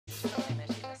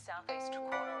northeast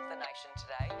corner of the nation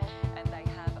today, and they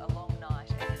have a long night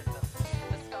ahead of them.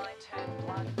 The sky turned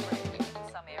blood red in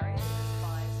some areas as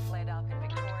fires flared up in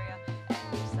Victoria and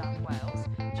New South Wales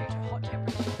due to hot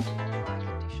temperatures and dry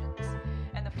conditions.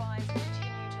 And the fires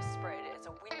continue to spread as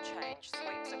a wind change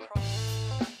sweeps across.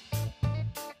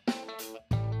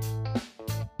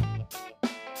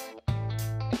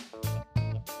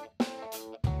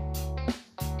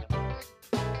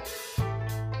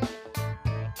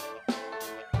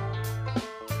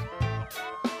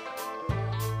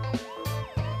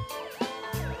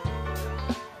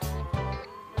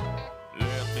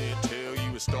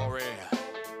 Story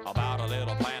about a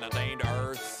little planet named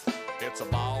Earth. It's a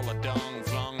ball of dung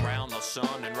flung round the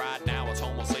sun, and right now it's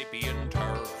Homo sapien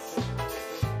turf.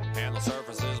 And the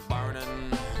surface is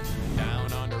burning,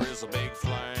 down under is a big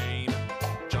flame.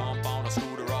 Jump on a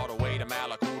scooter all the way to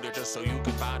Malakuta just so you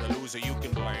can find a loser you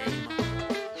can blame.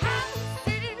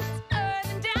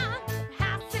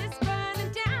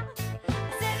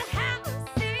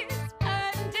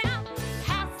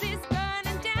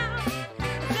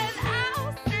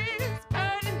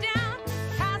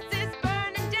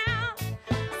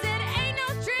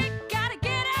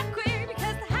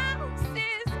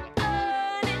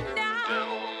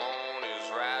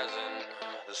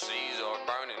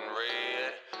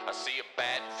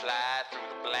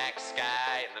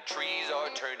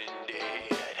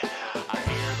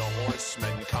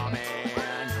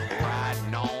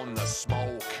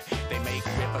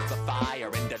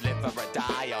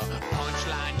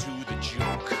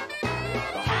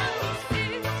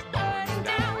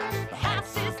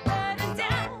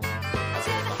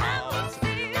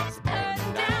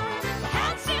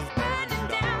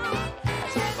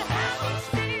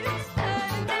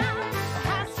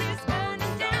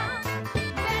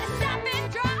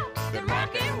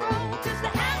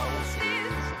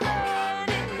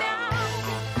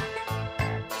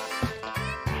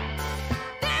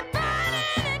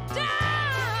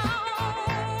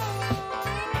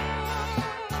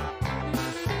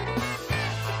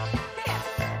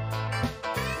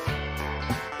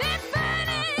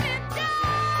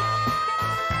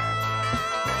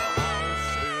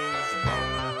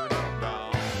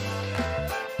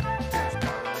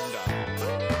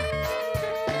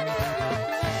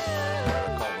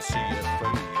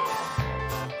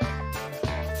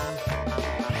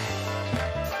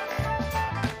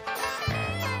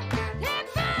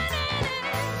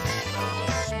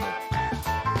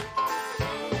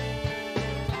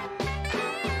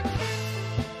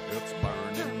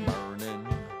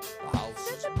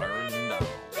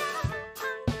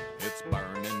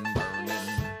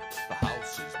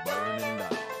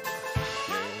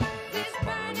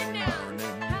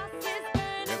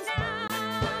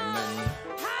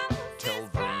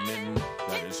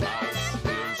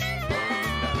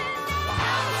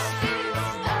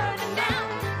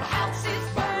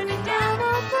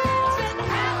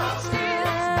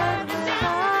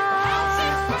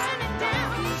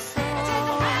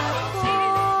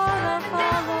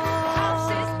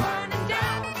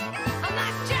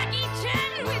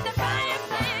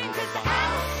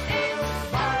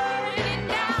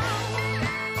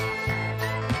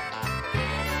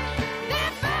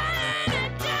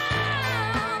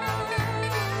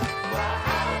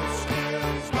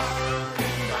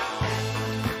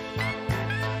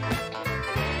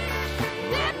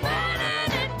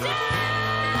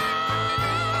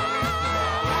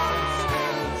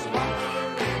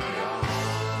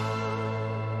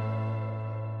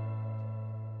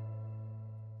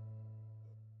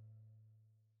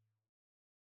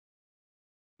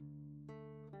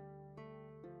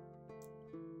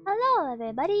 Hello,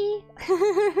 everybody.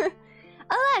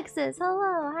 Alexis,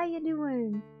 hello. How you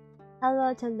doing?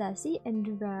 Hello to Leslie and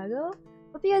Drago.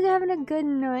 Hope you guys are having a good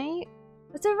night.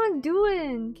 What's everyone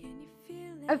doing?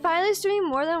 I'm finally streaming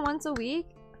more than once a week.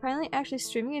 Finally, actually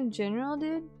streaming in general,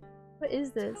 dude. What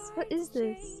is this? What is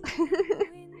this?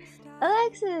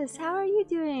 Alexis, how are you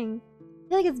doing? I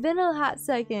feel like it's been a hot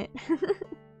second.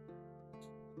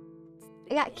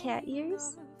 I got cat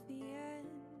ears.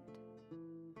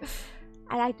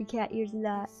 I like the cat ears a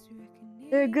lot.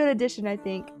 They're a good addition, I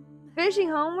think. Finishing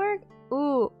homework?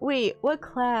 Ooh, wait, what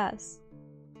class?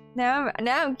 Now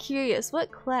I'm curious. What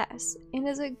class? And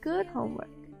is it good homework?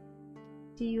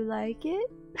 Do you like it?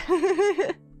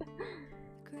 I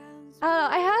don't know,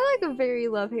 I had like a very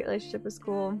love-hate relationship with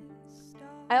school.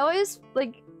 I always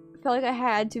like felt like I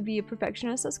had to be a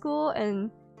perfectionist at school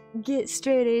and get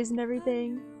straight A's and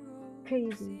everything.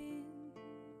 Crazy.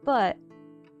 But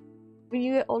when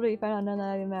you get older, you find out none of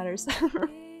that even matters.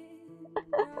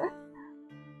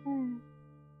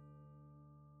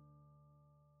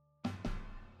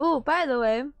 Oh, by the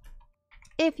way,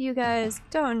 if you guys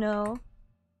don't know,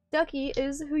 Ducky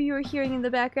is who you are hearing in the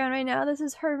background right now. This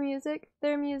is her music,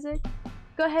 their music.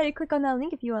 Go ahead and click on that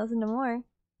link if you want to listen to more.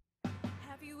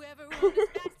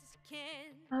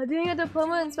 Doing a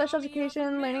diploma in special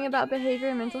education, learning about behavior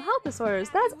and mental health disorders.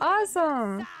 That's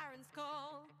awesome!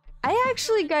 I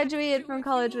actually graduated from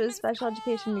college with a special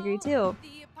education degree too.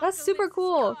 That's super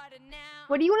cool.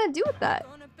 What do you want to do with that?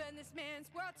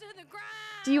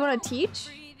 Do you want to teach?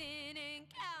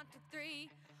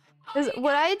 Because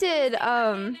what I did,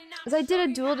 is I did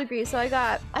a dual degree, so I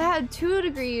had 2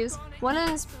 degrees, one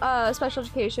in special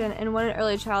education and one in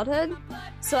early childhood.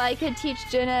 So I could teach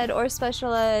gen ed or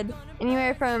special ed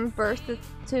anywhere from birth to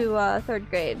 3rd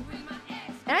grade.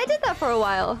 And I did that for a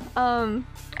while.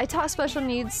 I taught special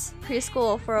needs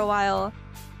preschool for a while,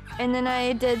 and then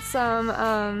I did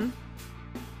some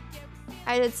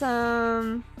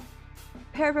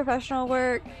paraprofessional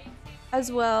work as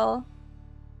well,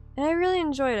 and I really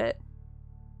enjoyed it.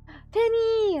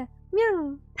 Penny!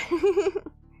 Myung!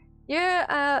 You're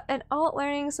an alt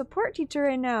learning support teacher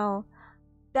right now.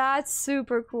 That's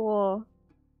super cool.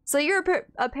 So you're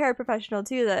a paraprofessional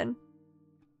too then.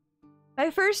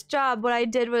 My first job, what I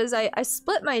did was I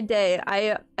split my day.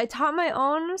 I taught my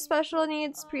own special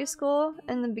needs preschool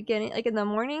in the beginning, like in the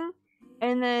morning,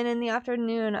 and then in the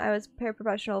afternoon I was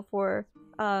paraprofessional for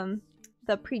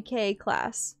the pre-K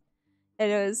class.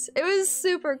 And it was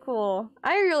super cool.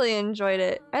 I really enjoyed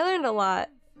it. I learned a lot.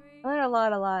 I learned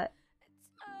a lot.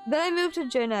 Then I moved to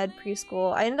gen ed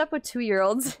preschool. I ended up with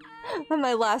 2-year-olds.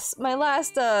 my last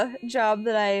job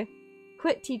that I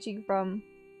quit teaching from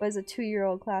was a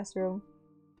 2-year-old classroom.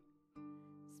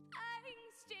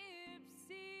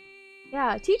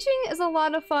 Yeah, teaching is a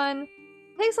lot of fun.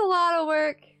 Takes a lot of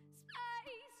work.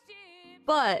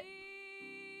 But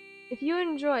if you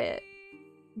enjoy it,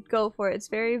 go for it. It's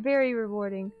very, very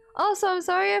rewarding. Also, I'm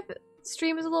sorry if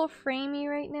stream is a little framey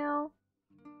right now.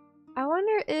 I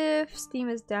wonder if Steam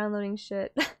is downloading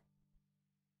shit.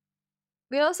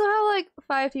 We also have like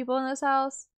 5 people in this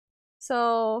house,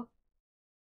 so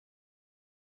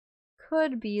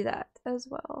could be that as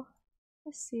well.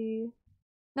 Let's see.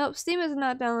 Nope, Steam is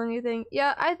not downloading anything.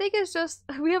 Yeah, I think it's just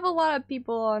we have a lot of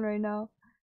people on right now.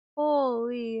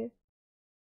 Holy.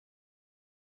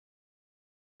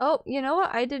 Oh, you know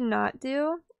what I did not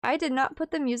do? I did not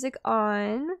put the music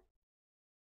on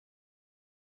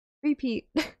repeat.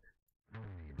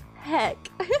 Heck.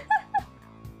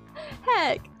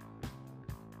 Heck.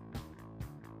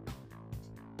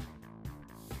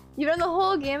 You've done the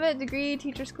whole gamut: degree,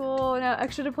 teacher school, now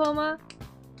extra diploma.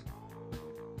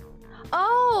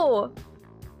 Oh!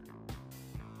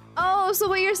 Oh, so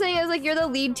what you're saying is like you're the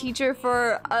lead teacher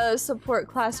for a support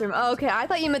classroom. Oh, okay, I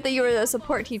thought you meant that you were the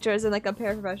support teachers in like a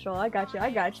paraprofessional. I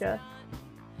gotcha.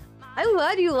 I'm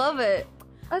glad you love it.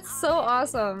 That's so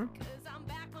awesome.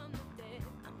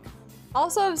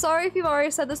 Also, I'm sorry if you've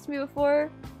already said this to me before.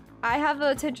 I have an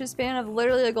attention span of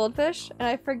literally a goldfish, and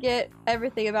I forget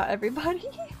everything about everybody.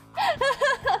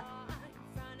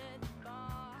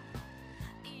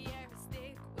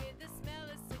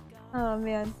 Oh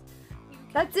man.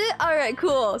 That's it? Alright,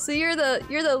 cool. So you're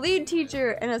the lead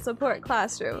teacher in a support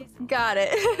classroom. Got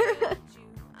it.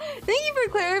 Thank you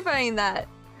for clarifying that.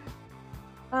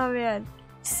 Oh man.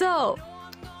 So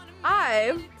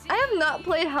I have not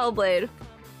played Hellblade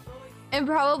in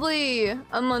probably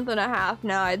a month and a half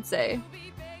now, I'd say.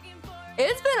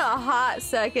 It's been a hot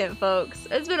second, folks.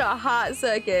 It's been a hot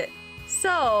second.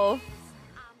 So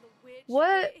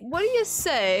what do you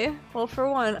say? Well, for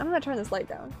one, I'm gonna turn this light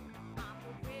down.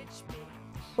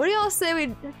 What do y'all say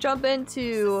we jump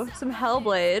into some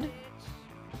Hellblade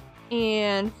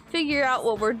and figure out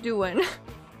what we're doing?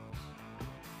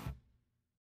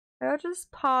 I'll just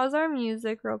pause our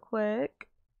music real quick.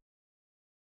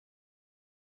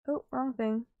 Oh, wrong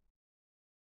thing.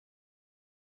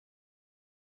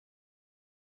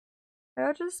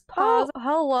 I'll just pause. Oh,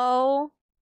 hello.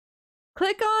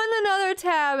 Click on another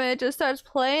tab and it just starts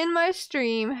playing my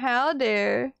stream. How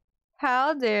dare.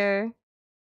 How dare.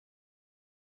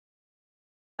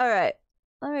 Alright.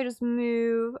 Let me just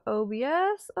move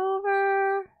OBS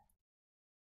over.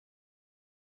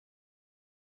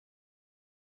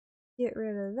 Get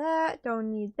rid of that.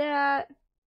 Don't need that.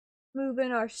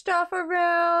 Moving our stuff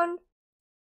around.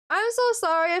 I'm so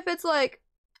sorry if it's like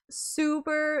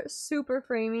super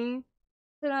framey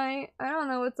tonight. I don't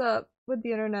know what's up with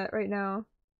the internet right now.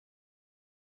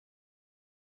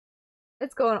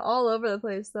 It's going all over the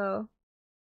place though.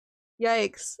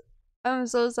 Yikes. I'm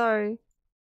so sorry.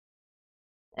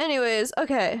 Anyways,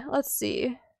 okay, let's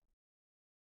see.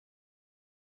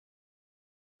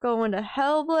 Going to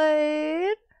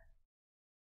Hellblade.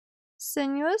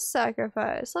 Senua's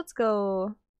sacrifice. Let's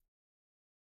go.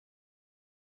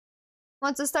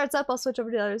 Once it starts up, I'll switch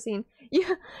over to the other scene. You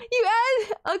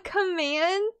add a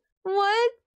command?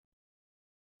 What?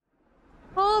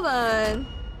 Hold on.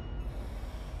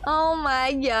 Oh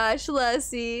my gosh,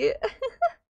 Leslie.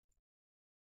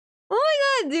 What am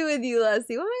I gonna do with you,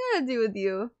 Leslie? What am I gonna do with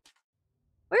you?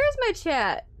 Where's my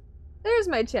chat? There's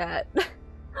my chat.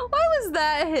 Why was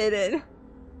that hidden?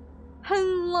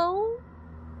 Hello?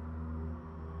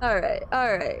 Alright,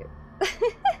 alright.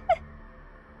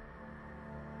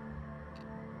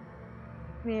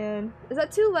 Man, is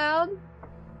that too loud?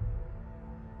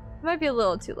 Might be a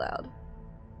little too loud.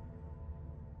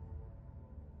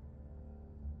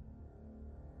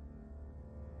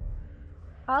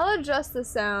 I'll adjust the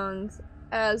sounds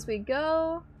as we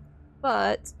go,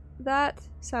 but that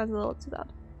sounds a little too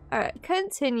loud. Alright,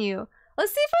 continue.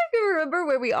 Let's see if I can remember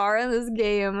where we are in this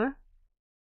game.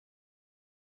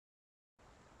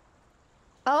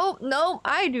 Oh, no,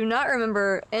 I do not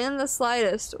remember in the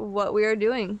slightest what we are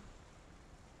doing.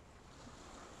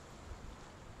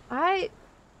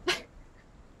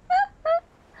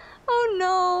 Oh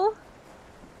no.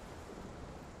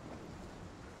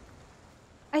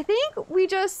 I think we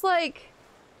just like...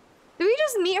 Did we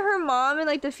just meet her mom and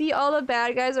like defeat all the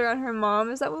bad guys around her mom?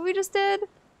 Is that what we just did?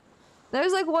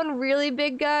 There's like one really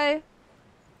big guy.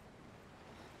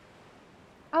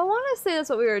 I want to say that's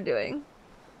what we were doing.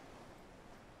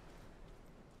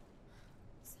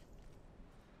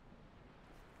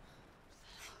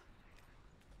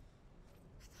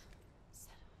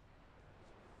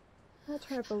 I'll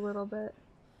turn up a little bit.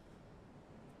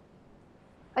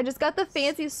 I just got the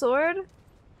fancy sword.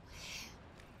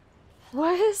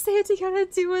 What is Santi gonna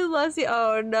do with Leslie?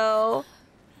 Oh no.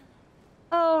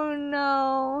 Oh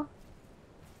no.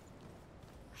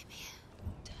 I'm here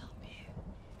to help you.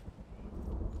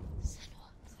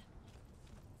 Senua.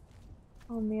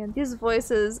 Oh man, these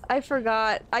voices. I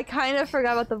forgot. I kind of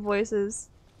forgot about the voices.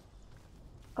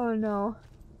 Oh no.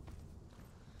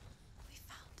 We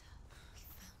found her. We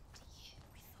found you.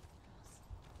 We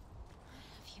thought. Where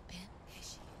have you been? Here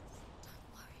she is.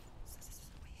 Don't worry.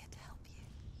 We're here to help you.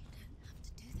 You don't have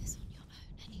to do this on your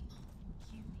own anymore.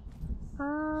 You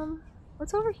need us.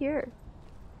 What's over here?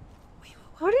 We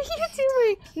were What are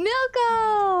you doing?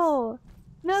 Milko!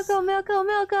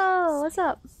 Milko! What's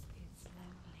up? It's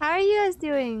lonely. How are you guys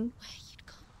doing? Where you'd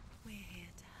gone. We're here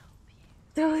to help you.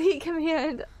 Delete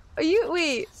command. Are you-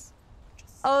 wait.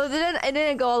 Oh, it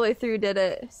didn't go all the way through, did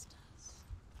it?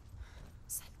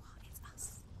 Senua, it's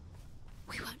us.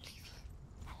 We won't leave you.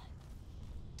 Hello.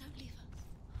 Don't leave us.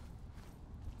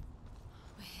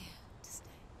 We're here to stay.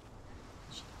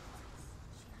 She needs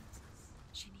us.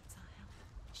 She needs our help.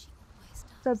 She always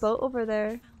does. The boat over there.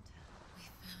 We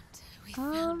found her. We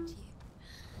found you.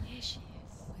 Here she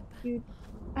is. We're back. Dude,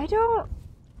 I don't...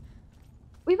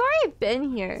 We've already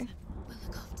been here. We'll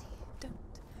look after you. Don't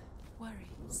worry.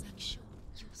 Make sure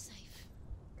you're safe.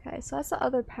 Okay, so that's the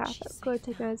other path She's that's going to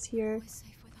safe take us here. Always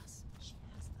safe with us. She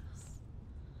has us.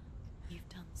 You've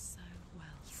done so well,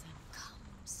 Senua. Come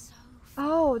so far.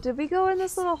 Oh, did we go in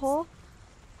this little hole?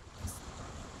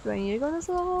 Do I need to go in this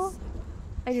little hole?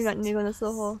 I do not need to go in this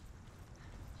little hole.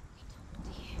 We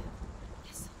talked to you.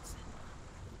 Listen,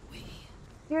 Senua. We're here.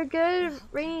 You're good,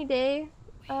 rainy day.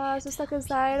 So stuck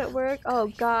inside at work. Oh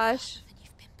gosh. Than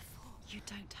you've been before. You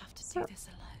don't have to So- do this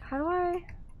alone.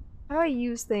 How do I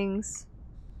use things?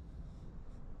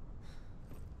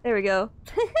 There we go.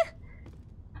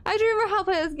 I do remember how to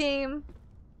play this game.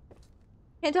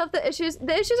 Can't tell if the issues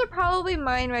are probably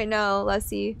mine right now,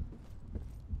 Leslie.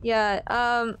 Yeah,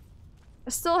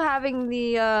 still having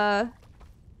the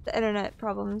internet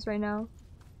problems right now.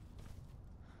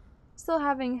 Still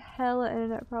having hella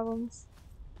internet problems.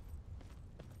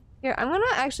 Here, I'm gonna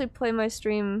actually play my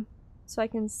stream so I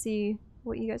can see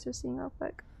what you guys are seeing real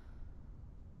quick.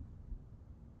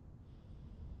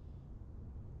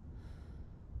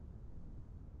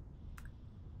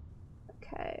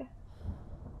 Okay.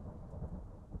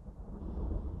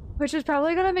 Which is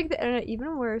probably gonna make the internet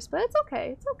even worse, but it's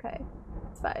okay. It's okay.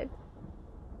 It's fine.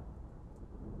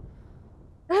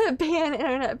 Ban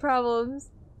internet problems.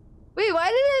 Wait, why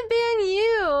did it ban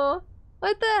you?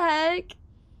 What the heck?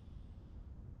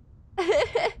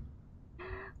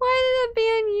 Why did it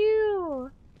ban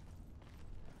you?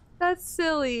 That's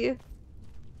silly.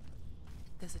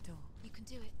 There's a door. You can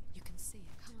do it. You can see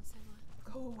it. Come on,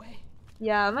 Senua. Go away.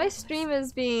 Yeah, my stream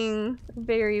is being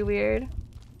very weird.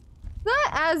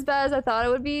 Not as bad as I thought it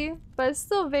would be, but it's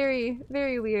still very,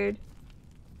 very weird.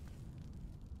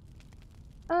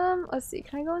 Let's see.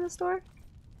 Can I go in the store?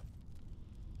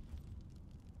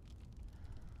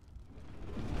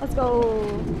 Let's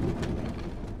go.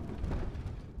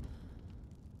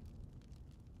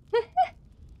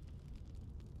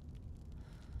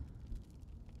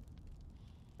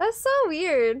 That's so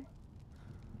weird.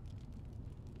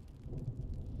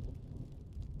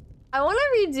 I want to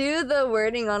redo the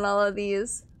wording on all of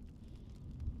these.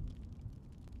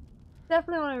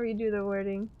 Definitely want to redo the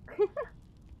wording.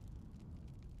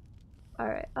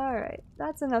 Alright.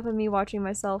 That's enough of me watching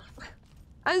myself.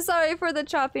 I'm sorry for the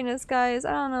choppiness, guys.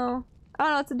 I don't know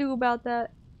what to do about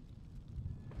that.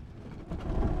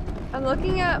 I'm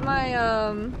looking at my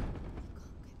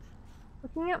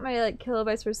like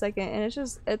kilobytes per second, and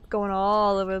it's going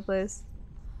all over the place.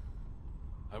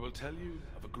 I will tell you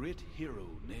of a great hero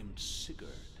named Sigurd,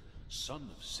 son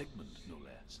of Sigmund, no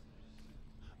less.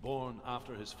 Born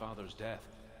after his father's death,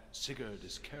 Sigurd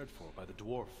is cared for by the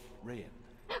dwarf Rain.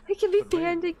 We can be But Rain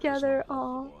band does together, not love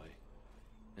aw. the boy.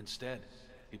 Instead,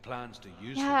 he plans to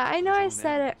use Yeah, him I for know his I own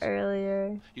said it ends.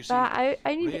 earlier, You see, but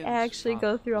I need to Rain's actually go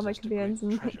father through all my possessed a great commands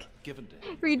and treasure like given to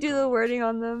him by redo the gods. wording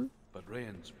on them. But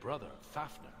Rain's brother,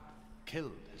 Fafnir,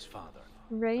 killed his father.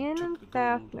 Rayan took and the gold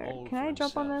Fafnir. all Can for I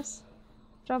jump on himself. this?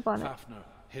 Jump on it. Fafnir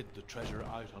hid the treasure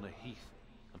out on a heath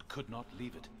and could not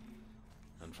leave it.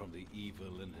 And from the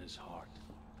evil in his heart,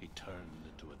 he turned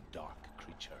into a dark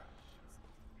creature.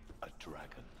 A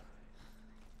dragon.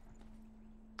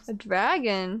 A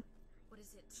dragon? What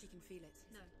is it? She can feel it.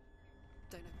 No.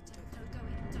 Don't open the door. Don't go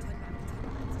in. Don't turn back.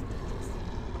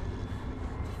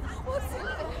 What's it?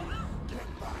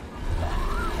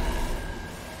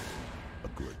 A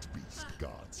great beast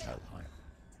guards Helheim.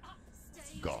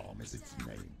 Garm is its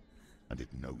name, and it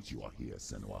knows you are here,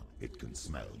 Senua. It can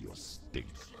smell your stink.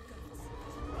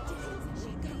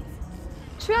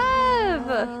 Trev!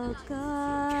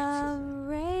 Welcome,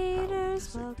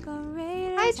 Raiders. Welcome,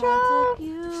 Raiders. Hi, I Trev! hope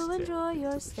you enjoy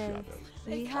your stay.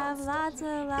 We have lots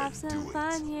of laughs Then and do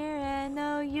fun it. here, and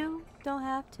no, you don't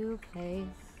have to pay.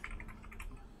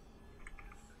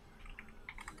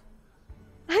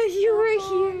 You were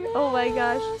here! Oh my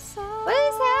gosh. What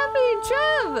is happening,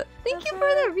 Trev? Thank you for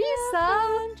the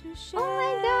resub! Oh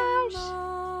my gosh!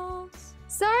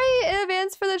 Sorry in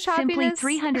advance for the choppiness. Simply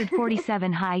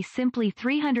 347 high, simply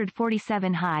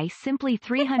 347 high, simply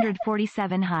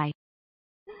 347 high.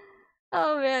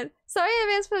 Oh man. Sorry in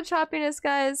advance for the choppiness,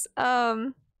 guys.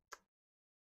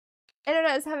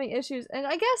 Internet is having issues, and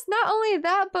I guess not only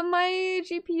that, but my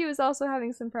GPU is also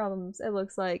having some problems, it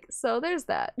looks like. So there's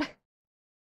that.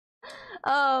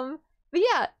 But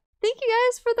yeah, thank you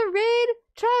guys for the raid.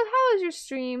 Trev, how was your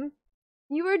stream?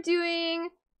 You were doing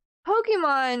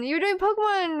Pokemon. You were doing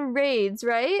Pokemon raids,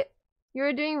 right? You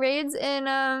were doing raids in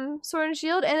Sword and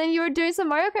Shield, and then you were doing some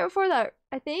Mario Kart before that,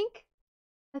 I think?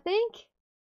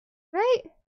 Right?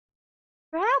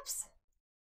 Perhaps?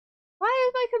 Why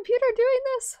is my computer doing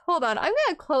this? Hold on, I'm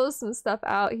gonna close some stuff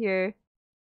out here.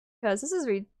 Because this is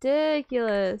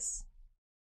ridiculous.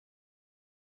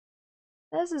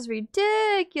 This is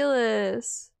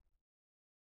ridiculous.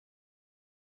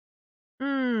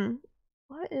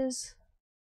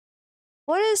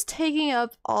 What is taking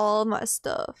up all my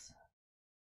stuff?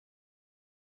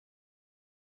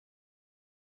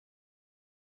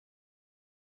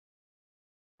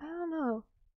 I don't know.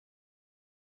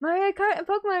 Mario Kart and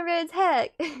Pokemon raids,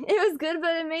 heck. It was good,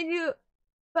 but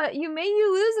you made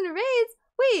you lose in raids?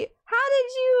 Wait, how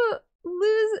did you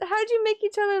lose? How did you make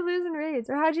each other lose in raids?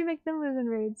 Or how did you make them lose in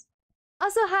raids?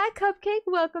 Also, hi Cupcake,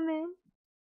 welcome in.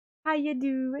 How you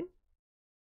doing?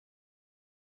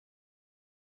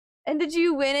 And did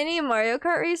you win any Mario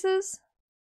Kart races?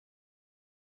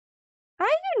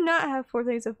 I do not have 4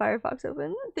 things of Firefox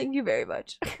open. Thank you very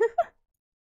much.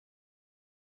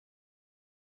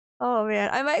 Oh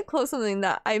man, I might close something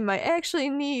that I might actually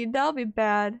need. That'll be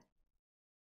bad.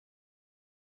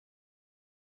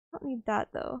 I don't need that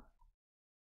though.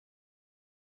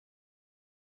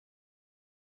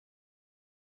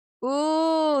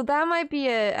 Ooh, that might be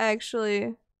it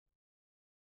actually.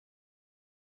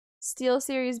 Steel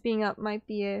series being up might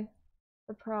be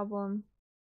the problem.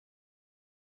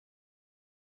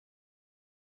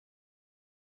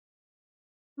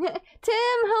 Tim,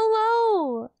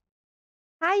 hello!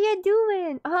 How you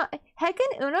doing?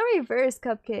 Heckin' Uno reverse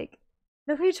Cupcake.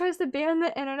 Nobody tries to ban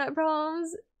the internet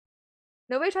problems.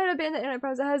 Nobody tried to ban the internet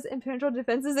problems that has impenetrable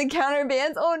defenses and counter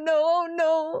bans. Oh no, oh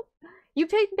no! You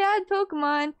picked bad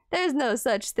Pokemon. There's no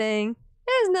such thing.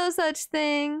 There's no such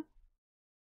thing.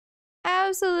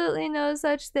 Absolutely no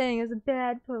such thing as a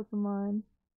bad Pokemon.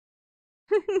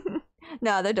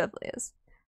 No, there definitely is.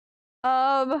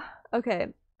 Okay.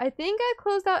 I think I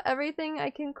closed out everything I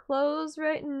can close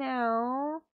right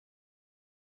now.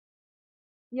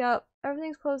 Yup,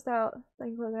 everything's closed out.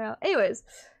 Like closing out. Anyways,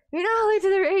 you're not late to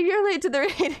the raid. You're late to the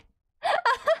raid.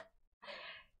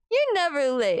 You're never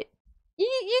late.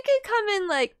 You can come in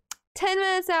like 10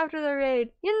 minutes after the raid.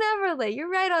 You're never late. You're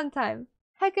right on time.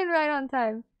 Heckin' right on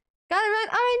time. Got it right.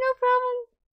 Alright, no problem.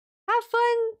 Have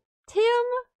fun, Tim,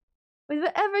 with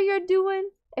whatever you're doing.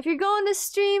 If you're going to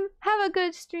stream, have a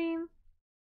good stream.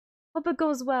 Hope it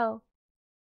goes well.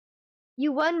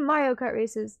 You won Mario Kart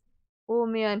races. Oh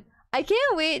man. I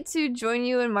can't wait to join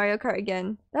you in Mario Kart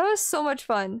again. That was so much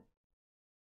fun.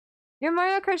 Your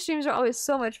Mario Kart streams are always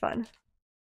so much fun.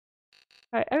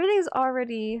 Alright, everything's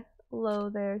already low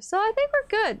there. So I think we're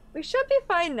good. We should be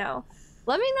fine now.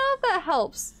 Let me know if that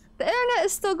helps. The internet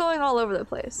is still going all over the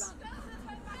place.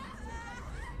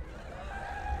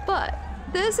 But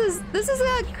this is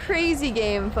a crazy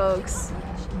game, folks.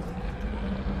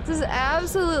 This is an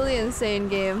absolutely insane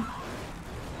game.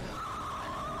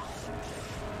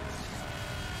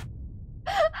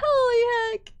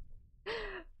 Holy heck.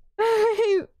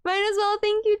 Might as well.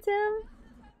 Thank you, Tim.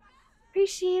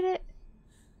 Appreciate it.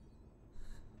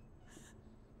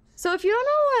 So if you don't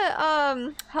know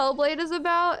what Hellblade is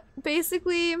about,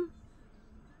 basically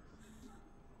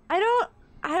I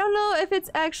don't know if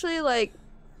it's actually like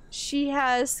she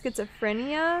has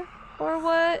schizophrenia or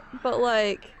what, but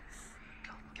like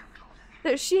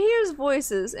she hears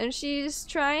voices and she's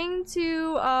trying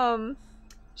to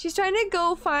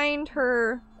go find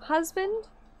her husband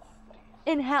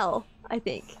in hell, I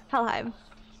think. Helheim.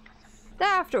 The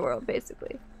afterworld,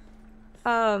 basically.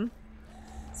 So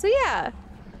yeah.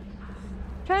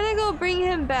 Trying to go bring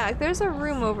him back. There's a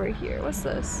room over here. What's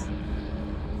this?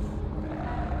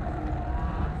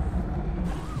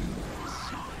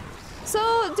 So,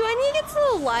 do I need to get to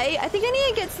the light? I think I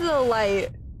need to get to the light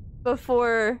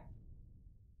before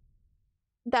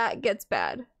that gets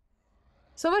bad.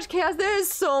 So much chaos. There is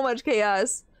so much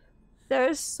chaos. There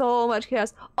is so much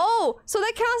chaos. Oh, so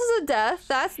that counts as a death.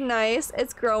 That's nice.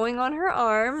 It's growing on her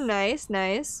arm. Nice,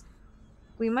 nice.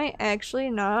 We might actually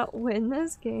not win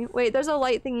this game. Wait, there's a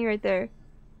light thingy right there.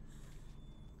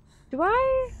 Do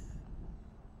I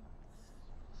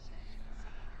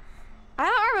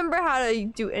don't remember how to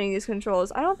do any of these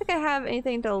controls. I don't think I have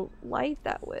anything to light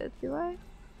that with, do I?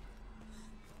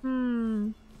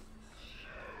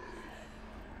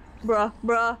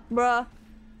 Bruh.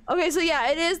 Okay, so yeah,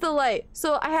 it is the light.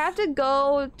 So I have to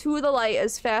go to the light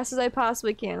as fast as I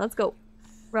possibly can. Let's go.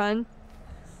 Run.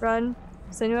 Run.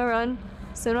 Senua, run.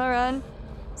 Senua, run.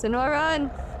 Senua, run.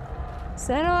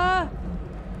 Senua!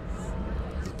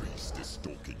 The beast is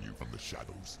stalking you from the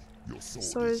shadows. Your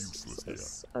sword is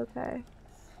useless here. Okay.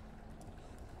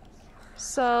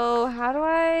 So, how do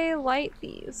I light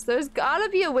these? There's gotta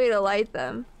be a way to light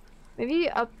them. Maybe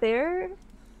up there?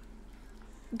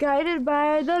 Guided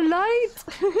by the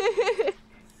light!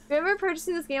 Remember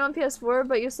purchasing this game on PS4,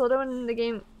 but you sold it when the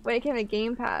game when it came to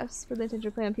Game Pass for the Nintendo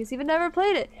to play on PC, but never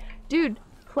played it. Dude,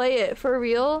 play it for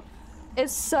real.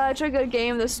 It's such a good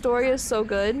game. The story is so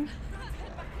good.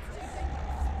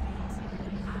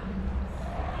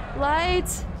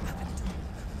 Light.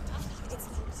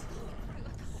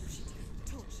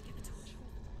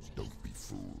 Don't be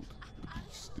fooled. The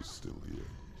beast is still here.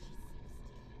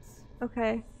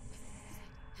 Okay.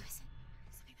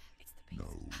 No.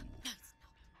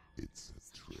 It's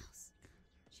a trick.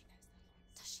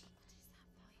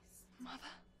 Mother,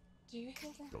 do you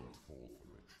hear that? Don't fall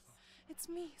for it. It's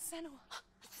me, Senua.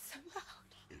 It's so loud.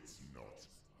 It's not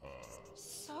her.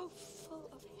 So full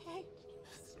of hate.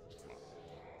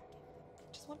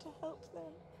 Just want to help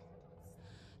them.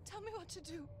 Tell me what to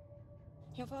do.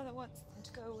 Your father wants them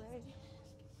to go away.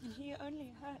 And he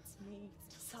only hurts me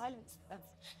to silence them.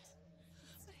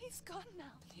 But he's gone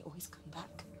now. But they always come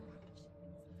back.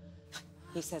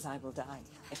 He says I will die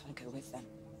if I go with them.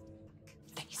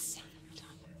 They say that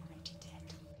I'm already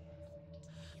dead.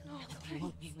 No, They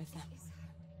want me with them.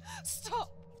 stop!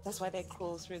 That's why they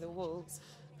crawl through the walls.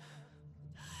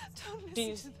 Don't listen Do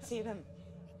you to them. see them?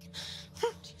 Do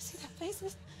you see their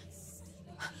faces?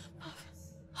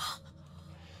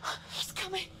 He's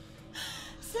coming!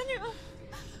 Senua!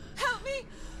 Help me!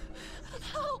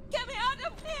 Help! Get me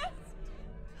out of here!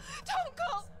 Don't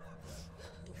go!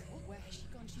 Where has she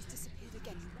gone? She's disappeared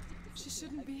again. She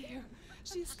shouldn't be here.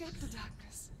 She escaped the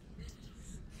darkness.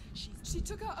 She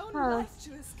took her own Huh. life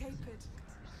to escape it.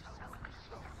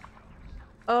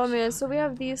 Oh man, so we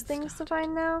have these things to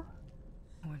find now?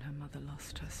 When her mother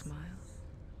lost her smile,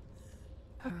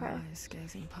 her Okay. eyes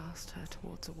gazing past her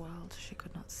towards a world she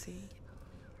could not see.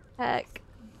 Heck.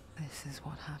 This is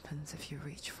what happens if you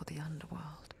reach for the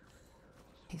underworld,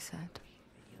 he said.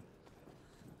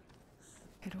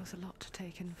 It was a lot to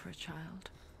take in for a child.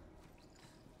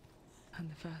 And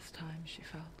the first time she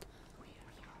felt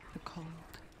the cold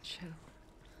chill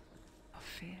of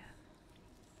fear.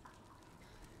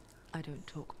 I don't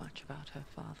talk much about her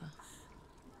father,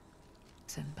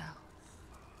 Sinbel.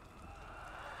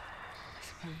 I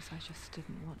suppose I just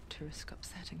didn't want to risk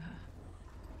upsetting her.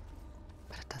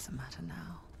 But it doesn't matter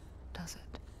now, does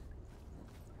it?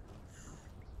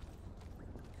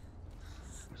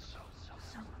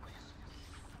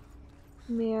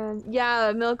 Man,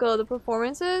 yeah, Milko, the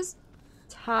performances,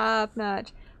 top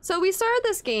notch. So we started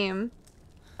this game,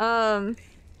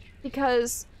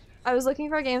 because I was looking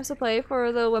for games to play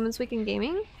for the Women's Week in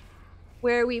Gaming,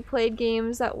 where we played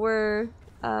games that were,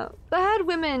 that had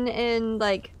women in,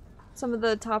 like, some of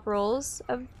the top roles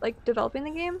of, like, developing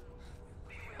the game.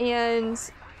 And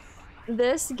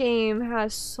this game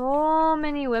has so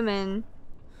many women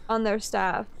on their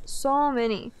staff, so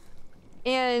many.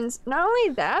 And not only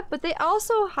that, but they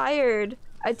also hired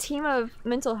a team of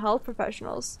mental health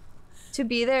professionals to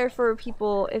be there for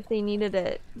people if they needed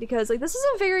it. Because, like, this is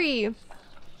a very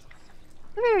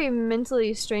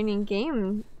mentally straining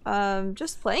game,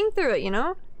 just playing through it, you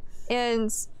know?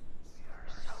 And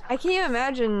I can't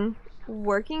imagine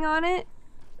working on it.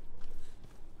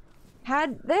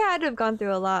 They had to have gone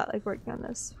through a lot, like, working on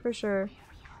this, for sure.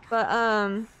 But,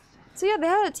 so yeah, they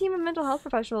had a team of mental health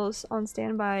professionals on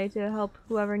standby to help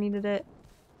whoever needed it,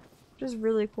 which is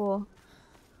really cool.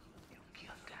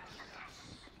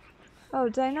 Oh,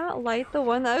 did I not light the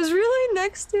one that I was really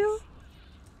next to?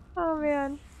 Oh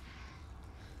man.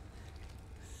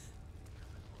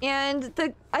 And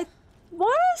I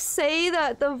want to say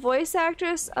that the voice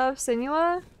actress of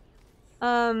Senua,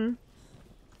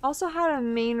 also had a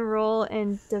main role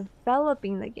in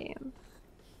developing the game.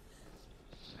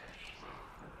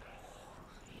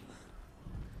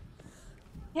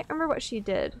 Can't remember what she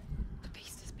did. The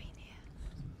beast has been here.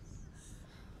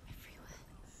 Everywhere.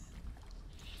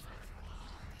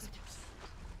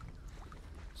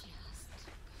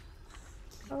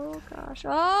 Oh gosh.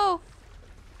 Oh!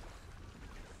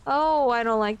 Oh, I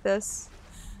don't like this.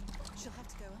 She'll have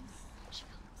to go under. She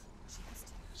can't. She has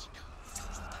to. She can't.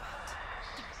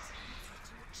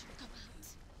 She'll go out.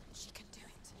 She can do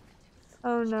it.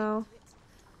 Oh no.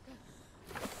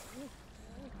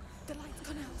 The light's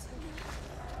gone out.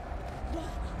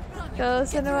 Go,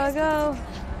 Senua, go!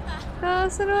 Go,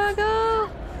 Senua, go!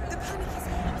 The panic is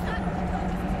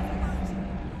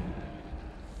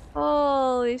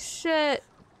Holy shit.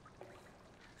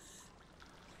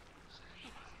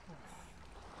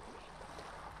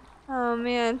 Oh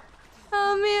man.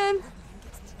 Oh man.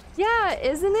 Yeah,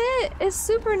 isn't it? It's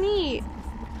super neat.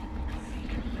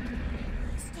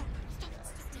 Stop.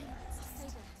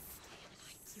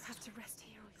 You have to rest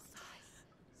here or you'll die.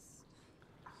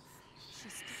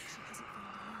 She's stuck. She hasn't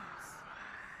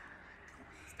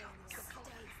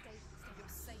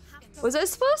found the runes. Was I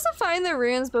supposed to find the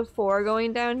runes before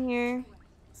going down here?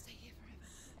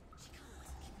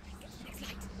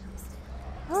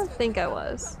 I don't think I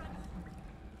was.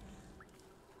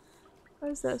 What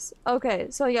is this?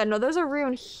 Okay, so yeah, no, there's a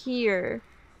rune here.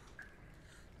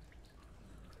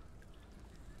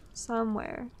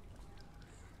 Somewhere.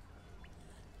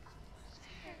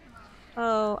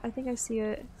 Oh, I think I see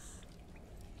it.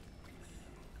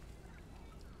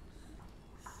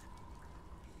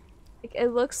 Like, it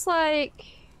looks like...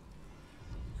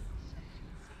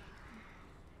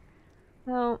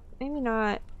 No, maybe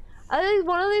not. I think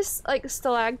one of these, like,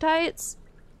 stalactites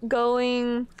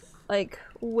going, like,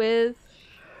 with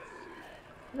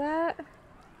that?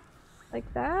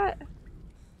 Like that?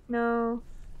 No.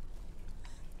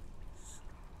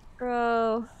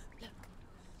 Bro.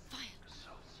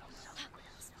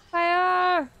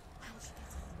 Fire!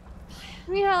 Let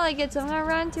me how I get to. I'm gonna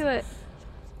run to it.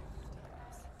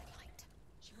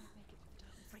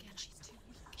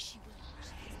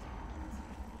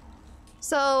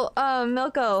 So,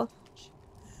 Milko,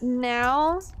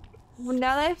 now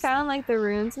that I found, like, the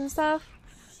runes and stuff,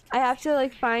 I have to,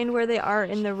 like, find where they are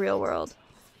in the real world.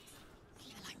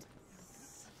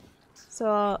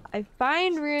 So, I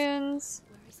find runes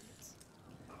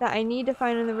that I need to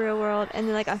find in the real world, and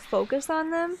then, like, I focus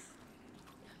on them.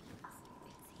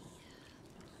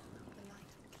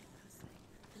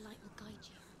 The light will guide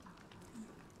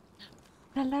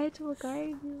you. The light will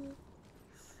guide you.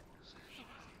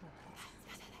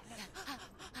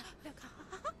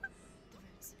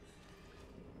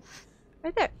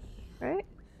 Right there, right?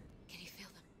 Can you feel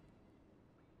them?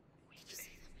 Can you see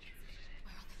them?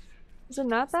 Where are they? Is it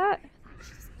not that? She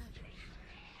doesn't know.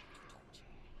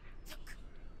 Look.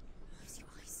 Use your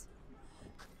eyes.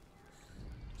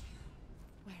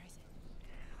 Where is it?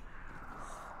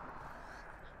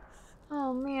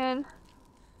 Oh man.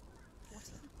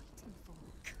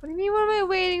 What do you mean, what am I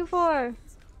waiting for?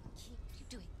 Keep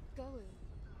doing. Going.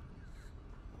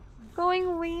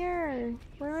 Going where?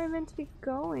 Where am I meant to be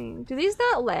going? Do these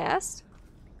not last?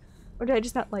 Or did I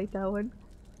just not like that one?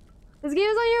 This game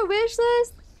is on your wish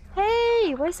list?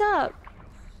 Hey, what's up?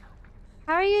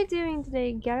 How are you doing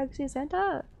today, Galaxy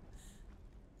Santa?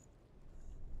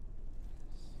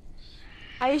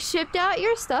 I shipped out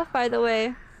your stuff, by the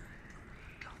way.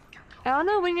 I don't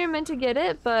know when you're meant to get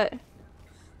it, but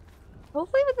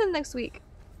hopefully within next week.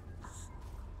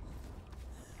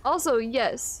 Also,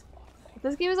 yes, if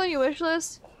this game is on your wish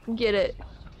list, get it.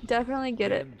 Definitely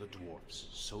get it. The dwarf's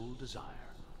sole desire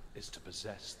is to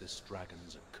possess this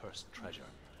dragon's accursed treasure,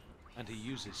 and he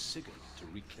uses Sigurd to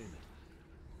reclaim it.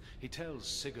 He tells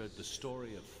Sigurd the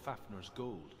story of Fafnir's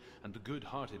gold, and the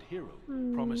good-hearted hero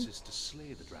promises to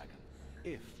slay the dragon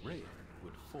if Rayan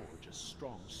would forge a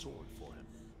strong sword for him.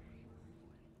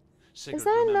 Sigurd Is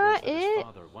that not that his it?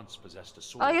 father once possessed a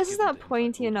sword Oh, I guess it's given not to him by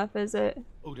pointy Odin. enough, is it?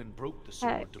 Odin broke the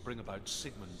sword Heck. to bring about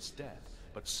Sigmund's death,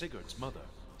 but Sigurd's mother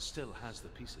still has the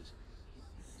pieces.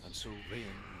 And so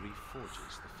Rayan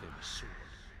reforges the famous sword.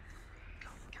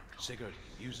 Sigurd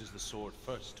uses the sword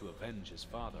first to avenge his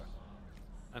father,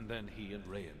 and then he and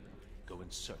Rayan go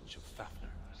in search of Fafnir.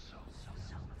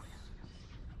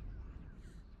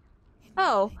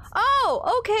 Oh.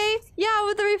 Oh, okay. Yeah,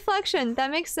 with the reflection.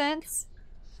 That makes sense.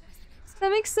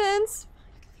 That makes sense.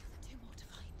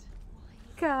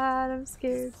 God, I'm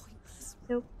scared.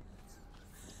 Nope.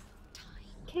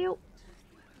 Okay. Symbols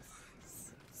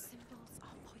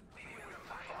are pointless.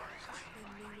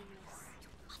 They're meaningless.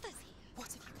 Your mother's here. What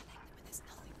if you collect them and there's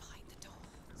nothing behind the door?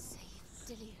 Save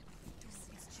Dillian. This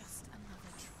is just another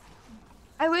trick.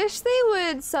 I wish they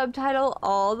would subtitle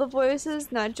all the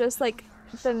voices, not just like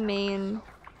the main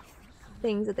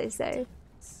things that they say.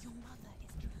 Your mother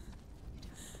is true. You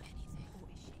don't have anything, or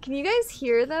is she? Can you guys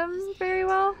hear them very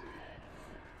well?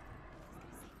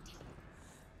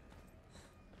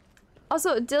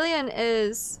 Also, Dillian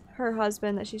is her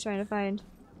husband that she's trying to find.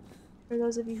 For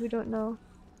those of you who don't know.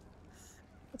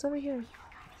 What's over here?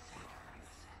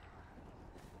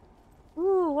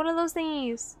 Ooh, one of those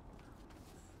thingies.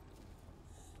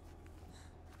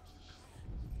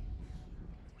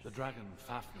 The dragon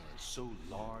Fafnir is so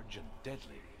large and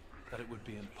deadly that it would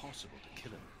be impossible to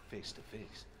kill him face to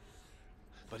face.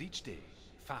 But each day,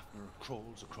 Fafnir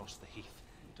crawls across the heath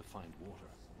to find water.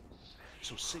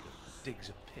 So Sigurd digs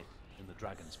a pit in the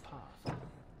dragon's path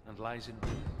and lies in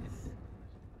wait in it.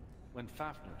 When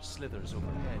Fafnir slithers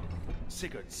overhead,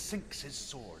 Sigurd sinks his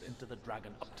sword into the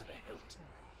dragon up to the hilt.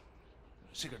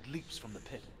 Sigurd leaps from the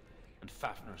pit, and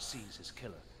Fafnir sees his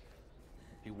killer.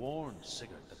 He warns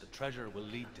Sigurd that the treasure will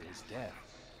lead to his death,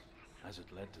 as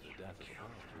it led to the death of all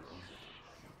who owned it.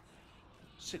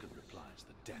 Sigurd replies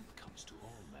that death comes to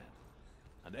all men,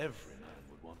 and every man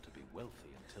would want to be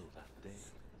wealthy until that day.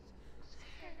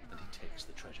 And he takes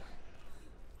the treasure.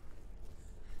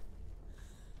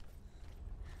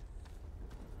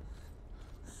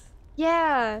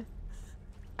 Yeah.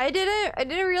 I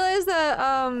didn't realize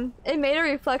that it made a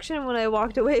reflection when I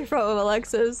walked away from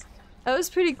Alexa's. That was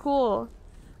pretty cool.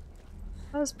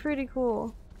 That was pretty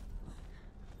cool.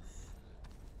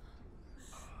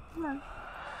 Come on.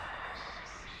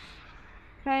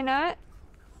 Can I not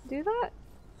do that?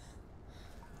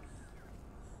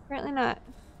 Apparently not.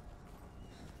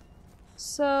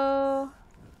 So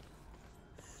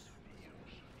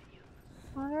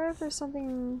I wonder if there's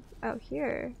something out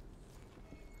here.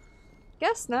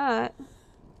 Guess not.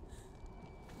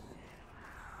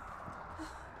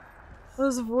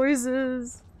 Those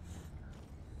voices.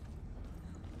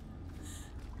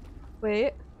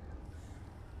 Wait.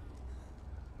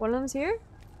 One of them's here?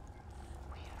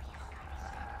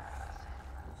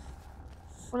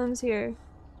 One of them's here.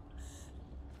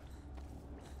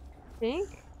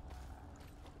 Think?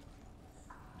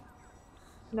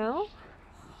 No?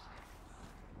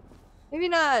 Maybe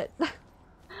not.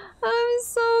 I'm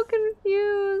so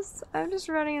confused. I'm just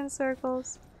running in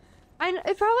circles.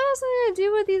 It probably has something to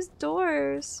do with these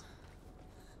doors.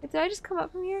 Did I just come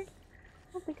up from here?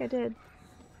 I don't think I did.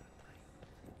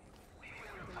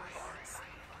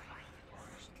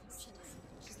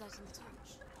 She's lighting the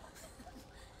torch.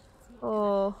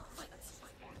 Oh.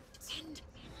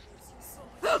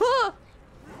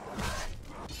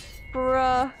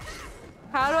 Bruh.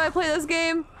 How do I play this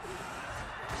game?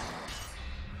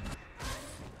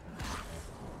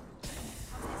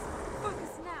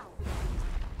 Focus now.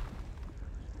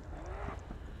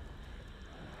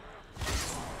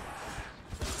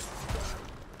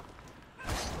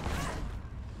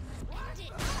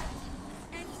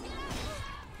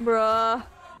 Bruh.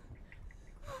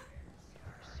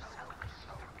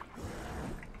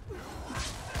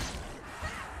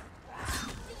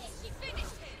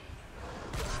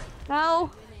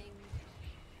 No.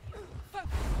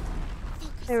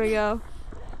 There we go.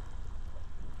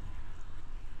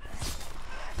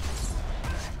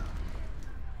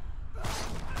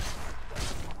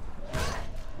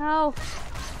 No.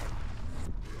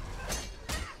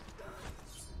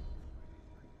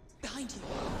 Behind you.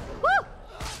 Woo!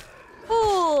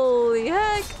 Holy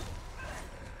heck!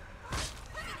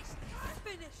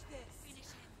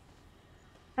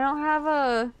 I don't have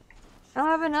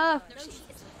enough.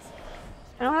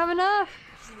 I don't have enough.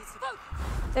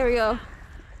 There we go.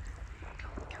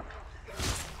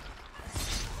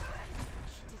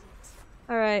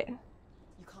 All right.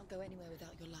 You can't go anywhere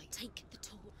without your light. Take the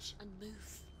torch and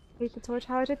move. Take the torch.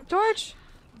 How do I take the torch?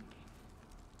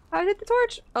 How do I take the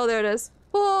torch? Oh, there it is.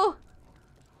 Oh,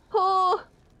 oh!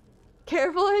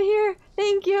 Careful in here.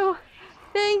 Thank you.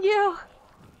 Thank you.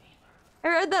 I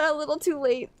read that a little too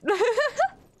late.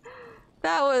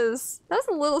 That's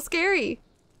a little scary.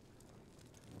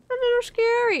 A little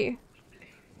scary.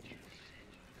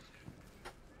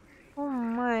 Oh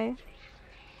my.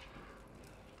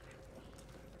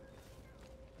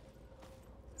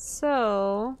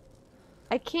 So,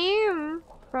 I came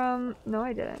from... No,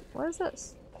 I didn't. What is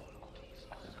this?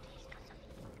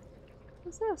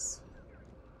 What's this?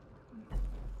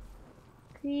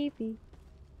 Creepy.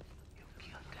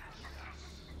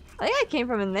 I think I came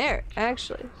from in there,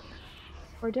 actually.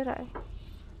 Or did I?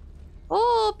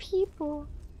 Oh, people.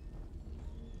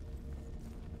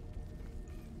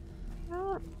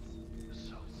 Oh.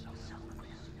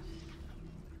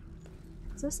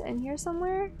 Is this in here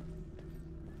somewhere?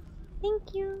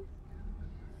 Thank you.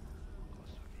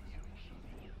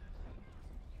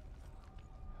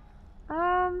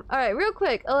 Alright, real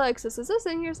quick, Alexis, is this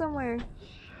in here somewhere?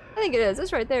 I think it is.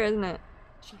 It's right there, isn't it?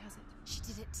 She has it. She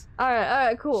did it.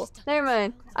 Alright, cool. Never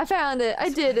mind. I found it. I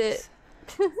did it.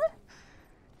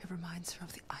 It reminds her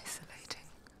of the isolating,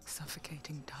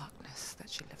 suffocating darkness that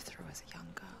she lived through as a young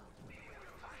girl.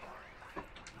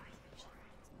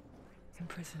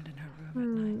 Imprisoned in her room at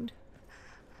night.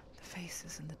 The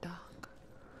faces in the dark,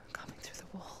 coming through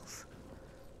the walls.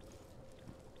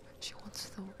 She once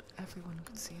thought everyone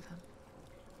could see them.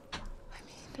 I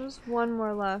mean, there's one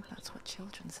more left. That's what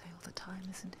children say all the time,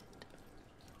 isn't it?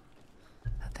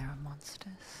 That there are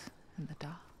monsters in the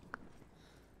dark.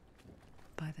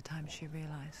 By the time she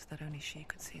realized that only she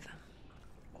could see them,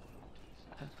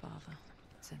 her father,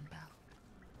 Zinbel,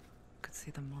 could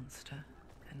see the monster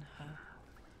in her.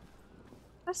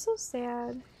 That's so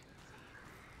sad.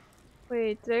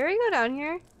 Wait, did I already go down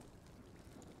here?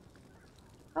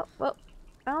 Oh, well,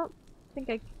 I don't think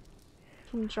I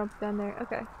can jump down there.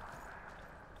 Okay.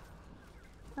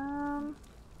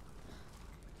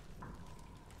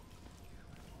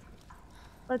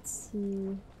 Let's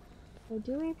see. Did I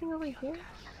do anything over here?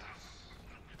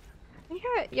 I think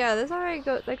yeah, this already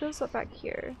that goes up back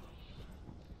here.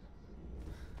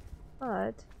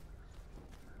 But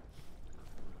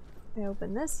can I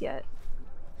open this yet?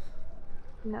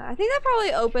 No, I think that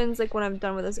probably opens like when I'm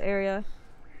done with this area.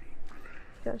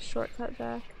 Got a shortcut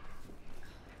back.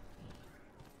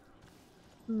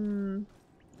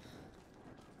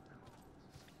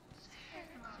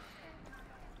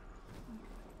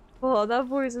 Oh, that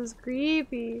voice is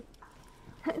creepy.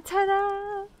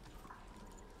 Ta-da!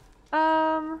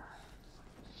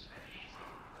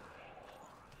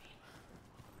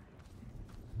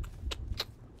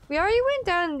 We already went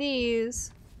down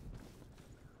these.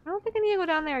 I don't think I need to go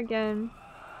down there again.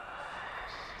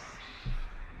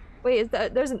 Wait, is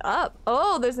there's an up?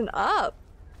 Oh, there's an up.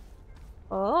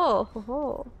 Oh, ho,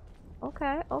 ho.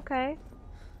 Okay, okay.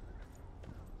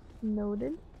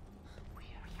 Noted.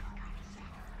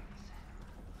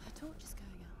 Her torch is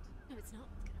going out. No, it's not.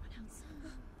 It's gonna run out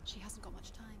soon. She hasn't got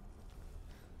much time.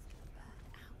 It's gonna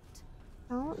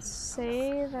burn out. Don't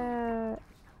say that.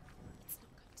 It's not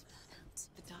going to burn out.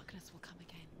 The darkness will come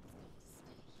again.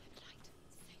 Stay light.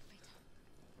 Stay later.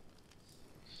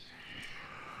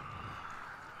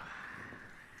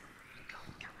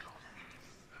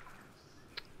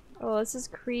 Oh, this is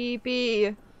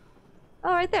creepy.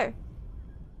 Oh, right there.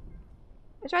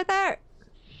 It's right there.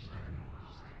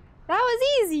 That was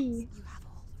easy. You have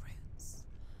all the roots.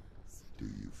 Do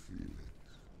you feel it?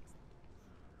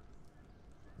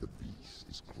 The beast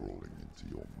is crawling into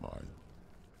your mind,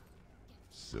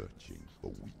 searching for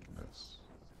weakness.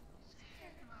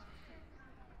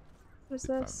 What's It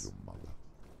found this? your mother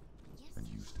and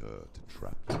used her to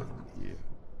trap you in here.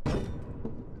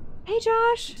 Hey,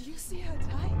 Josh. Did you see her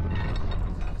die?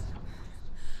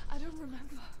 I don't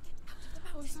remember.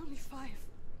 I was only 5.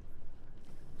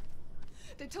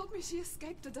 They told me she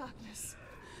escaped the darkness,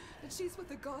 that she's with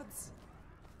the gods.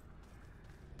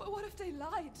 But what if they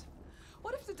lied?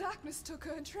 What if the darkness took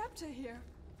her and trapped her here?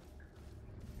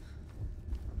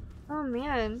 Oh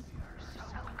man.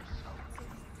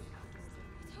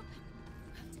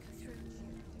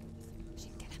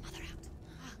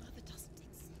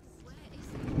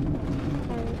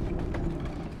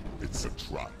 It's a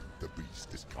trap. The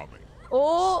beast is coming.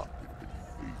 Oh.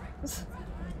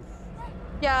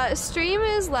 Yeah, stream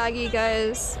is laggy,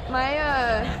 guys. My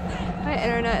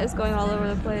internet is going all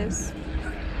over the place.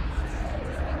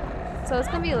 So it's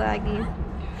gonna be laggy.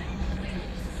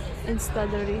 And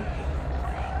stuttery.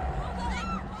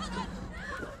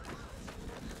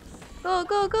 Go,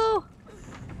 go, go!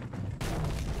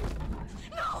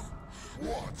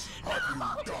 What have you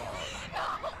done?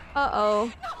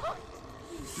 Uh-oh.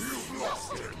 You've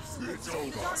lost it. It's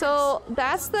over. So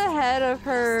that's the head of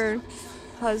her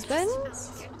husband,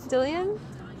 Dillion,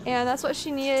 and that's what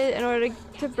she needed in order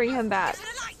to bring him back.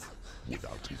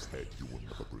 Without his head, you will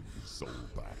never bring his soul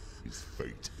back. His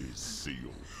fate is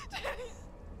sealed.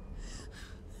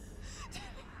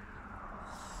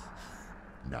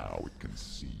 Now it can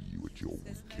see you at your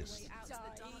weakest.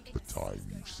 The time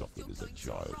you suffered as a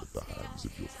child at the hands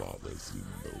of your father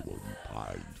Zinno while you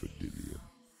pined for Dillion.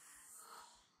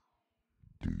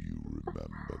 Do you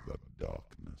remember that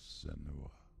darkness, Senua?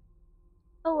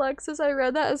 Alexis, I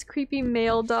read that as creepy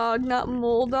male dog, not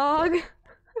mole dog. I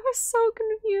was so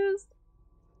confused.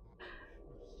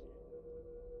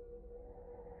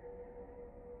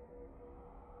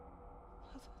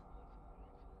 Mother,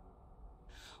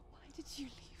 why did you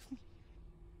leave me?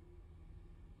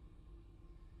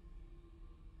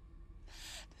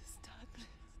 This darkness,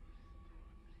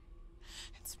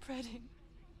 it's spreading.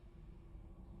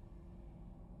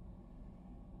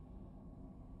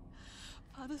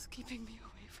 Father's keeping me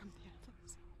away from the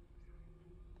others.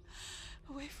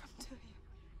 Away from Dillion.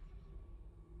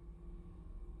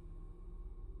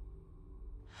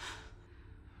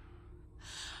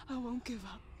 I won't give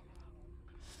up.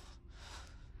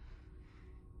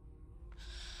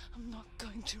 I'm not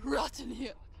going to rot in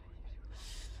here.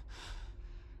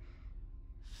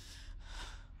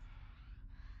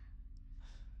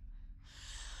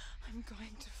 I'm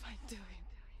going to find Dillion.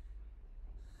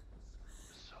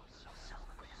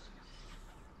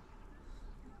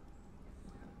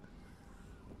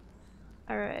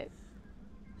 Alright.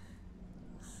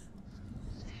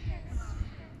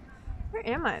 Where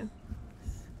am I?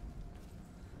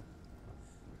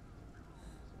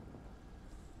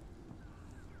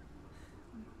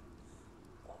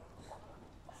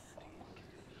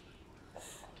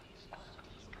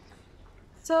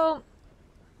 So,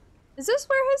 is this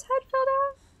where his head fell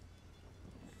down?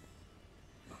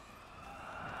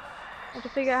 I have to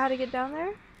figure out how to get down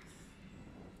there?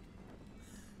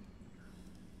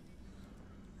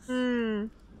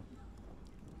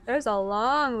 There's a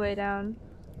long way down.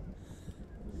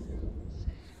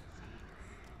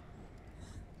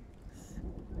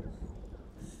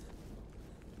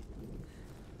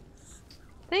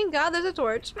 Thank God there's a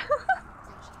torch.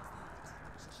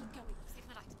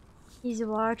 He's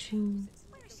watching.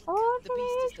 Oh,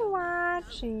 he's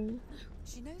watching.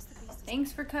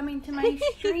 Thanks for coming to my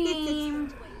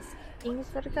stream. Thanks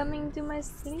for coming to my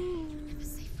stream.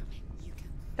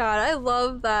 God, I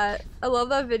love that. I love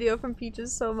that video from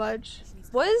Peaches so much.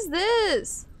 What is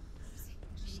this?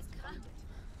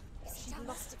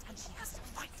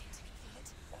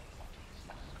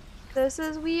 This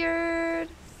is weird.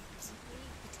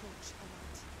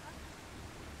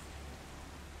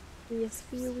 This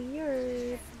be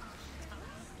weird.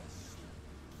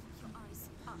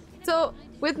 So,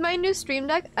 with my new stream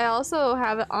deck, I also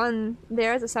have it on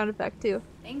there as a sound effect too.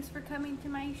 Thanks for coming to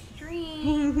my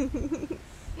stream.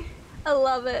 I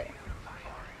love it.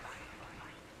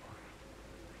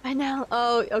 I know.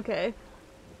 Oh, okay.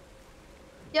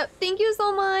 Yep, thank you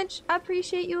so much. I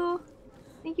appreciate you.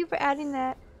 Thank you for adding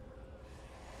that.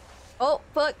 Oh,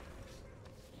 fuck.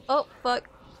 Oh, fuck.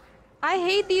 I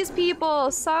hate these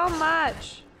people so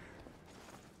much.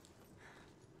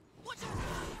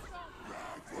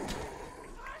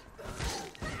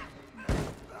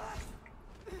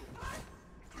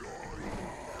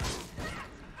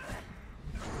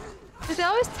 They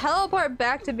always teleport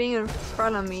back to being in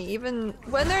front of me, even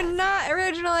when they're not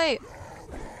originally.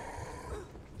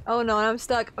 Oh no, I'm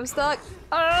stuck. I'm stuck.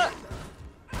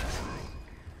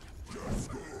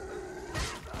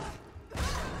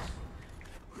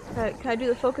 Can I do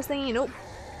the focus thingy? Nope.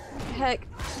 Heck.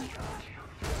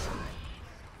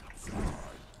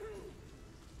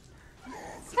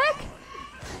 Heck!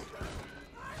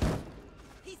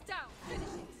 He's down. Finish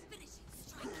it.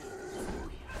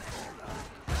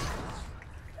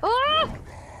 Oh!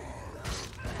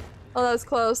 Oh, that was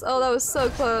close. Oh, that was so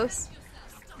close.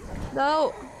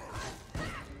 No.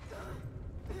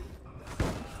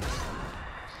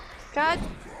 God.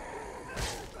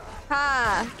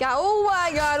 Ha. God. Oh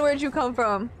my god, where'd you come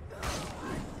from?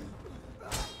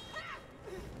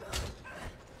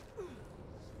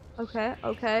 Okay,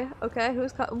 okay, okay.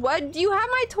 Who's what? Do you have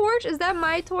my torch? Is that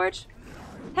my torch?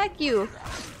 Heck you.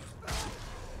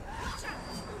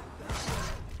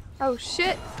 Oh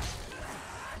shit.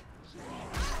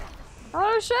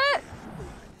 Oh shit.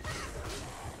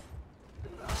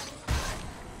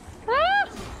 Ah!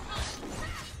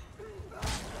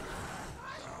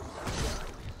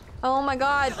 Oh my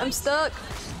god, I'm stuck.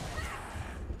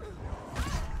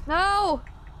 No!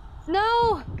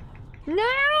 No! No!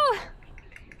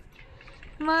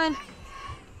 Come on.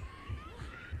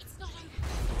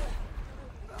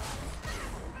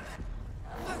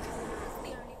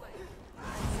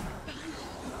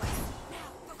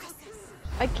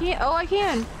 I can't. Oh, I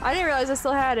can. I didn't realize I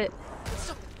still had it.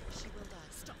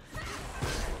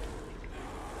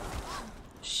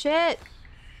 Shit.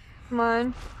 Come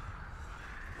on.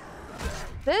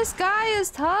 This guy is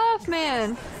tough,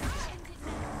 man.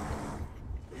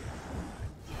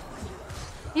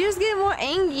 You just get more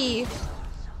angry.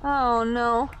 Oh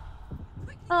no.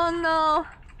 Oh no.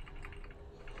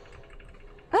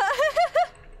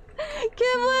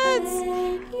 Kiblets!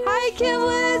 Hi,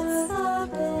 Kiblets!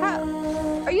 How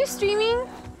are you streaming?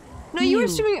 No, you were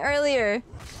streaming earlier.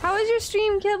 How was your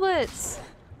stream, Kiblets?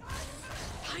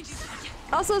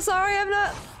 Also, sorry I'm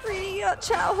not reading out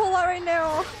chat a whole lot right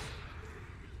now.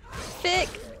 Thick.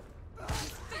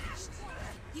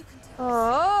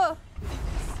 Oh.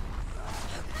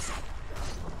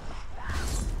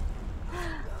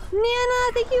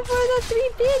 Nana, thank you for the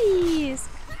 3 biddies.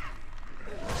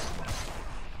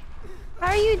 How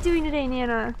are you doing today,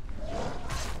 Nana?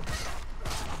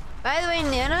 By the way,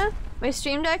 Nana, my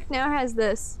stream deck now has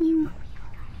this.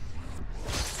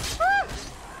 Ah!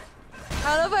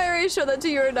 I don't know if I already showed that to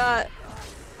you or not.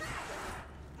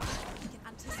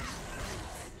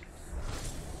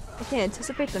 I can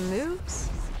anticipate the moves.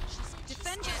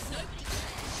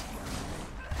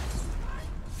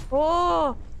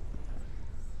 Oh!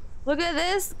 Look at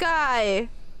this guy!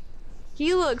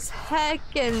 He looks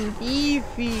heckin'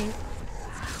 beefy.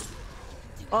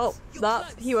 Oh, no,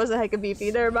 he wasn't heckin' beefy,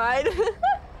 never mind.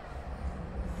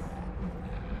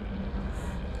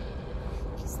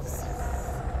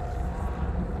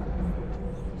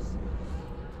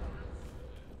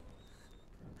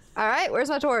 Alright, where's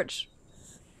my torch?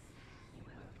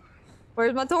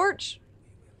 Where's my torch?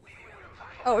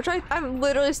 Oh, I'm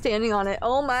literally standing on it.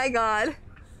 Oh my god.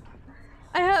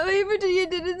 I have a Virginia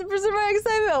did it for some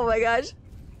excitement. Oh my gosh.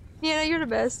 Yeah, you're the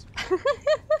best.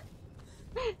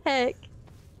 Heck.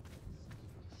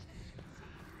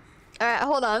 Alright,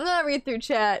 hold on. I'm gonna read through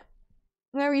chat.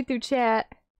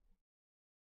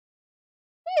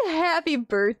 Happy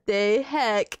birthday.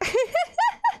 Heck.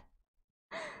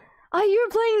 Oh, you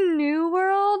were playing New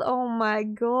World? Oh my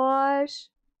gosh.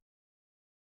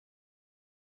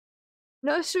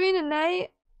 No stream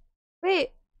tonight? Wait,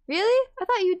 really? I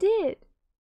thought you did.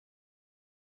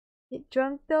 Get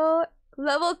drunk though?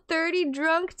 Level 30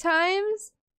 drunk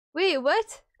times? Wait,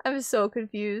 what? I'm so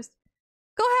confused.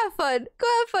 Go have fun. Go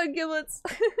have fun, Giblets.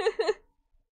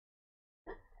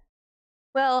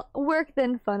 Well, work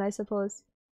then fun, I suppose.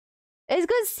 It's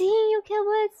good seeing you,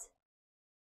 Giblets.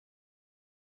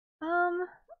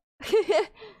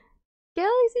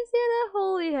 Galaxy Santa,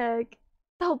 holy heck.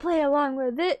 Don't play along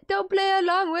with it. Don't play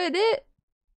along with it.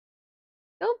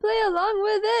 Don't play along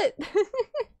with it.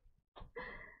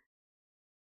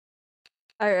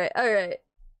 Alright, alright.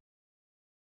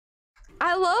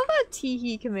 I love a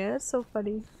teehee command. That's so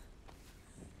funny.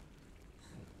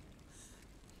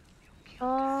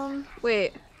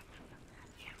 Wait.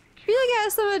 I feel like it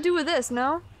has something to do with this,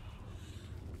 no?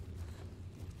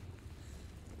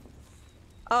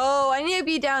 Oh, I need to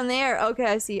be down there. Okay,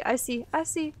 I see. I see it.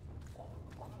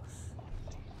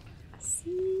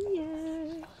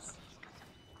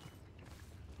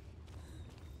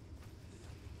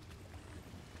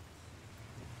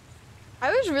 I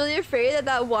was really afraid that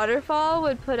that waterfall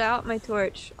would put out my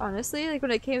torch, honestly, like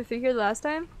when I came through here the last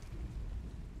time.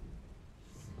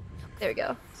 There we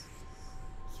go.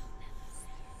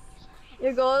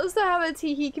 Your goal is to have a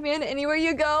teehee command anywhere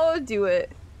you go, do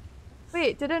it.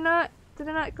 Wait, did I not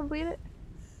complete it?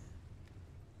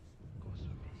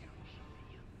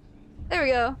 There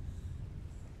we go.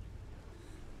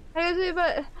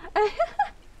 But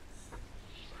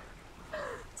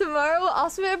tomorrow will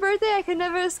also be my birthday. I could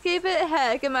never escape it.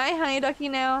 Heck, am I honey ducky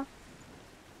now?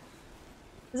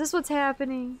 Is this what's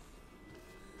happening?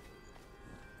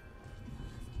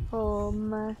 Oh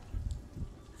my.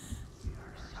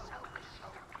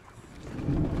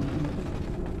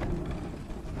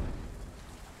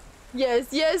 Yes,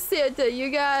 yes, Santa, you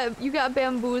got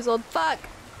bamboozled. Fuck.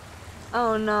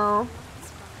 Oh no.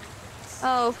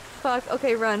 Oh fuck.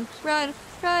 Okay, run, run,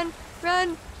 run,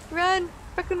 run, run,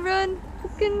 fucking run,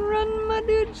 my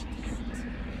dude.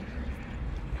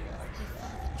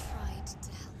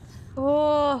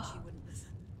 Oh.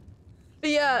 But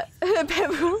yeah,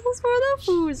 bamboozles for the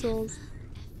foozles.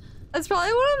 That's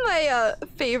probably one of my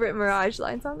favorite Mirage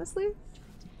lines, honestly.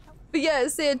 But yeah,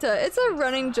 Santa, it's a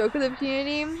running joke of the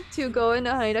community to go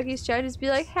into Honey Ducky's chat and just be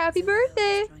like, happy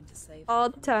birthday! All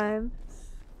the time.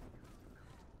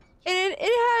 And it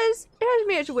has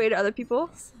made its way to other people.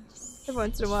 Every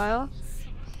once in a while.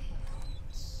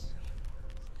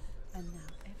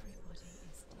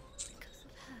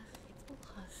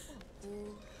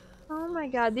 Oh my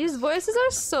god, these voices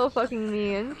are so fucking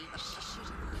mean.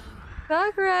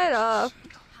 Fuck right off.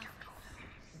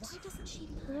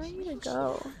 Where do I need to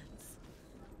go?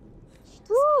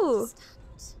 Woo!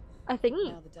 I think.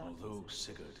 Although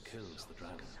Sigurd kills the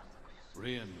dragon,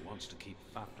 Rayan wants to keep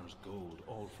Fafnir's gold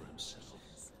all for himself.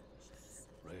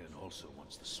 Rayan also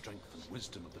wants the strength and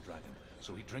wisdom of the dragon,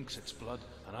 so he drinks its blood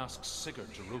and asks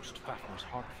Sigurd to roast Fafnir's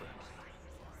heart for him.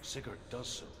 Sigurd does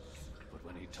so, but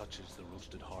when he touches the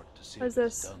roasted heart to see What's it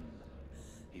is this? done,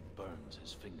 he burns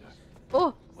his finger.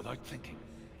 Oh! Without thinking,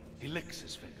 he licks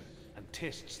his finger and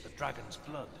tastes the dragon's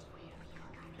blood.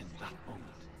 In that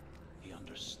moment, he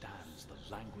understands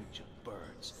the language of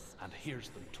birds and hears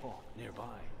them talk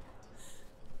nearby.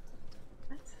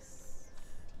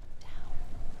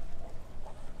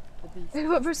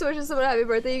 What persuasion someone happy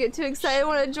birthday, you get too excited,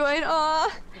 want to join? Aw,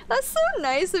 that's so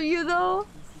nice of you though.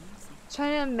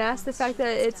 Trying to mask the fact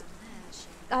that it's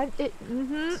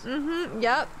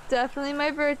yep, definitely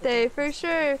my birthday, for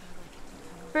sure.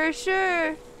 For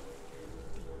sure.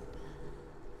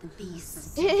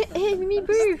 It's me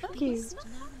birthday.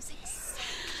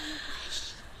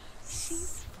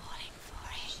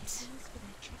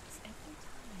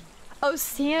 Oh,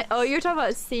 Santa. Oh, you're talking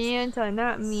about Santa,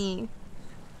 not me.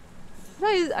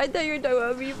 I thought you were talking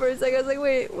about me for a second. I was like,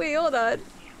 wait, hold on.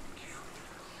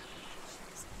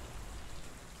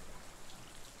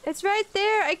 It's right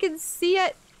there. I can see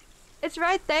it. It's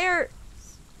right there.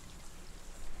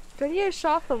 Do I need to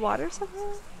shut off the water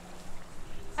somehow?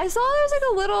 I saw there's like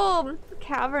a little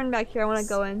cavern back here I want to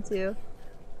go into.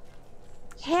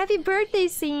 Happy birthday,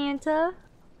 Santa.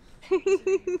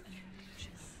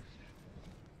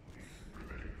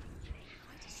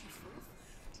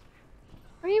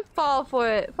 Why do you fall for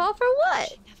it? Fall for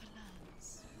what?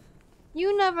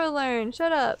 You never learn.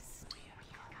 Shut up.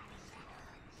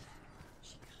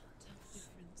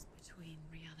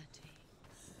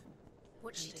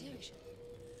 What's she doing?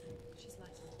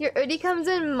 Your Udi comes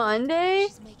in Monday?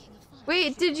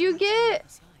 Wait, did you get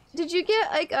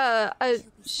like a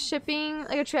shipping,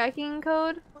 like a tracking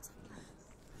code?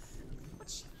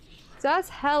 That's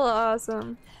hella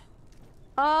awesome.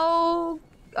 Oh,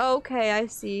 okay, I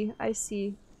see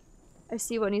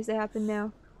what needs to happen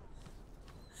now.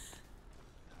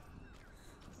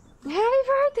 Happy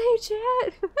birthday,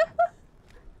 Chad!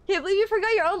 Can't believe you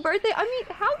forgot your own birthday. I mean,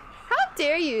 how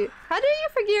dare you? How dare you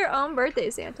forget your own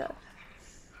birthday, Santa?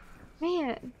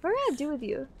 Man, what are we gonna do with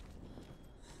you?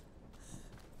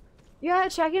 You got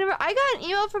a tracking number? I got an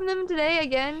email from them today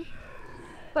again,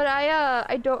 but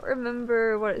I don't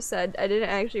remember what it said. I didn't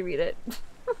actually read it.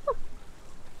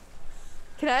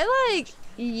 Can I like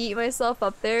yeet myself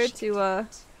up there to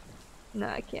no,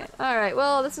 I can't. Alright,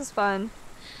 well, this is fun.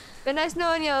 Been nice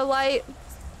knowing you, Light.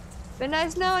 Been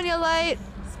nice knowing you, Light.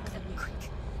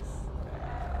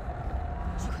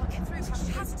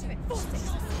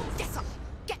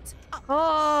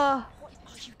 Oh. What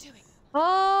are you doing?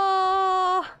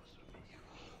 Oh.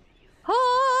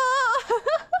 Oh.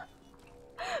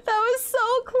 That was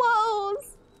so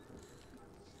close.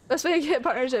 Best way to get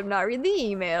partnership, not read the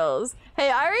emails.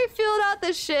 Hey, I already filled out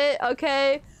this shit,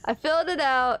 okay? I filled it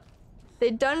out.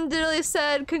 They done literally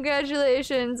said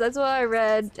congratulations. That's what I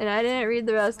read, and I didn't read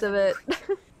the rest of it.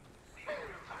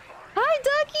 Hi,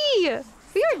 Ducky!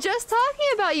 We were just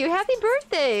talking about you. Happy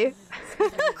birthday!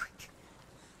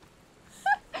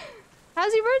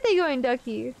 How's your birthday going,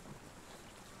 Ducky?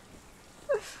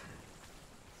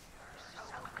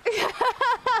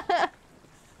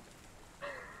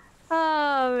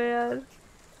 Oh, man.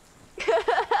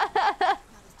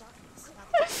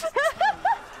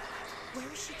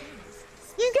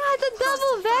 You got the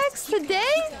double vex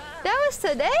today? That was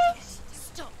today?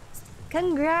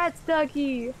 Congrats,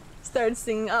 Ducky. Start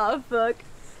singing. Oh, fuck.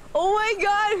 Oh my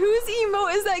god, whose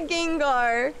emote is that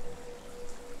Gengar?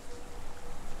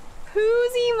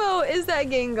 Whose emote is that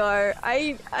Gengar?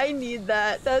 I need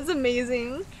that. That's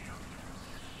amazing.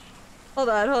 Hold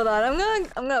on. I'm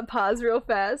gonna pause real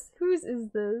fast. Whose is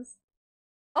this?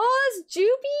 Oh, it's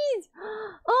Juby's!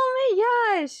 Oh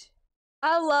my gosh!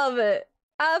 I love it.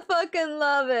 I fucking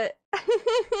love it.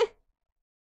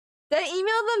 Did I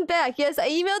email them back? Yes, I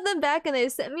emailed them back and they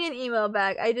sent me an email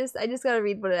back. I just gotta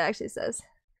read what it actually says.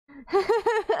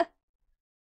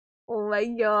 Oh my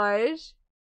gosh.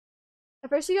 At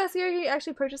first you got scared you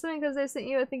actually purchased something because they sent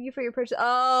you a thank you for your purchase.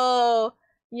 Oh,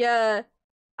 yeah.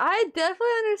 I definitely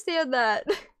understand that.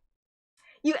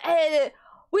 You edited it.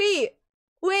 Wait.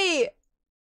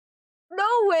 No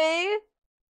way.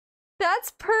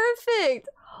 That's perfect.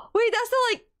 Wait, that's the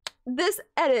like this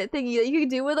edit thingy that you can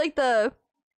do with like the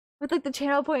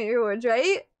channel point rewards,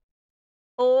 right?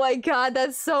 Oh my god,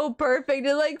 that's so perfect.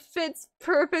 It like fits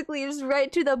perfectly just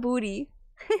right to the booty.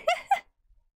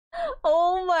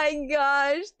 Oh my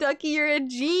gosh, Ducky, you're a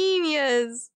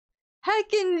genius.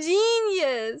 Heckin'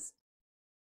 genius.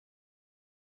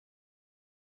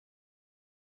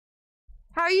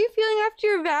 How are you feeling after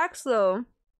your vax though?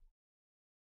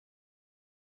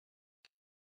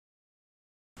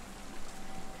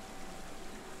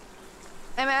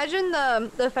 I imagine the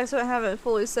effects haven't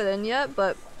fully set in yet,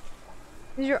 but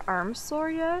is your arm sore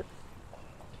yet?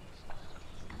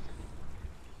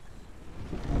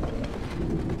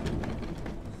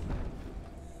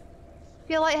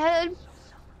 Feel lightheaded?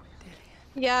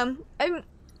 Yeah, I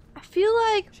feel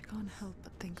like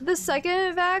the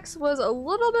second vax was a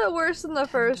little bit worse than the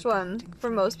first one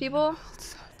for most people.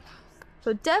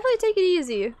 So definitely take it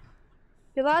easy.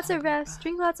 Get lots of rest,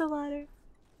 drink lots of water.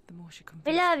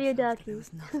 I love you, Ducky.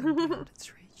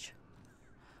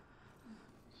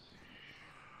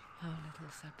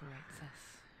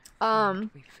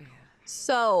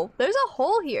 So there's a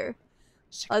hole here.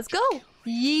 Let's go.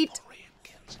 Yeet.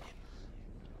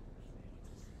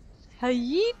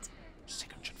 Yeet.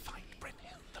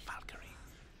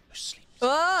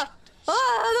 Ah!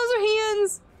 Those are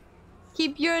hands.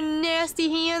 Keep your nasty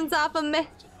hands off of me.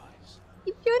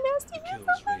 Keep your nasty hands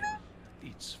off of me.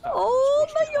 Oh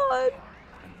my god.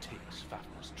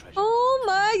 Oh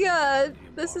my god.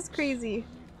 This is crazy.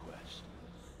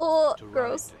 Oh,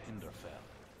 gross.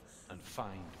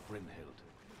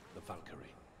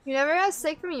 You never got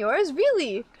sick from yours?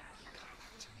 Really?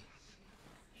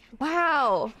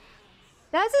 Wow.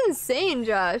 That's insane,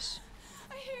 Josh.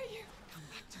 I hear you.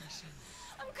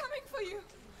 I'm coming for you.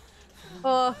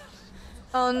 Oh.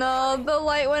 Oh no, the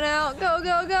light went out. Go,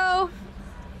 go, go.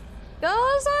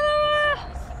 Go, Senua!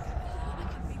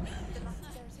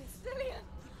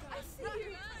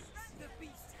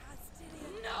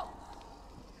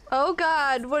 Oh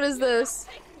god, what is this?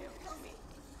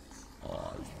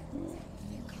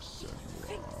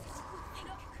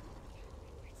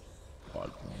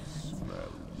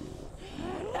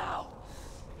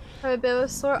 I have a bit of a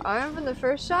sore arm from the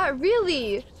first shot?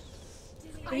 Really?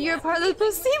 You're part of the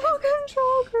placebo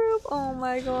control group? Oh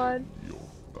my god.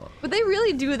 Would they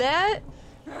really do that?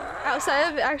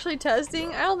 Outside of actually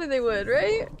testing? I don't think they would,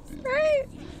 right? Right?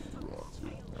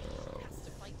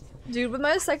 Dude, with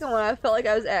my second one, I felt like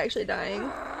I was actually dying.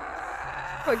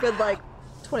 For a good, like,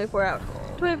 24 hours.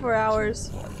 24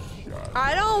 hours.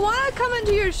 I don't want to come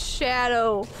into your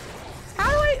shadow. How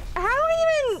do I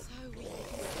even...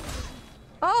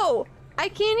 Oh, I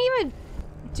can't even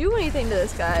do anything to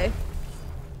this guy.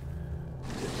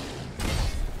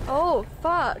 Oh,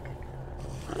 fuck.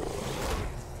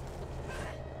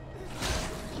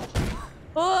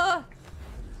 Oh.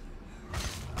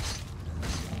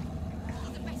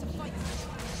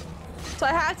 So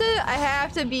I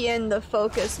have to be in the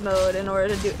focus mode in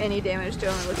order to do any damage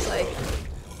to him, it looks like.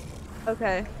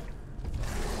 Okay.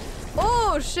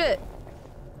 Oh shit.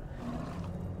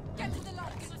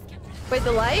 Wait,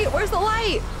 the light? Where's the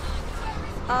light?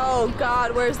 Oh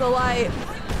god, where's the light?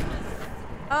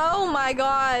 Oh my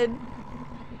god.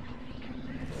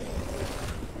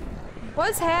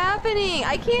 What's happening?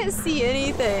 I can't see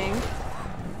anything.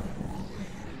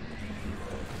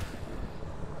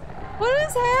 What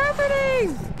is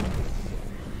happening?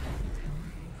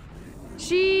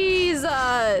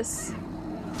 Jesus.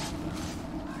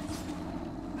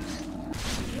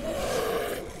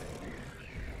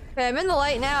 Okay, I'm in the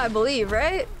light now, I believe,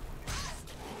 right?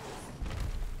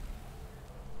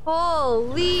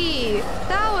 Holy,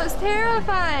 that was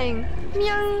terrifying.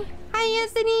 Myung. Hi,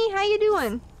 Anthony. How you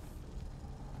doing?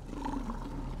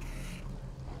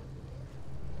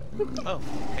 Oh,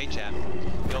 hey, chat.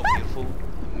 You're beautiful,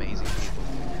 amazing people.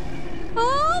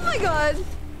 Oh my god.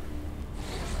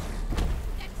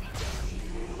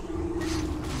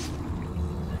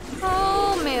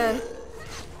 Oh man.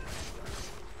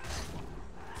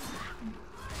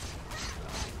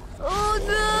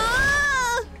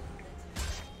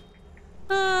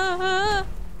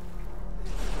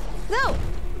 No!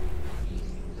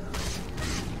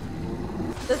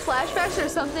 The flashbacks or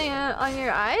something on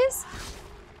your eyes?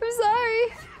 I'm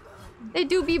sorry. They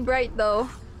do be bright though.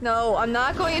 No, I'm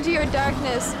not going into your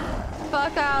darkness.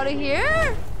 Fuck out of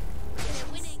here!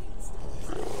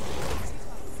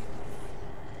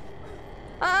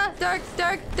 Ah, dark,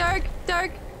 dark, dark,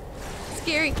 dark.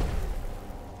 Scary.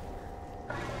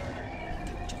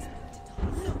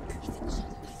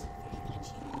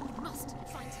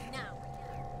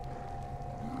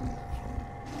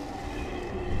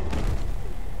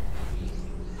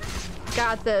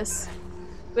 Got this.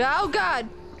 Oh god!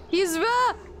 He's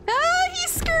he's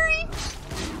scurry!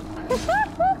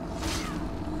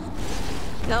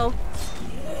 No.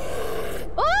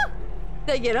 Oh!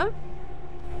 Did I get him?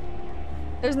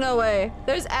 There's no way.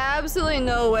 There's absolutely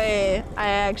no way I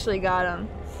actually got him.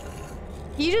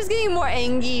 He's just getting more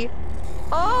angry.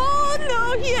 Oh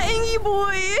no, he an angry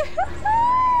boy.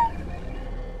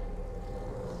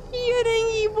 He an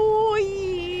angry boy.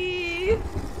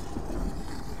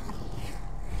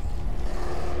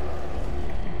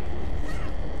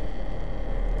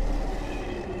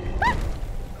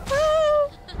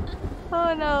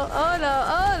 Oh no, oh no,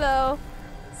 oh no.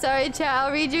 Sorry chat,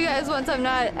 I'll read you guys once I'm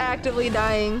not actively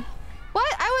dying.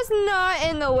 What? I was not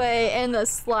in the way in the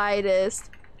slightest.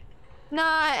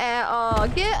 Not at all.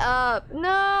 Get up.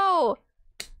 No.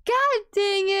 God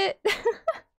dang it.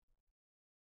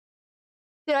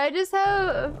 Did I just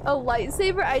have a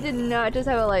lightsaber? I did not just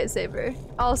have a lightsaber.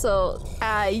 Also,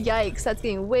 yikes, that's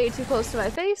getting way too close to my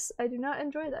face. I do not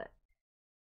enjoy that.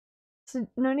 So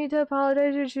no need to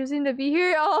apologize for choosing to be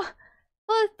here. Oh,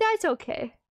 well, that's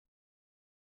okay.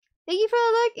 Thank you for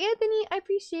the look, Anthony. I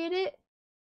appreciate it.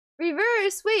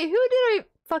 Reverse. Wait, who did I?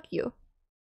 Fuck you.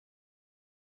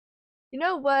 You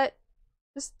know what?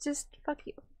 Just fuck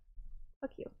you.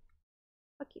 Fuck you.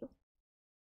 Fuck you.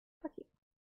 Fuck you.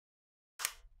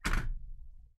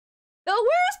 The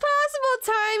worst possible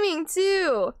timing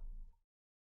too.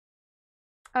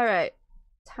 All right.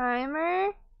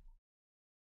 Timer.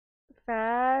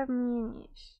 5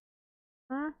 minutes.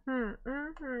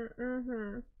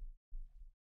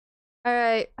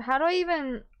 Alright, how do I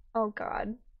even... Oh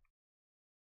god.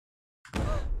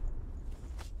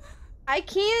 I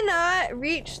cannot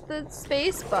reach the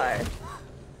space bar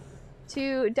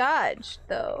to dodge,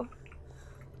 though.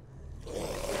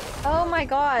 Oh my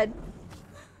god.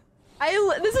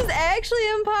 This is actually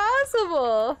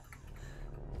impossible!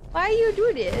 Why you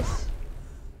do this?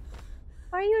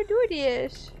 Why you do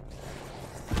this?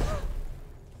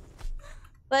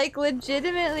 Like,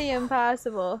 legitimately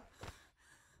impossible.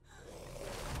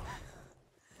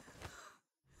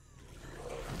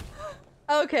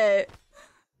 Okay.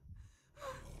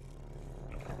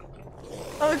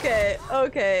 Okay,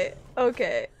 okay,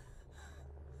 okay.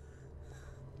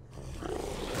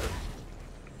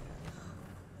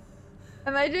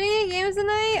 Am I doing any games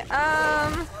tonight?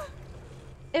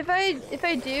 If I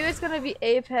do, it's gonna be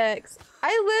Apex.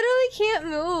 I literally can't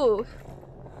move.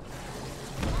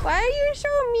 Why are you so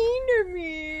mean to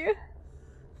me?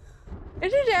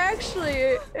 This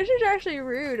is actually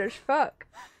rude as fuck.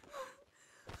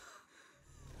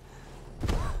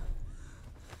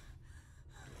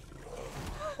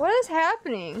 What is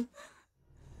happening?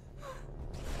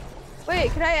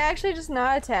 Wait, could I actually just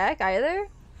not attack either?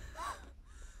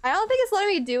 I don't think it's letting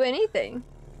me do anything.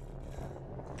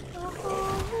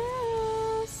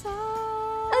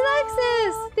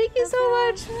 Alexis! Thank you so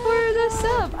much for the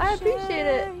sub. I appreciate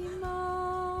it.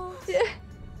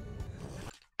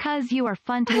 Cause you are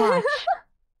fun to watch.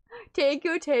 Take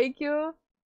you, take you.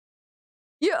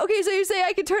 Yeah, okay, so you say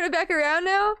I can turn it back around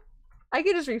now? I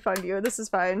can just refund you. This is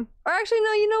fine. Or actually,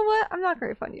 no. You know what? I'm not gonna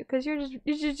refund you because you're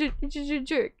just a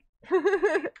jerk.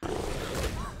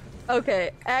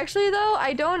 Okay. Actually, though,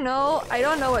 I don't know. I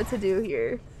don't know what to do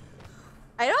here.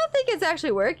 I don't think it's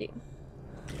actually working.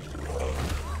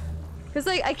 Cause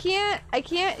like I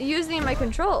can't use any of my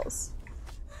controls.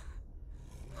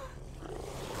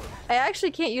 I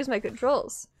actually can't use my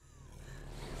controls.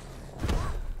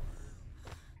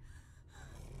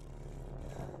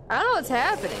 I don't know what's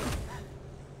happening.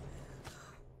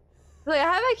 Like, I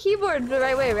have my keyboard the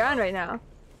right way around right now.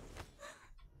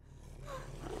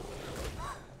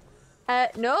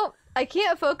 Nope. I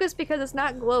can't focus because it's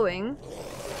not glowing.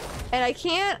 And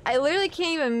I literally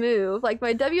can't even move. Like,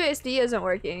 my WASD isn't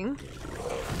working.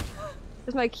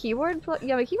 Is my keyboard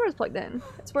yeah, my keyboard's plugged in.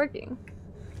 It's working.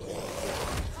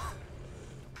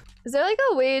 Is there like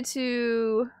a way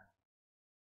to...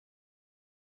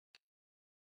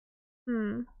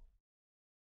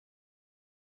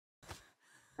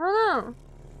 I don't know.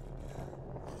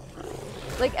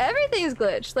 Like, everything's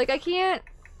glitched. Like, I can't...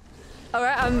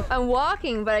 Alright, I'm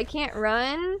walking, but I can't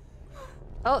run.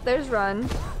 Oh, there's run.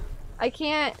 I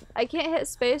can't hit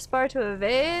spacebar to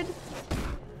evade.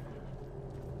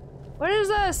 What is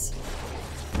this?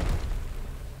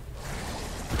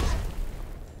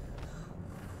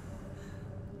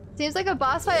 Seems like a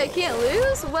boss fight I can't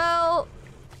lose? Well,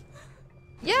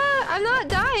 yeah, I'm not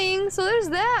dying, so there's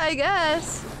that, I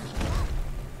guess.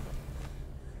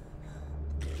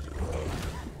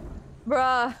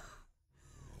 Bruh.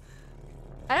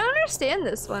 I don't understand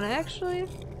this one, actually.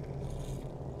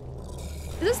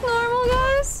 Is this normal,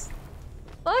 guys?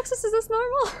 Alexis, is this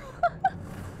normal?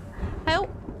 Help.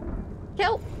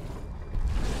 Help.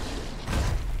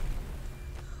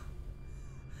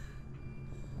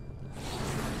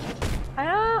 I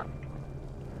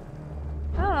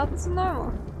don't know if this is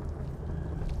normal.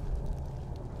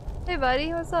 Hey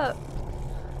buddy, what's up?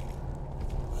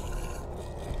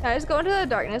 Can I just go into the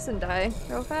darkness and die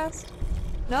real fast?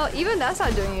 No, even that's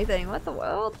not doing anything. What the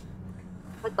world?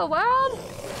 What the world?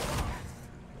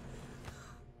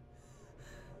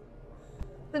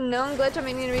 The known glitch I'm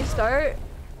meaning to restart?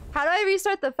 How do I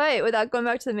restart the fight without going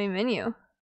back to the main menu?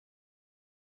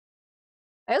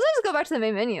 I guess I just go back to the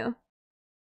main menu.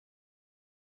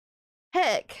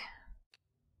 Heck.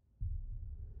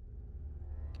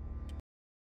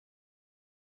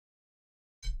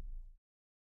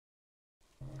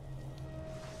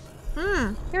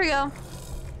 Here we go.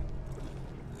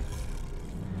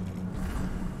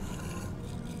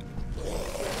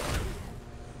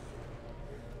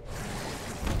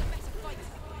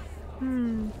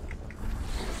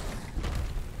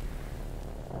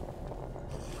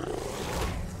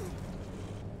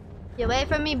 Get away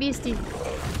from me, beastie.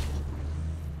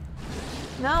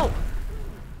 No.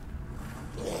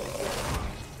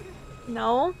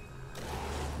 No.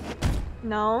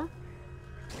 No.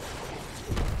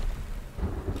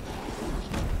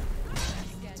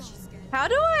 How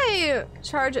do I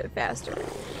charge it faster?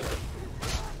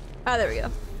 Oh, there we go.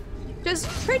 Just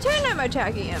pretend I'm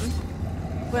attacking him.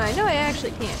 When I know I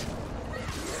actually can't.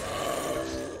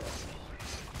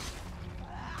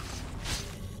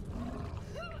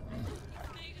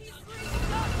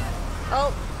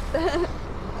 Oh.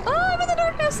 Oh, I'm in the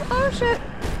darkness. Oh, shit.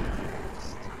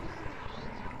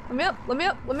 Let me up. Let me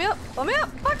up. Let me up. Let me up.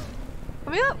 Fuck.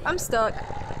 Let me up. I'm stuck.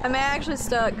 I'm actually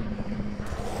stuck.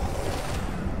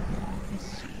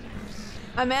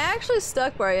 I'm actually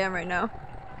stuck where I am right now.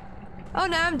 Oh,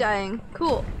 now I'm dying.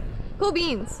 Cool. Cool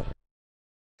beans.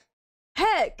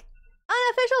 Heck!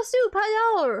 Unofficial soup,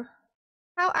 hello!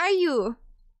 How are you?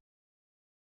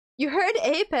 You heard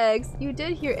Apex. You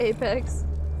did hear Apex.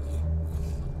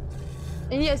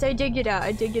 And yes, I did get out.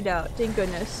 I did get out. Thank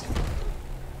goodness.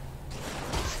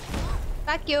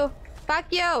 Fuck you. Fuck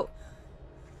you!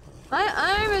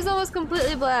 My arm is almost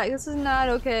completely black. This is not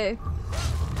okay.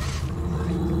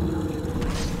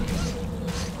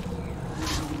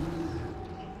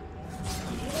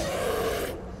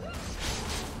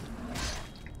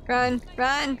 Run,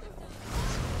 run.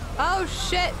 Oh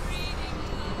shit.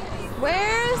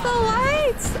 Where's the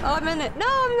lights? Oh, I'm in it. No,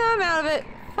 I'm out of it.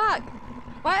 Fuck.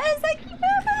 Why is that keep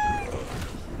happening?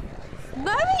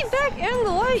 Let me back in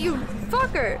the light, you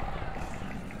fucker.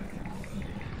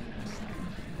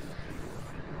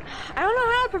 I don't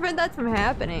know how to prevent that from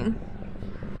happening.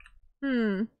 How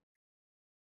am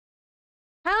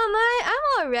I?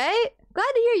 I'm alright.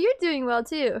 Glad to hear you're doing well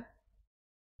too.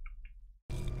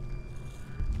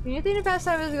 When you think the past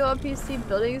time is to go on PC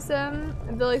building sim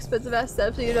and build expensive ass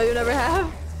steps that you know you never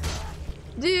have?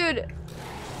 Dude,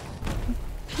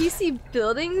 PC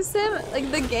building sim? Like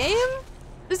the game?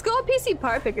 Just go on PC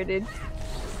part picker, dude.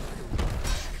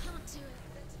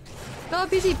 Go on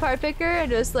PC part picker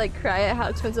and just like cry at how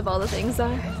expensive all the things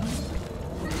are.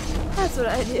 That's what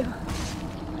I do.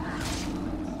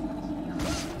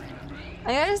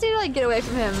 I just need to like get away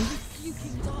from him.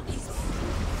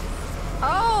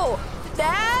 Oh!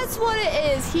 That's what it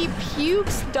is. He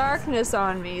pukes darkness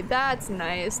on me. That's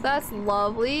nice. That's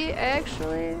lovely,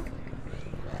 actually.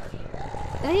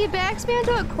 And he backs me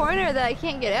into a corner that I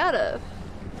can't get out of.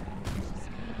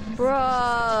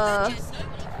 Bruh.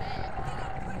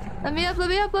 Let me up, let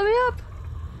me up, let me up.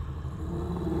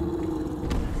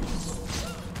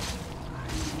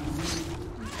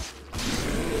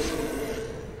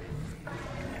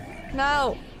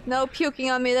 No. No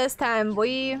puking on me this time,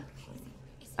 boy.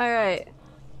 Alright.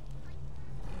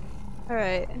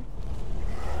 Alright.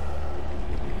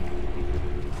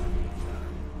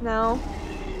 No.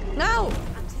 No!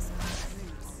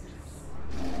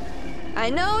 I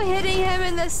know hitting him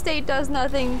in this state does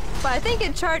nothing, but I think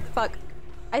it fuck.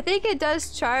 I think it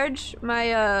does charge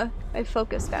my, my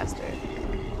focus faster.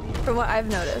 From what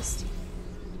I've noticed.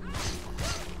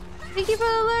 Thank you for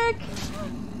the lurk.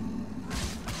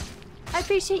 I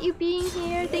appreciate you being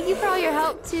here. Thank you for all your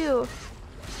help too.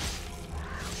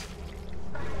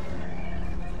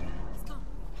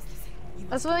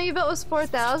 That's one you built was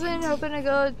 4,000. Hoping to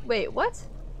go. Wait, what?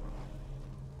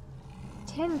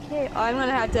 10K. Oh, I'm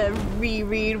gonna have to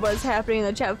reread what's happening in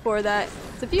the chat for that.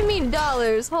 So if you mean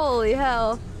dollars, holy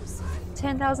hell.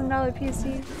 $10,000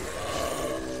 PC.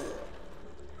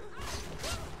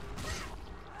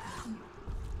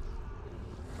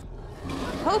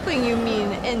 Hoping you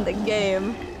mean in the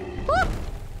game. Woo!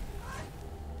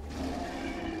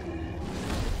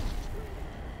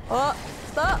 Oh,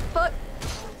 stop! Fuck!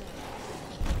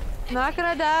 Not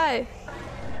gonna die.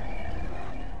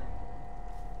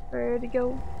 Where'd it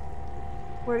go?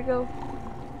 Where'd it go?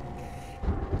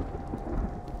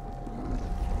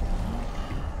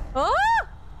 Oh!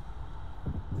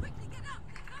 Quickly get up!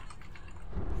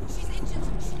 She's injured.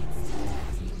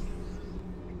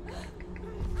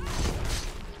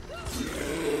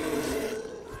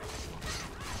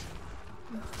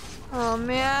 Oh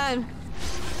man.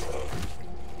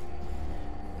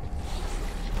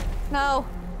 No.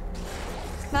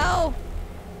 No.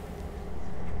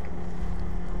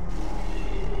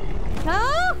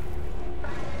 No.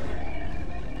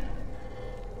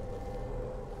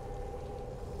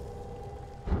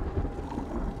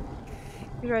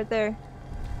 He's right there.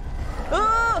 Oh!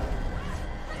 Ah!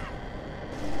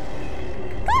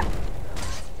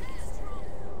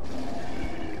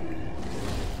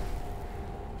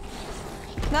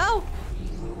 No!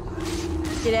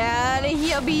 Get out of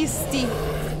here, beastie!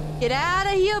 Get out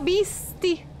of here,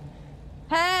 beastie!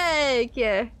 Heck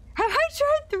yeah! Have I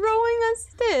tried throwing a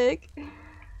stick?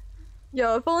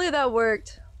 Yo, if only that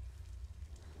worked.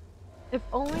 If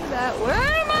only that worked. Where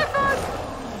am I from?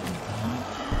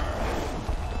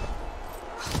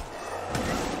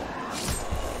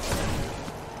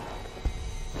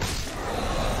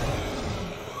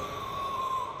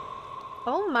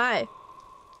 Oh my.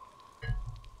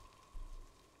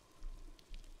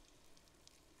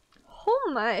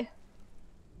 Oh my.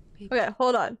 Okay,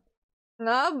 hold on.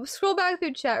 I'll scroll back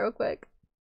through chat real quick.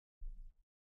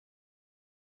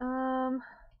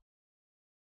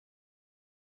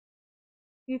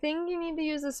 You think you need to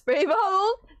use a spray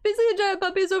bottle? Basically, the giant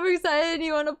puppy is overexcited and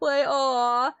you want to play.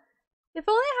 Aww. If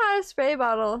only I had a spray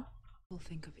bottle. People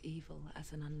think of evil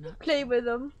as an unnatural, Play with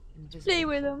them. Play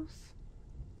with them.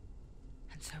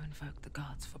 And so invoke the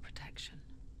gods for protection.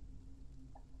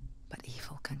 But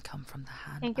evil can come from the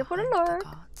hand Thank you for behind the the Lord.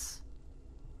 gods.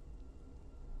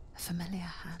 A familiar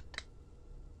hand,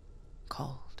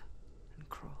 cold and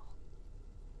cruel.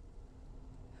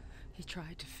 He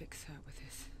tried to fix her with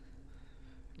his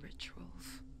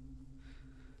rituals,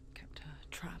 kept her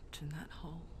trapped in that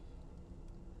hole.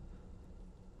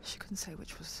 She couldn't say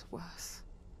which was worse.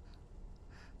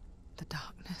 The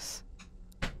darkness,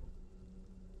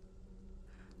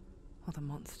 or the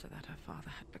monster that her father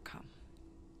had become.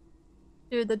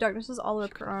 Dude, the darkness is all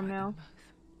over her arm now.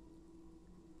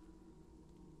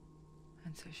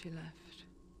 And so she left,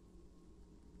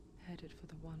 headed for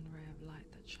the one ray of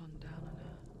light that shone down on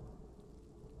her.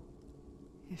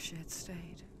 If she had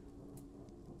stayed,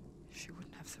 she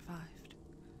wouldn't have survived.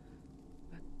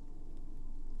 But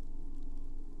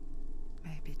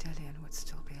maybe Dillian would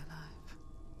still be alive.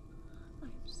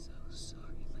 I'm so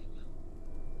sorry, my love.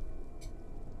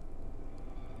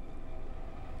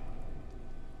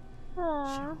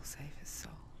 She Aww. will save his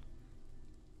soul,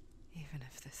 even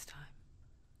if this time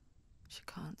she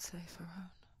can't save her own.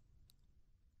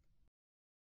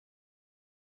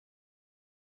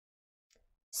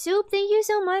 Soup, thank you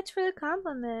so much for the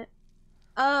compliment.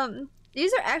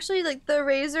 These are actually like the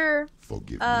Razer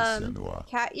Forgive me, Senua.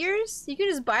 cat ears. You can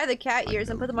just buy the cat ears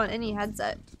and put them on any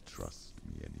headset.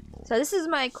 So this is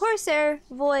my Corsair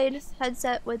Void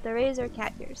headset with the Razer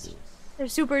cat ears. They're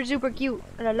super cute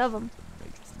and I love them.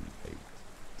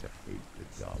 To hate the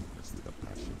darkness with a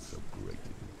passion so great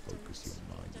it will focus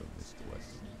your mind on this quest.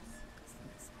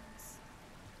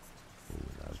 Or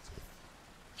without it.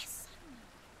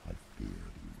 I feared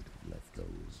you would have let go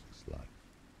as slack.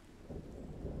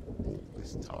 All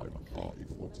this time apart, I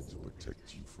wanted to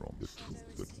protect you from the truth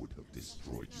that would have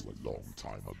destroyed you a long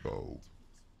time ago.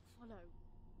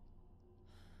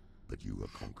 But you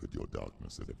have conquered your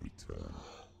darkness at every turn.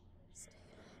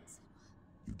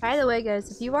 By the way,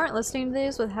 guys, if you aren't listening to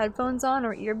these with headphones on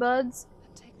or earbuds,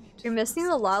 you're missing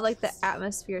a lot, like the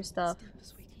atmosphere stuff.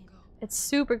 It's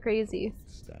super crazy.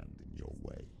 Stand in your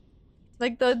way.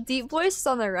 Like the deep voice is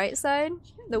on the right side.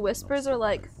 The whispers are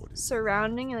like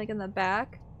surrounding and like in the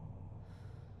back.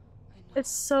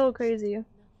 It's so crazy.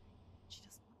 She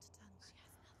doesn't want to tell.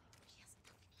 She has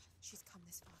nothing. She's come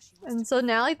this far. She And so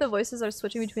now like the voices are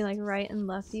switching between like right and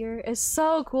left ear. It's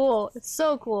so cool. It's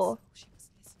so cool.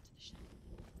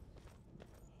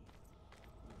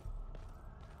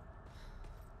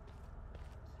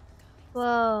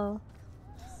 Whoa.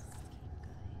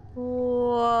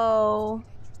 Whoa.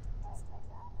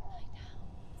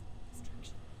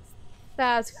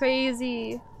 That's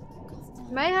crazy.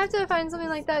 You might have to find something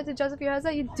like that to justify your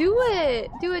headset. You do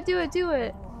it! Do it, do it, do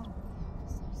it!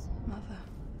 Mother,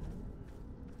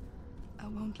 I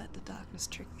won't let the darkness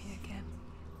trick me again.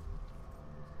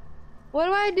 What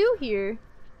do I do here?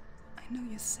 I know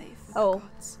you're safe with Oh, the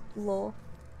gods. lol.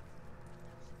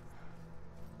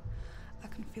 I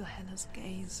can feel Hela's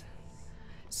gaze,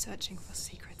 searching for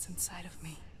secrets inside of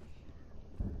me.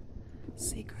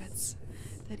 Secrets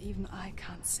that even I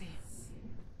can't see.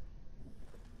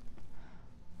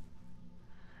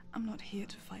 I'm not here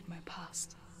to fight my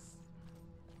past.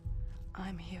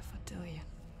 I'm here for Dillion.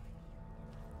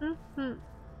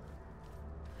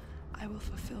 I will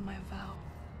fulfill my vow,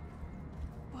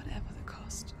 whatever the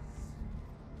cost.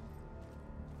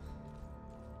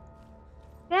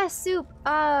 Yeah, Soup.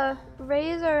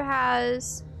 Razor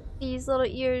has these little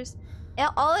ears. And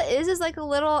all it is like a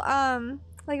little,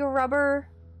 like a rubber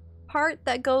part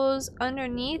that goes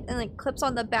underneath and like clips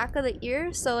on the back of the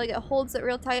ear. So like it holds it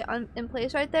real tight in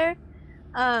place right there.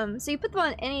 So you put them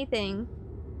on anything.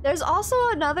 There's also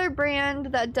another brand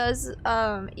that does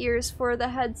ears for the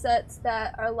headsets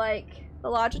that are like the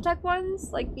Logitech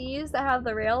ones, like these that have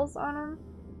the rails on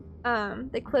them.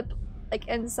 They clip like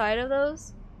inside of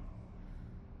those.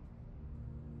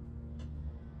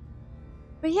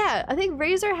 But yeah, I think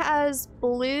Razor has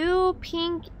blue,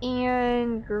 pink,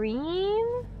 and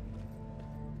green.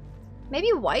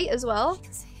 Maybe white as well.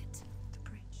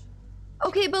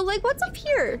 Okay, but like, what's up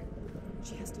here?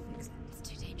 She has to fix it. It's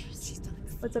too dangerous. She's done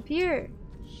it. What's up here?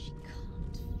 She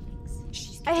can't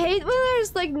fix it. I hate when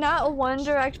there's like not a one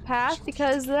direct path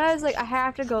because that is like I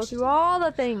have to go through all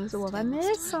the things. Well, if I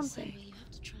miss something. You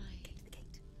have to try.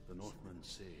 The Northmen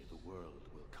say the world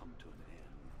will come to an end.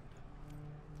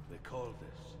 They call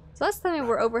this So let's tell me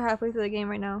we're over halfway through the game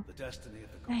right now. the destiny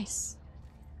of the gods. Nice.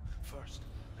 First,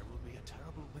 there will be a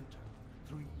terrible winter,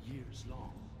 3 years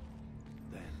long.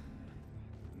 Then,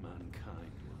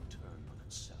 mankind will turn on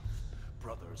itself.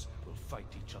 Brothers will fight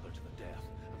each other to the death,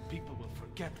 and people will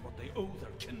forget what they owe their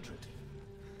kindred.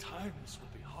 Times will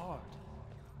be hard.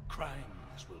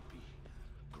 Crimes will be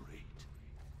great.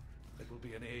 It will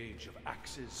be an age of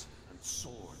axes and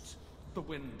swords. The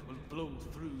wind will blow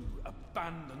through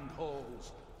abandoned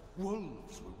halls.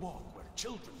 Wolves will walk where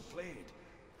children played.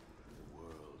 The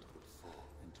world will fall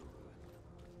into ruin.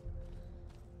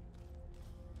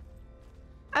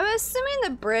 I'm assuming the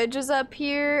bridge is up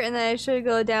here and then I should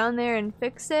go down there and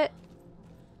fix it.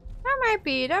 That might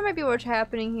be what's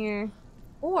happening here.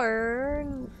 Or,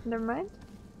 never mind.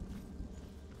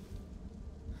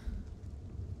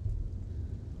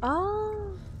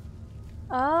 Oh.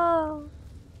 Oh.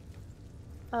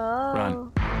 Oh.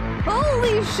 Run.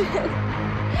 Holy shit!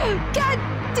 God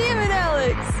damn it,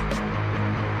 Alex!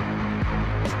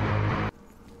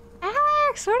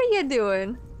 Alex, what are you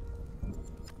doing?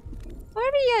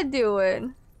 What are you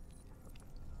doing?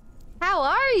 How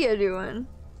are you doing?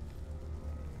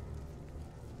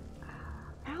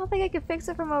 I don't think I can fix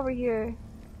it from over here.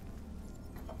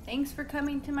 Thanks for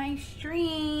coming to my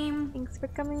stream. Thanks for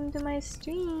coming to my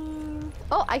stream.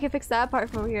 Oh, I can fix that part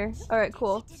from over here. Alright,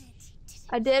 cool.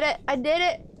 I did it. I did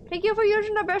it. Thank you for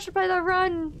using the best to play the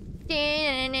run.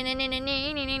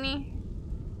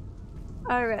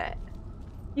 Alright.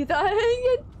 You thought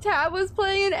Tab was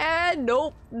playing an ad?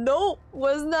 Nope. Nope.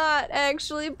 Was not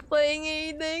actually playing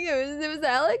anything. It was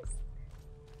Alex.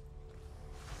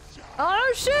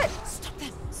 Oh shit! Stop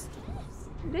them.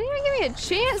 Didn't even give me a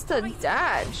chance to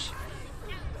dodge.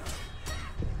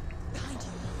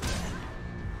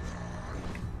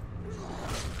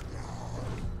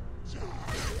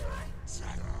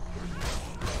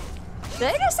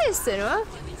 Did I just say Senua?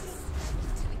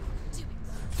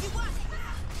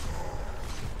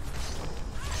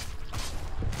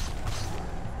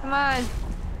 Come on.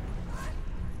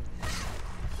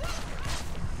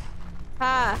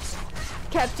 Ha!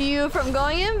 Kept you from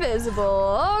going invisible.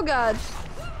 Oh god.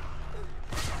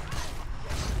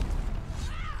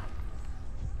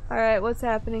 Alright, what's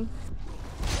happening?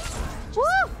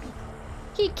 Woo!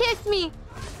 He kicked me!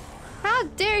 How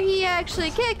dare he actually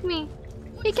kick me?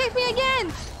 He kicked me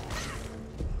again!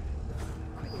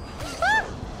 Ah!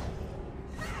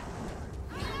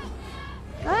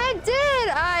 I did!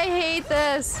 I hate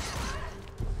this!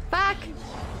 Back!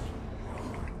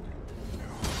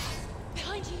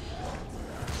 Behind you.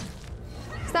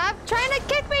 Stop trying to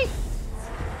kick me!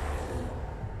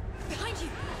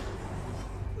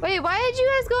 Wait, why did you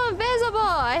guys go invisible?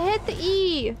 I hit the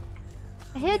E.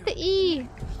 I hit the E.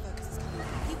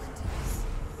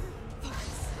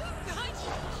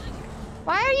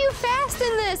 Why are you fast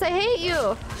in this? I hate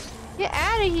you. Get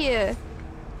out of here.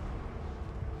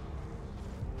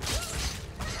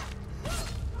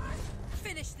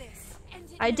 Finish this.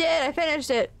 I did. I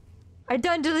finished it. I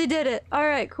done did it. All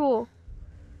right, cool.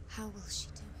 How will she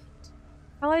do it?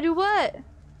 How I do what?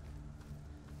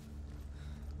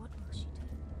 What will she do?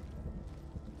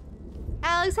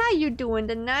 Alex, how you doing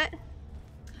tonight?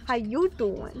 How you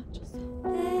doing?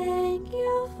 Thank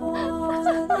you for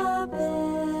the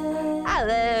bit.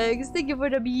 Alex, thank you for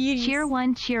the beats. Cheer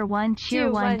one, cheer one, cheer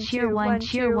one, cheer one,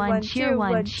 cheer one, cheer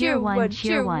one, cheer one,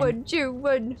 cheer one. Cheer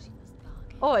one.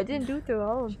 Oh, I didn't do through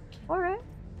all of them. All right.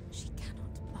 She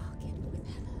cannot bargain with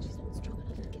Hella. She's not strong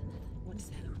enough to kill Hella. What is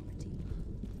Hella redeemer?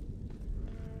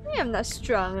 I'm not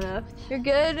strong enough. You're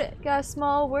good? Got a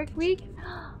small work week?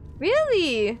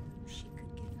 Really?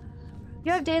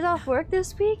 You have days off work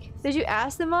this week? Did you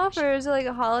ask them off or is it like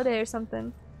a holiday or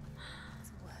something?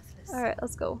 It's worthless. Alright,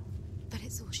 let's go. But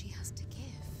it's all she has to give.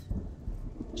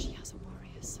 She has a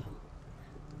warrior soul.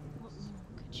 What more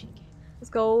could she give?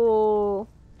 Let's go.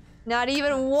 Not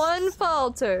even one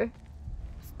falter.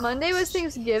 Monday was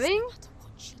Thanksgiving?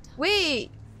 Wait,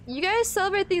 you guys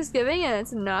celebrate Thanksgiving and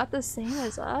it's not the same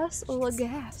as us?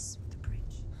 Lagas.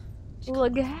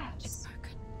 Lagas.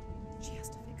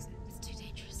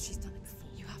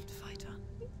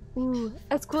 Ooh,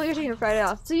 that's cool you're taking Friday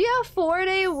off. So you have a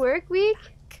 4-day work week?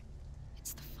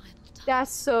 It's the final time.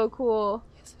 That's so cool.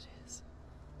 Yes, it is.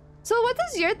 So what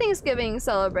does your Thanksgiving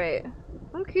celebrate?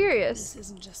 I'm curious. This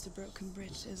isn't just a broken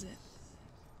bridge, is it?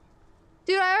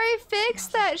 Dude, I already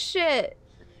fixed that shit.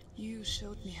 You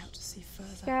showed me how to see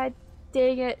further. God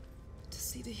dang it. To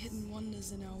see the hidden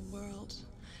wonders in our world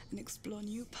and explore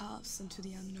new paths into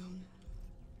the unknown.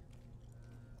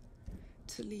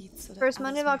 To lead so that First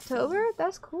Monday of others may October? follow,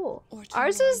 That's cool. or to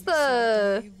Ours warn is so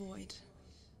that the they avoid.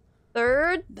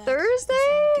 third That is Thursday?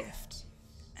 our gift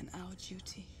and our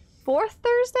duty. Fourth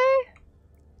Thursday?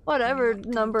 Whatever We're not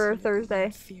going number to live Thursday.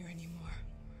 without fear anymore.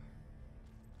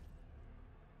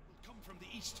 Come from the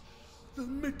east. The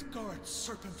Midgard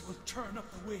serpent will turn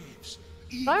up the waves.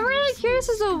 I'm really curious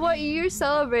as to what you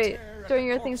celebrate during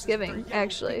your Thanksgiving,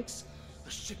 actually.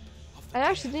 I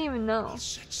actually didn't even know.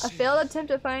 A failed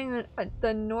attempt at finding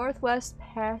the Northwest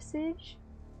Passage?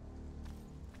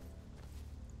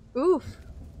 Oof.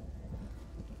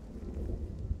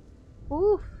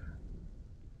 Oof.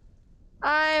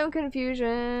 I'm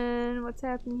confusion. What's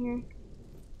happening here?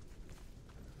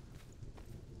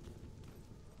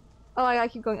 Oh, I gotta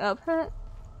keep going up. I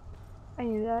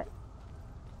knew that.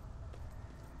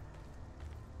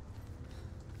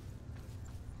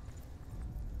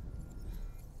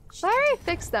 I already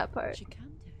fixed that part. She can do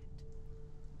it.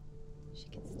 She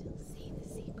can still see the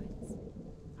secrets of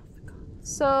the gods.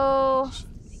 So She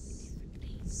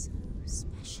thinks differently. So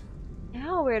special.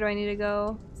 now where do I need to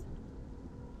go?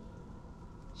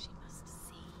 She must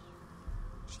see.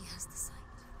 She has the sight.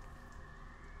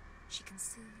 She can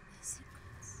see their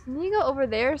secrets. I need to go over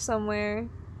there somewhere.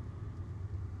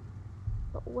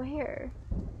 But where?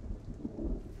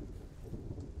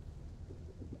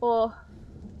 Oh.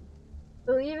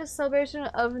 Believe a celebration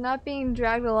of not being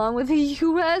dragged along with the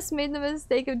US made the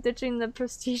mistake of ditching the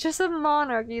prestigious of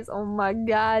monarchies. Oh my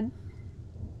god.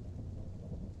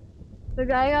 The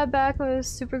guy got back and was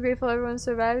super grateful everyone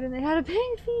survived and they had a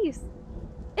big feast.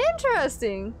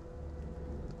 Interesting.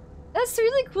 That's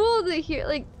really cool to hear,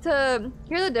 to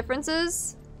hear the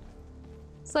differences.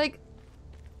 It's like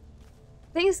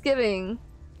Thanksgiving,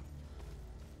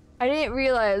 I didn't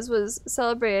realize was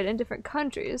celebrated in different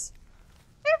countries.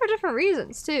 Maybe for different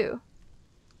reasons, too.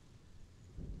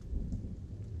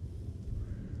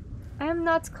 I am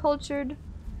not cultured.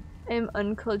 I am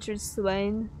uncultured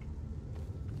swine.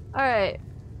 Alright.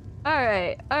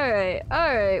 Alright. Alright.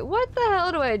 Alright. What the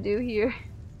hell do I do here?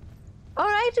 Oh,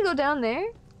 I have to go down there?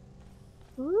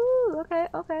 Ooh, okay,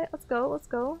 okay. Let's go, let's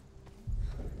go.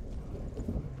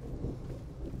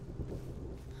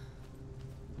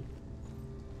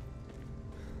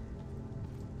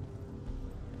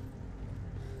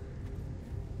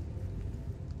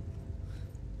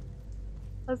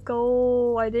 Let's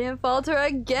go. I didn't falter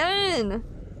again.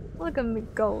 Look at me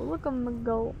go. Look at me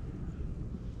go.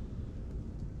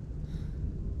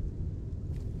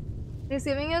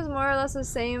 Thanksgiving is more or less the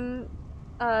same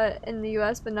in the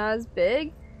US, but not as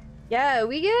big. Yeah,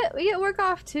 we get work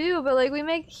off too, but like we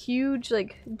make huge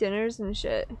like dinners and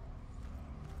shit.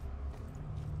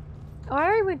 Oh, I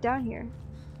already went down here.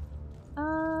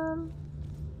 I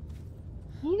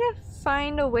need to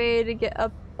find a way to get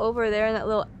up over there in that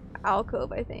little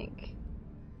alcove, I think.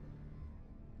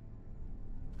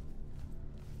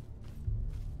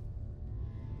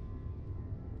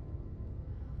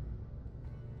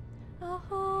 A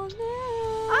whole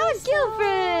new Ah,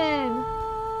 Gilfrin!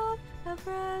 a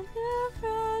brand new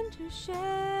friend to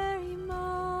share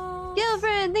emotions.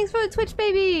 Gilfrin, thanks for the Twitch,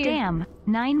 baby! Damn,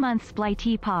 9 months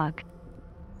Blighty Pog.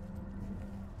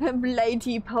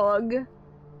 Blighty Pog.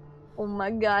 Oh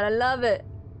my god, I love it.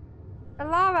 I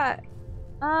love it.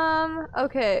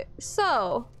 Okay,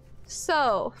 so,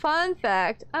 fun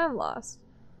fact, I'm lost.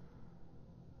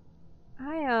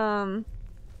 I'm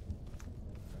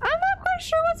not quite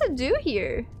sure what to do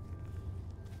here.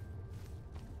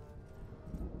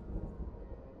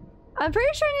 I'm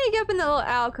pretty sure I need to get up in that little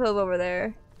alcove over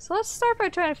there. So let's start by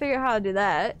trying to figure out how to do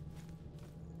that.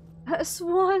 A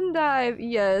swan dive,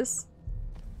 yes.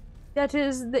 That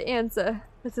is the answer.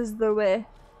 This is the way.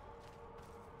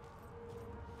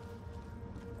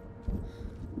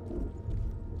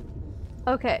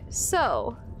 Okay,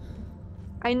 so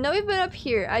I know we've been up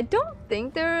here. I don't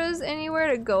think there is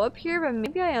anywhere to go up here, but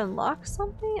maybe I unlocked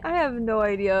something? I have no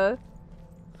idea.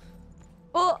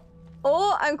 Oh,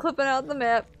 I'm clipping out the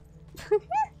map.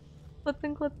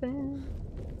 Clipping.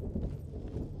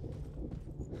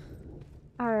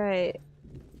 Alright.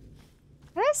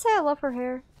 Can I say I love her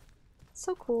hair? It's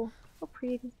so cool. So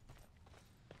pretty.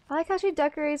 I like how she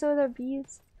decorates with her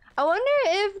beads. I wonder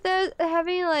if they're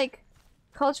having like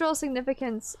cultural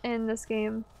significance in this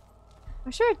game.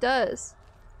 I'm sure it does.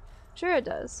 Sure it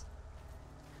does.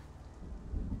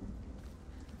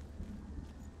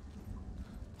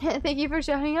 Thank you for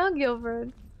shouting out,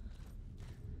 Gilford.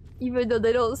 Even though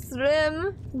they don't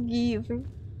swim, Gilford.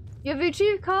 You have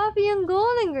achieved coffee and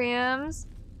golden grams.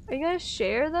 Are you gonna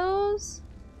share those?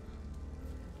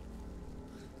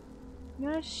 You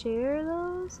gonna share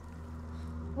those?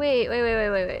 Wait.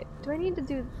 Do I need to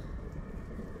do...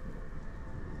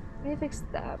 Can I fix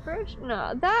that first?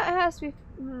 No, that has to be...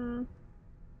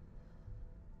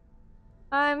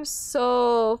 I'm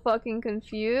so fucking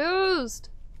confused.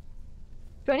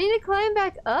 Do I need to climb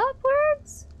back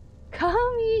upwards?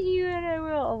 Come meet you and I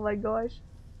will. Oh my gosh.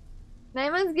 9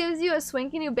 months gives you a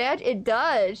swanky new badge? It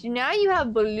does. Now you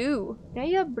have blue.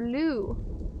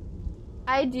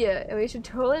 Idea. We should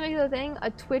totally make it a thing. A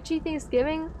twitchy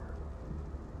Thanksgiving?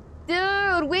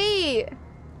 Dude, wait!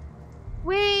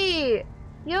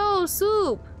 Yo,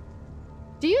 Soup!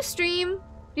 Do you stream?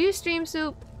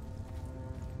 Soup?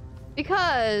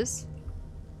 Because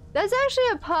that's actually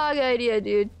a Pog idea,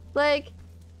 dude. Like,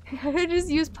 I just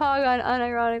use Pog on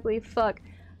unironically. Fuck.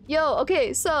 Yo,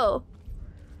 okay, so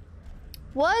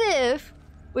what if,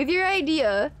 with your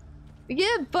idea, we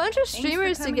get a bunch of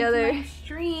streamers together?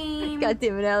 God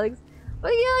damn it, Alex. We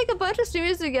get like a bunch of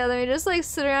streamers together and just like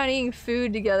sit around eating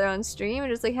food together on stream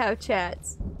and just like have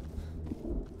chats.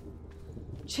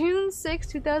 June 6,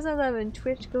 2011,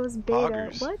 Twitch goes beta.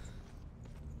 Poggers.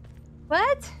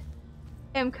 What?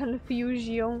 I'm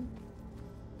confusion.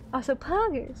 Also,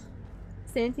 Poggers.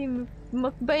 Santi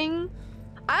mukbang.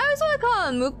 I always want to call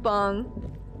it mukbang.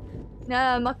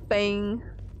 Not a mukbang.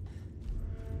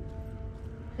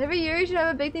 Every year you should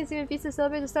have a big Thanksgiving feast to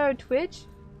celebrate the start of Twitch.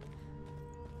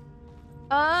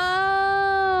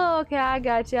 Oh, okay, I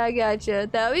gotcha.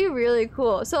 That would be really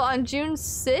cool. So on June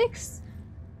 6th?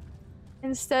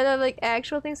 Instead of like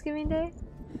actual Thanksgiving Day?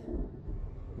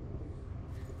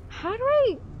 How do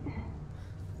I...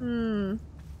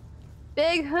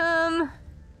 Big I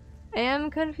am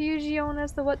confusion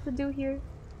as to what to do here.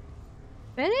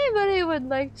 If anybody would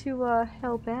like to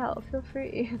help out, feel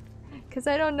free. Because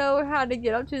I don't know how to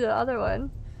get up to the other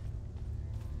one.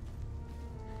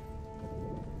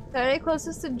 Saturday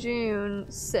closest to June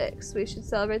 6th. We should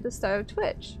celebrate the start of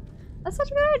Twitch. That's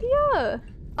such a good idea!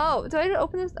 Oh, do I need to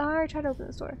open this? Oh, I already tried to open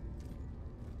this door.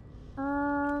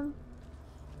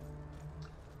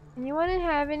 Anyone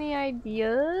have any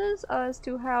ideas as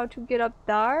to how to get up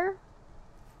there?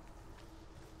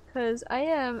 Because I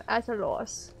am at a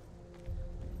loss.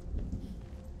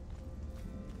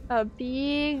 A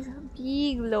big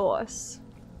loss.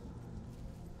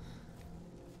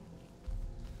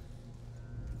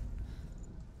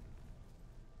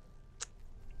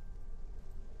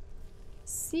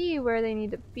 See where they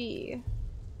need to be.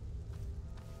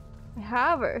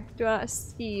 However, do not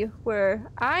see where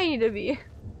I need to be.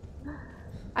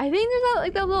 I think there's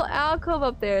like that little alcove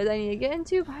up there that I need to get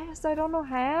into, but I don't know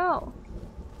how.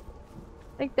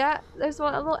 Like that, there's a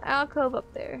little alcove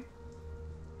up there.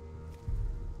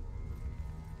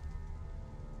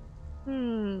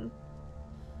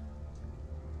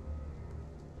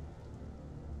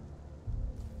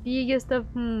 Biggest of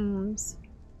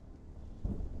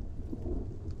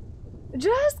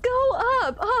Just go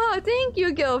up! Ah, thank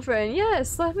you, girlfriend.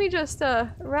 Yes, let me just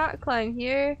rock climb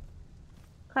here.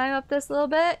 Climb up this little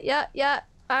bit. Yeah, yeah.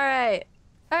 Alright.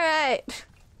 Alright.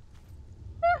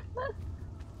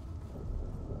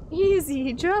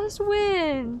 Easy, just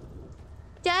win.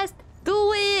 Just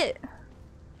do it.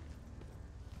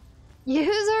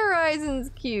 Use Horizon's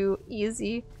Q.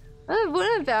 Easy.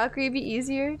 Wouldn't Valkyrie be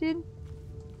easier, dude?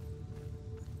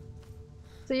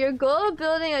 So your goal of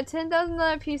building a $10,000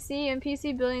 PC and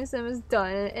PC building sim is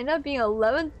done, and it ended up being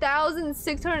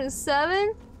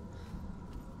 11,607?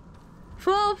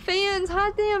 12 fans,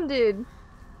 hot damn, dude.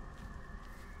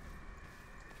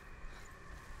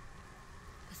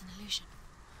 There's an illusion.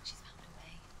 She's found a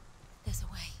way. There's a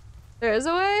way. There is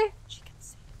a way? She can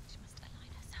see it. She must align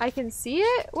herself. I can see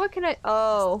it? What can I?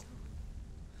 Oh.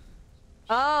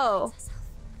 Oh.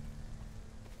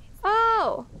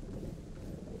 Oh.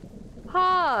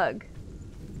 Pog.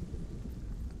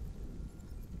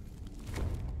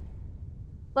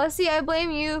 Leslie, I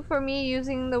blame you for me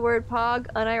using the word pog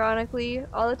unironically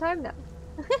all the time now.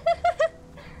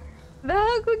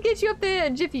 Valk will get you up there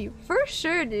in a jiffy. For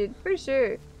sure, dude. For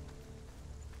sure.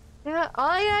 Yeah, all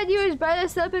I gotta do is buy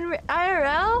this up in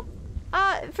IRL?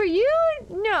 For you?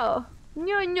 No.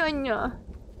 No, no, no.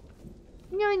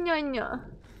 No, no, no.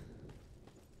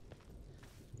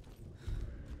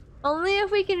 Only if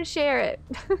we can share it.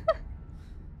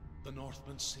 The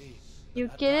Northmen say You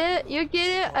get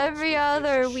it every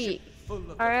other week.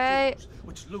 Alright?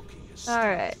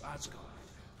 Alright. It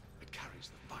carries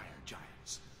the fire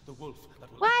giants, the wolf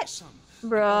that will What? eat the sun,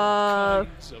 Bruh.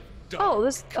 kinds of dark Oh,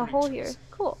 there's a hole here. creatures.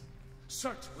 Cool.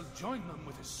 Surt will join them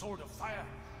with his sword of fire.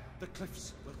 The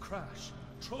cliffs will crash.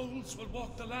 Trolls will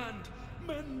walk the land.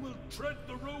 Men will tread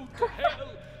the road to hell.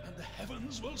 And the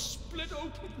heavens will split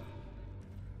open.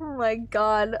 Oh my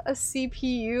god, a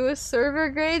CPU, a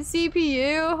server grade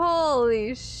CPU?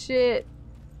 Holy shit.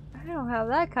 I don't have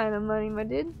that kind of money, my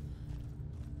dude.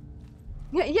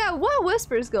 Yeah, what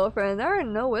whispers, girlfriend? There are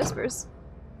no whispers.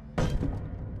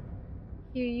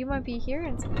 You might be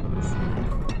hearing some things.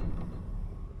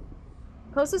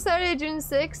 Postal Saturday, June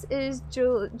 6th is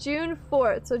June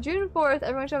 4th. So June 4th,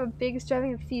 everyone should have a big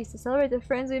extravagant feast to celebrate the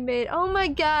friends we made. Oh my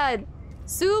god!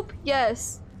 Soup?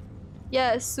 Yes.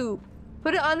 Yes, soup.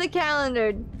 Put it on the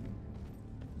calendar.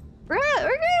 We're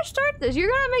gonna start this. You're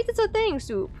gonna make this a thing,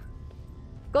 Soup.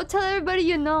 Go tell everybody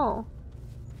you know.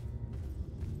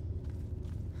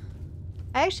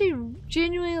 I actually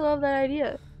genuinely love that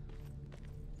idea.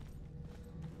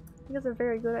 I think it's a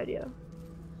very good idea.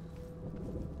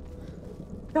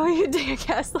 Don't you dare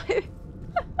gaslight.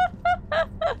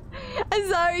 I'm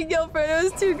sorry, girlfriend. It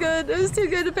was too good. It was too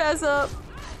good to pass up.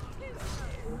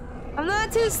 I'm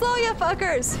not too slow, you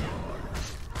fuckers.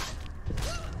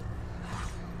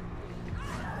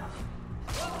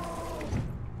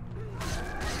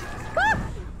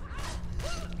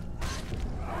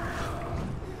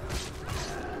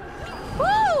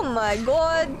 Oh my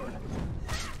god!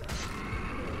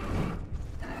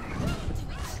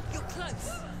 You're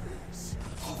close.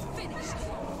 You've finished.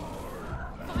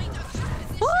 Find a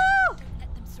position. Oh! Let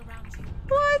them surround you.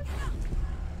 What?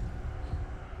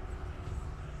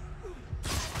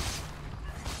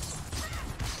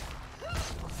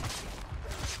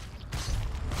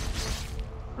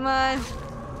 Come on.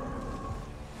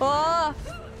 Oh!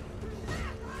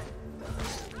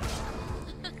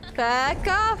 Back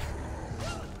off!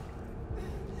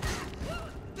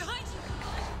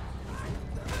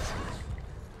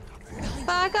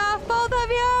 Back off, both of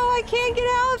you! I can't get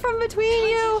out from between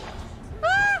you!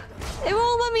 Ah! It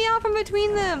won't let me out from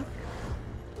between them!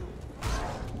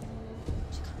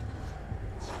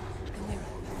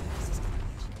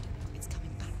 It's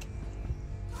coming back.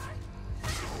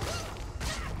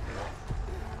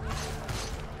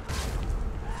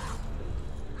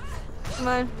 Come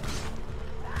on.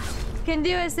 Can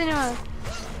do it, Senua.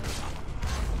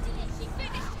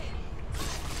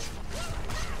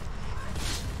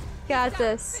 Got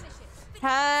this.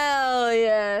 Hell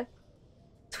yeah.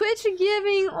 Twitch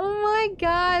giving. Oh my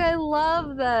god, I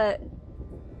love that.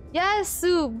 Yes,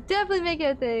 Soup. Definitely make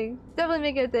it a thing. Definitely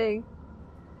make it a thing.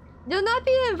 You'll not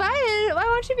be invited. Why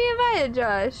won't you be invited,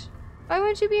 Josh? Why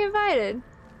won't you be invited?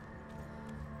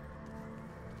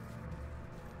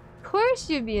 Of course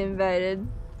you'd be invited.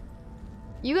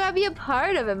 You gotta be a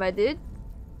part of it, my dude.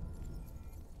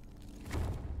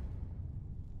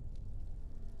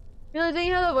 Really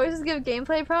digging how the voices give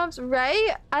gameplay prompts,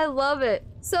 right? I love it.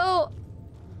 So,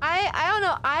 I don't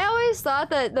know. I always thought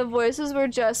that the voices were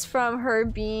just from her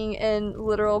being in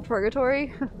literal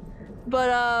purgatory, but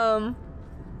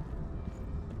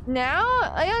now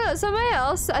I don't know. Somebody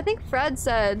else, I think Fred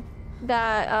said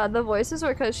that the voices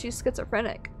were because she's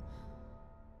schizophrenic.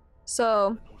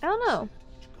 So, I don't know.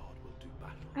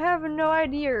 I have no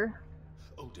idea.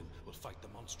 Odin will fight the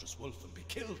monstrous wolf and be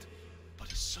killed, but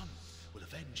his son will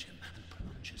avenge him and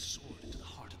plunge his sword into the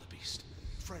heart of the beast.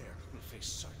 Freyr will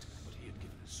face Surt, but he had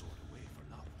given his sword away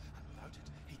for love, and without it,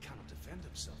 he cannot defend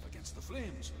himself against the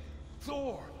flames.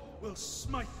 Thor will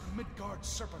smite the Midgard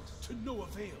serpent to no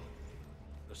avail.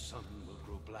 The sun will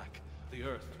grow black, the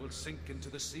earth will sink into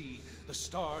the sea, the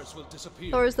stars will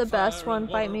disappear. Thor's the best Fire one,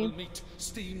 and fight water me. will meet,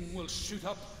 steam will shoot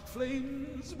up,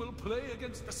 flames will play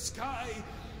against the sky,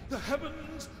 the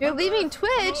heavens. You're leaving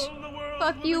Twitch?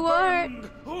 Fuck you are.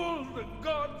 All the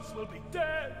gods will be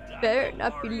dead. Better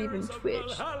not be leaving Twitch.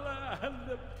 Valhalla and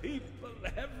the people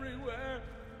everywhere.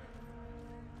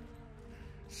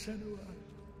 Senua,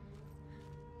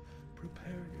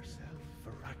 prepare yourself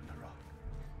for Ragnarok,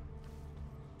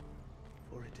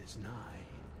 for it is nigh.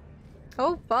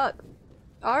 Oh fuck.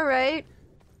 Alright.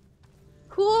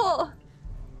 Cool.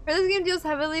 This game deals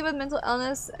heavily with mental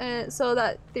illness, and so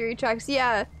that theory tracks.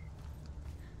 Yeah.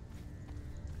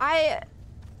 I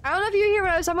don't know if you hear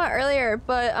what I was talking about earlier,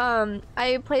 but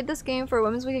I played this game for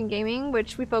Women's Week in Gaming,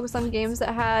 which we focused on games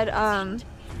that had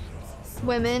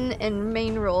women in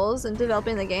main roles in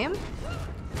developing the game.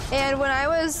 And when I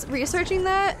was researching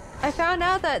that, I found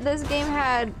out that this game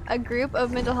had a group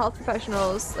of mental health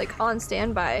professionals like on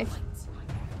standby.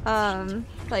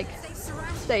 Like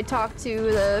they talked to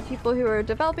the people who were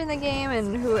developing the game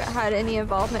and who had any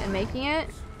involvement in making it,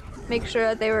 make sure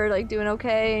that they were like doing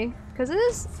okay, because it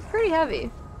is pretty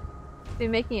heavy to be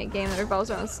making a game that revolves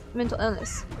around mental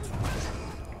illness.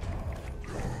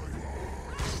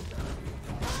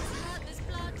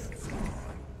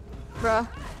 Bruh,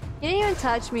 you didn't even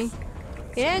touch me.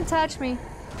 You didn't touch me.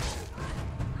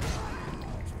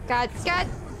 God,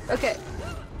 okay.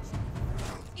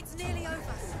 It's nearly over.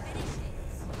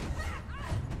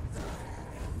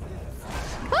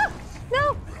 Ah!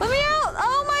 No! Let me out!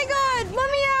 Oh my god! Let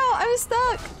me out! I'm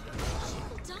stuck!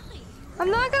 I'm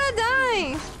not gonna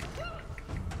die!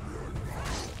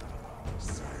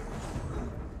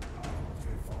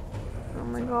 Oh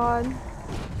my god.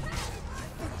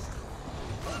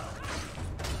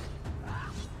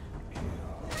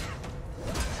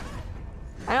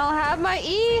 I don't have my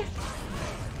E! I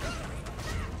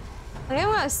think I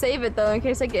want to save it though in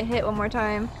case I get hit one more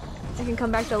time. I can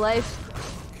come back to life.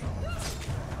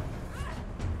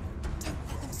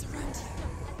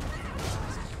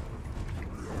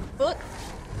 Look.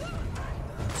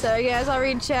 Sorry guys, I'll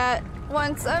read chat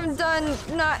once I'm done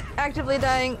not actively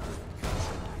dying.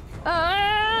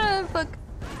 Ah, fuck.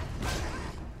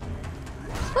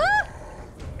 Ah!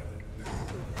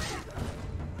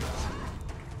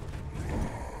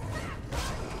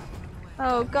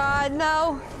 Oh god,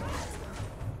 no.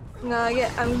 No,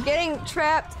 I'm getting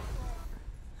trapped.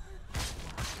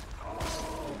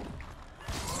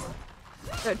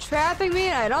 They're trapping me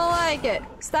and I don't like it.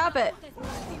 Stop it.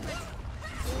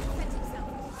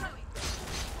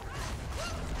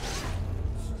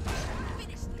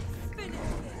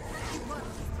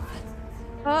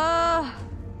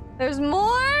 There's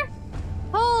more?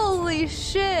 Holy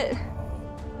shit.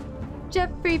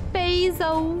 Jeffrey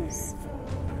Bezos.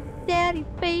 Daddy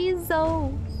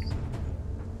Bezos.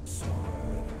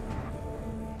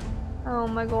 Oh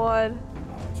my god.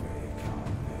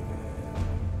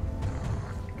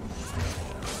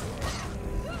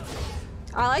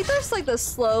 I like this, like the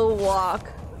slow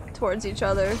walk towards each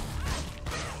other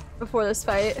before this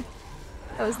fight.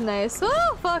 That was nice.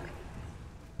 Oh fuck!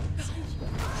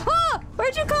 Ah!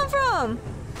 Where'd you come from?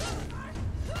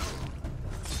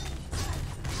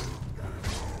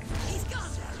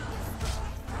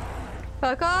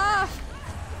 Fuck off!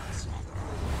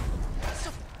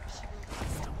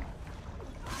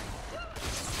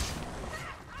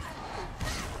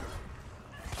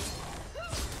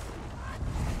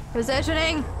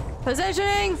 Positioning!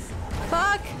 Positioning!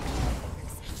 Fuck!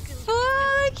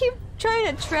 Oh, they keep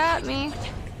trying to trap me.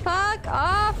 Fuck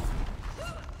off!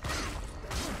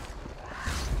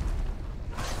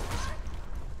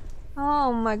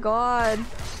 Oh my god.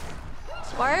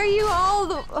 Why are you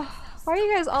why are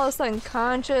you guys all of a sudden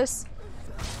conscious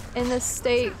in this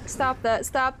state? Stop that,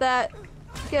 stop that.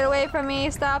 Get away from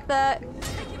me, stop that.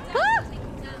 Ah!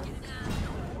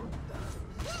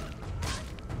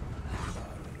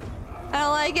 I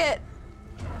don't like it.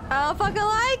 I don't fucking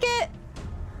like it.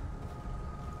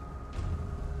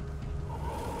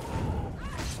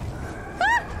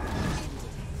 Ah!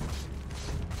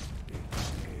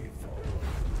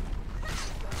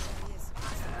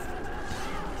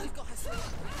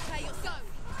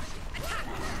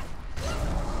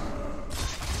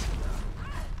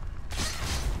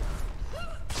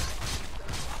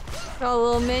 All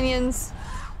little minions.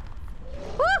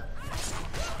 Woo!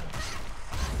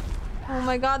 Oh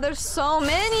my god, there's so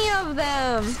many of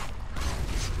them!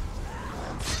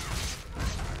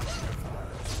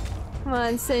 Come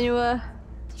on, Senua.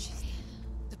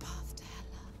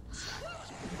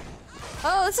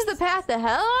 Oh, this is the path to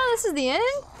hell? This is the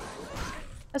end?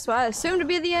 That's what I assumed to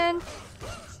be the end.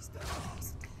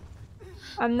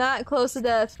 I'm not close to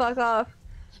death. Fuck off.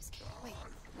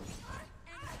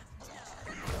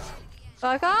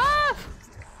 Fuck off!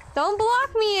 Don't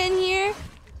block me in here!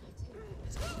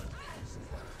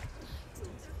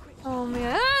 Oh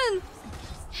man!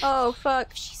 Oh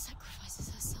fuck.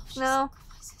 No.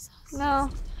 No.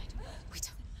 We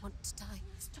don't want to die.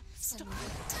 Stop.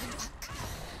 Turn back.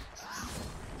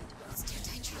 It's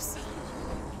too dangerous.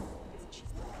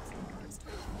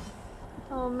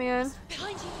 Oh man.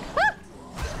 Behind you. Ah!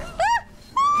 Ah!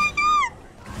 Oh my god!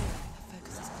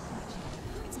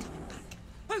 It's coming back.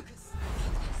 Focus.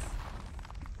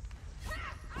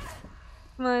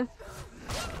 Come on.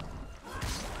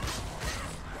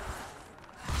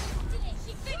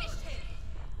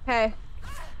 Okay.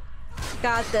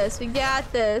 Got this. We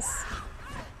got this.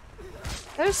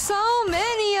 There's so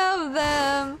many of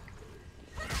them.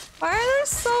 Why are there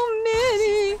so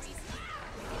many?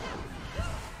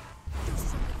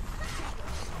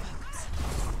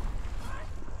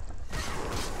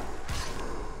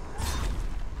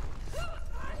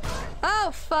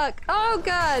 Oh fuck. Oh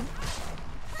god.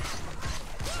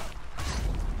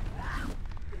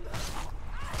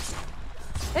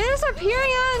 They're just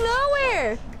appearing out of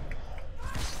nowhere.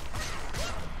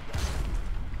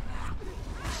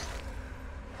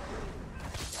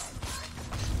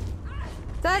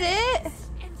 Is that it?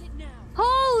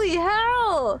 Holy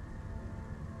hell!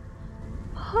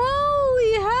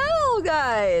 Holy hell,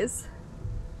 guys!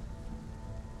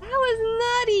 That was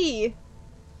nutty!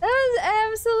 That was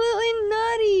absolutely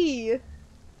nutty!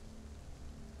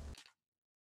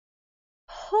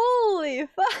 Holy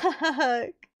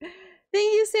fuck!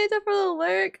 Thank you, Santa, for the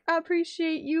lurk. I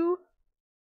appreciate you.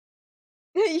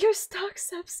 You're stuck,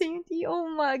 Sub Sandy. Oh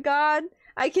my god.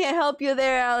 I can't help you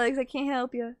there, Alex. I can't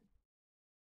help you.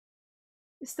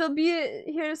 Still be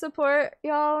here to support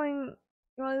y'all and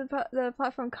the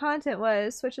platform content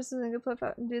was. Switch isn't a good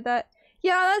platform to do that.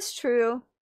 Yeah, that's true.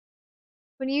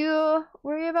 When you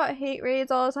worry about hate raids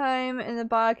all the time and the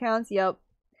bot accounts, yep.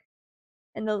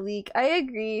 And the leak. I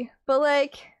agree. But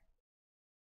like,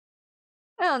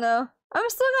 I don't know. I'm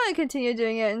still gonna continue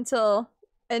doing it until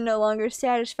it no longer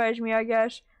satisfies me, I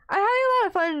guess. I'm having a lot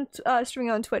of fun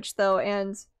streaming on Twitch though,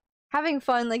 and having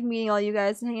fun like meeting all you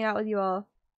guys and hanging out with you all.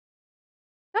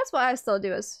 That's why I still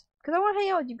do is because I want to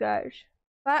hang out with you guys.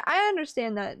 But I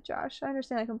understand that, Josh. I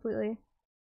understand that completely.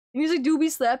 The music do be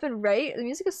slapping, right? The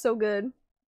music is so good.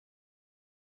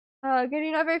 Again,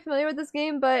 you're not very familiar with this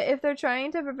game, but if they're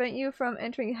trying to prevent you from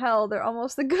entering hell, they're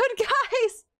almost the good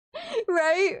guys!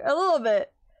 Right? A little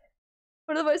bit.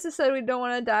 One of the voices said we don't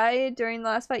want to die during the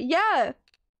last fight. Yeah!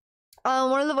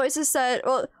 One of the voices said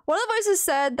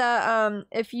that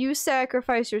if you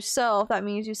sacrifice yourself, that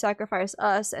means you sacrifice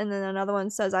us, and then another one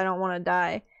says I don't want to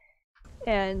die.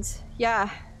 And yeah.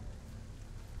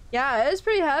 Yeah, it was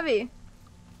pretty heavy.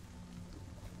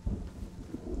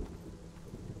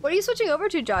 What are you switching over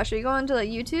to, Josh? Are you going to like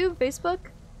YouTube, Facebook?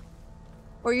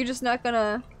 Or are you just not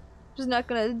gonna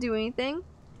do anything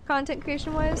content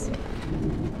creation wise?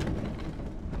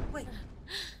 Wait.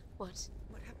 What?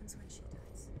 What happens when she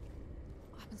dies?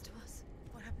 What happens to us?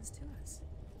 What happens to us?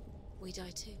 We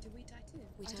die too. Do we die too?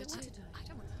 We die too. I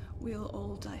don't want to die. We'll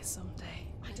all die someday.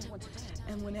 I don't want to die.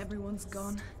 And when everyone's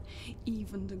gone,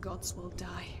 even the gods will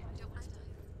die.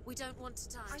 We don't want to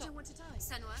die. I don't want to die.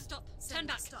 Senua, stop. Turn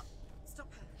back. Stop.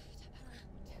 Stop her.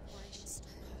 Why should stop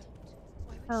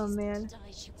her? Oh man.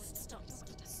 She won't stop.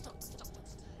 Stop.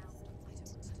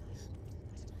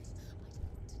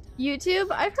 YouTube?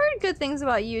 I've heard good things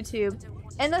about YouTube.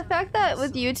 And the fact that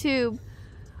with YouTube...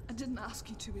 I didn't ask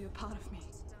you to be a part of me.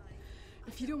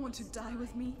 If you don't want to die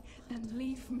with me, then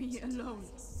leave me alone.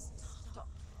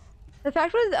 The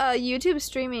fact with YouTube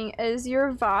streaming is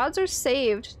your VODs are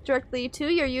saved directly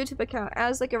to your YouTube account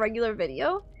as like a regular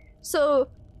video. So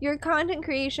your content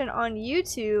creation on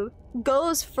YouTube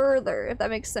goes further, if that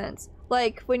makes sense.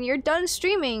 Like when you're done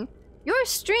streaming, your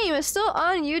stream is still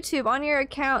on YouTube, on your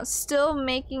account, still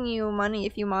making you money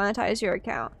if you monetize your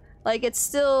account. Like it's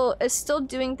still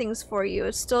doing things for you.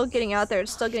 It's still getting out there.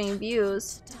 It's still getting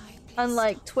views.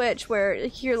 Unlike Twitch, where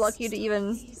you're lucky to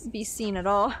even be seen at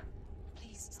all.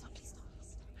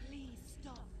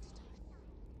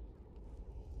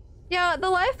 Yeah, the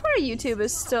live part of YouTube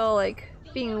is still like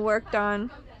being worked on.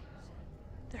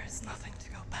 There is nothing to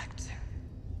go back to.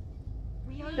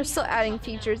 They're still adding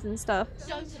features and stuff.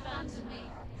 Don't abandon me.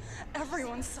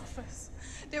 Everyone suffers.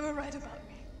 They were right about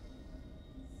me.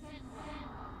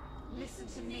 Listen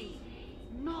to me,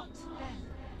 not them.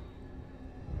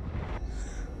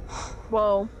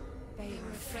 Whoa. They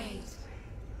were afraid.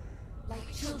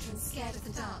 Like children scared of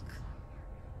the dark.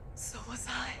 So was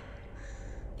I.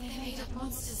 They made up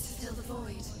monsters to fill the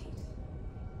void.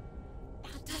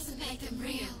 That doesn't make them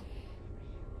real.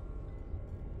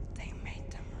 They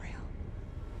made them real.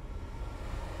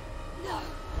 No!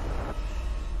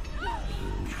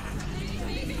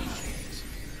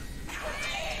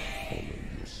 Follow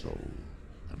your soul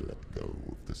and let go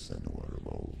of the Senua of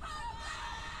old.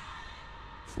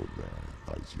 For there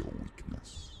lies your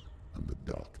weakness, and the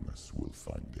darkness will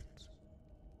find it.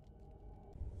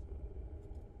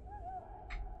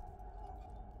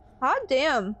 Hot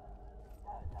damn.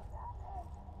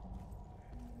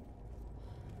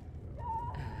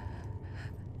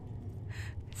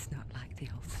 It's not like the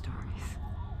old stories,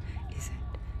 is it?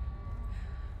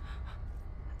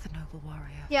 The noble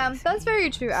warrior. Yeah, that's very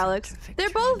true, Alex. They're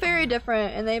both very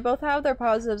different, and they both have their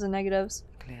positives and negatives.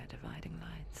 Clear dividing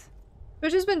lines.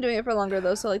 Which has been doing it for longer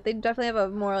though, so like they definitely have a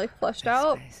more like fleshed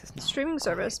out streaming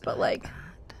service, but like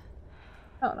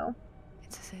I don't know.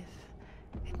 It's as if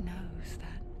it knows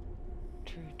that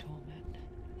true torment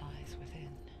lies within.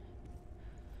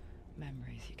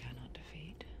 Memories you cannot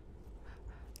defeat,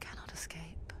 cannot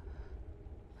escape.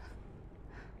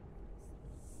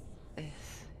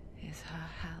 This is her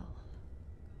hell.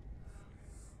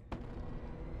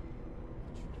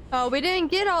 Oh, we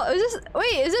didn't get all. Is this?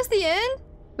 Wait, is this the end?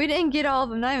 We didn't get all of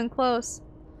them. Not even close.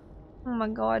 Oh my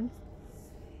god.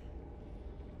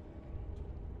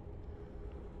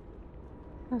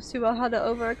 Knows too well how to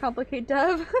overcomplicate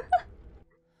Dev.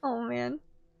 Oh man.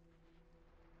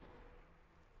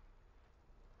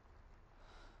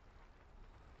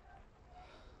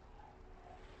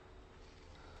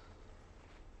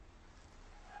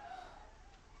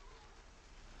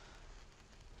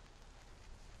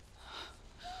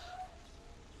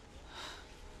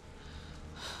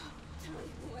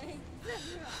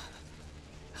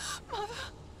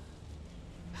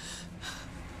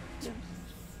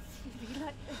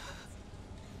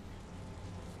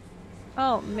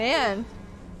 Oh man.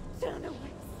 Turn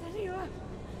away, Senua!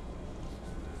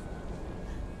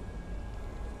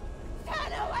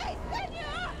 Turn away,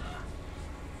 Senua!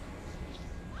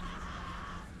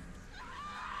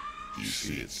 Do you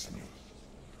see it, Senua?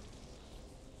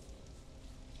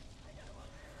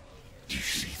 Do you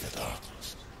see the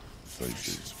darkness?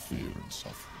 Faces fear and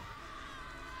suffering.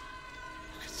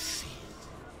 You can see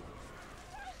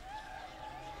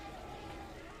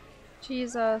it.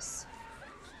 Jesus.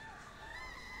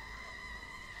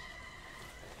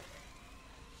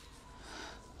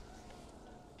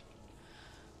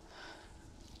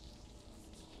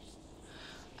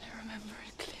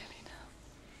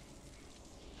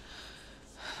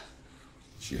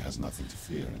 She has nothing to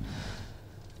fear anymore.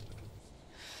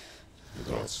 The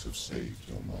gods have saved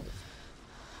your mother.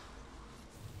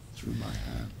 Through my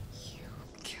hand. You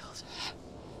killed her.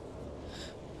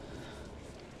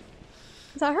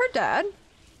 Is that her dad?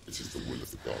 It is the will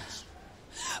of the gods.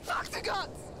 Fuck the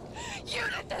gods! You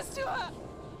did this to her!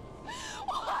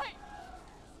 Why?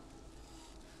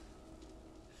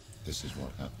 This is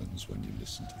what happens when you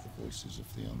listen to the voices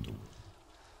of the underworld.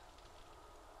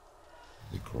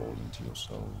 They crawl into your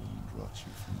soul and rot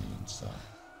you from the inside.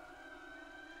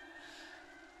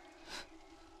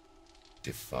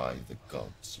 Defy the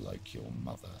gods like your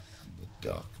mother, and the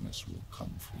darkness will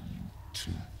come for you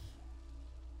too.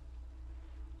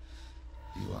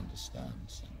 You understand,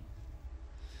 Senua?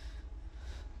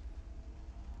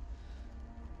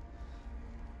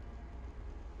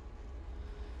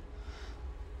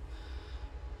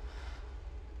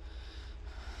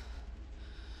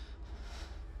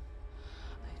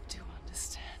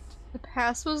 The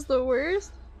past was the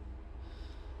worst?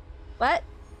 What?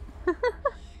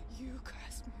 You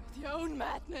cursed me with your own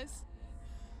madness.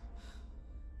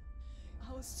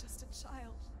 I was just a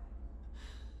child.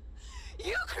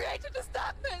 You created this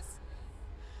darkness!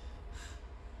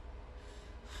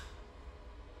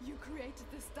 You created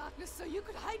this darkness so you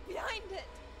could hide behind it!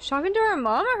 Talking to her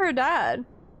mom or her dad?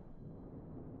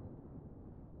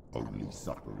 Only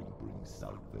suffering brings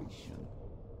salvation.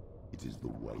 It is the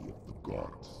way of the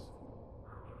gods.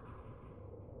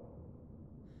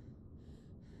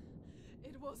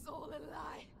 It was all a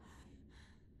lie.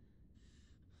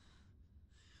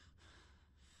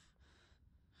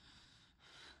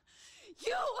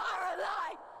 You are a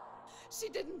lie! She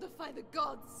didn't defy the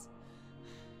gods.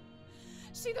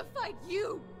 She defied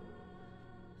you.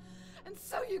 And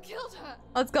so you killed her.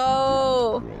 Let's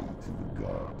go. You prayed to the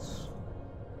gods.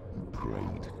 You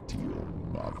prayed to your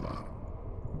mother.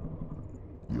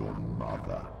 Your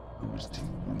mother, who was too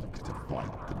weak to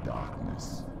fight the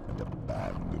darkness and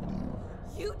abandoned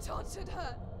you. You tortured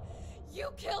her.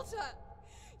 You killed her.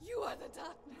 You are the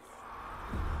darkness.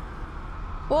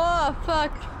 Whoa,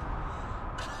 fuck.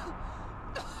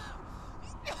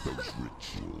 Those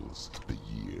rituals, the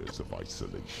years of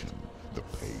isolation, the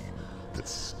pain that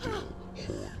still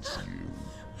haunts you.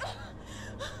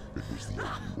 It was the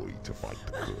only way to fight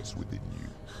the curse within you.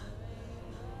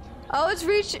 Oh, it's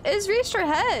reached her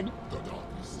head. The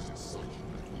darkness is inside you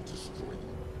that will destroy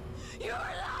you. You're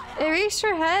alive. It reached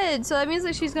her head, so that means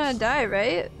that she's gonna die,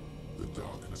 right? The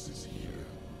darkness is here.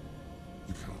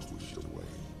 You cannot wish it away.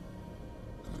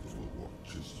 And it will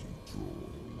watch as you draw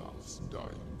your last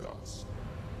dying gasp.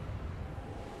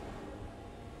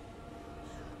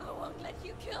 I won't let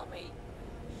you kill me.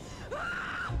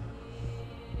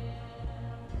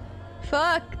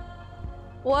 Fuck.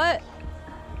 What?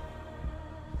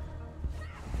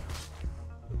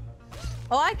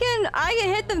 Oh, I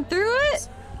can hit them through it?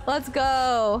 Let's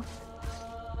go.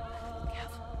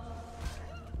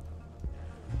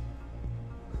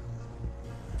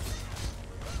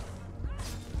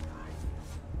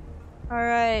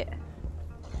 Alright.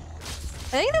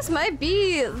 I think this might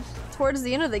be towards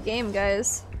the end of the game,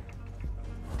 guys.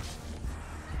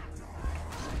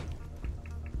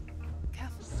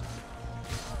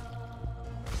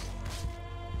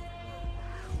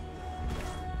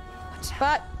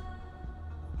 But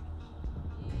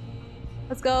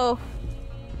let's go.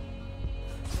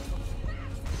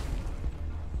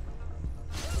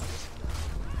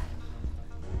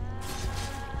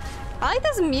 I like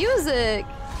this music.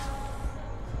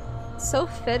 It's so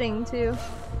fitting too.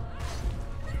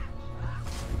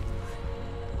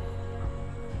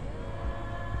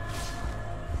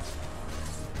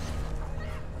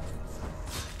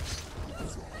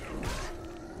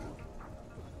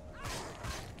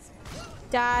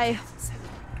 Die.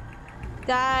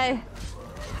 Die.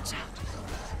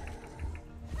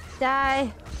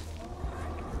 Die.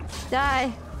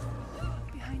 Die.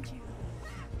 Behind you.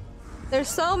 There's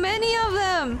so many of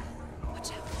them.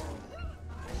 Watch out.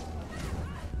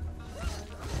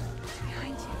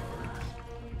 Behind you.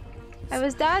 I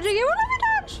was dodging. You won't let me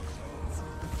dodge.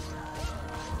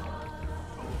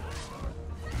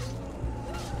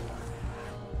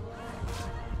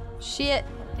 Shit.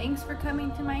 Thanks for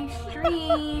coming to my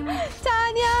stream.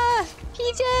 Tanya!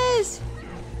 Peaches!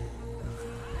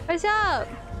 What's up?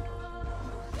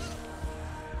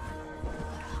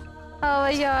 Oh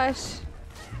my gosh.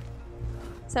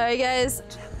 Sorry guys.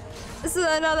 This is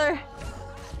another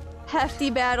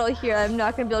hefty battle here. I'm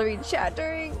not gonna be able to read chat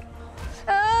during.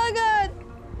 Oh god!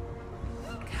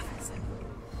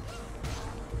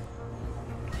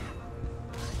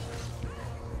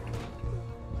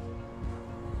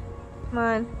 Come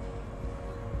on.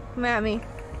 Come at me.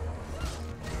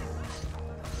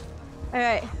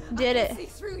 Alright, did I can it. see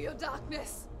through your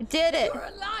darkness. Did it. You're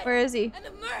a liar Where is he? and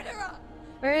a murderer.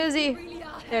 Where is he? If you really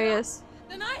are There he Hera, is.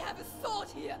 Then I have a sword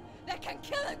here that can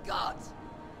kill a god.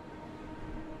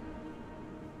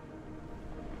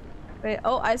 Wait,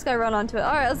 oh, I just gotta run onto it.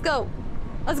 Alright, let's go.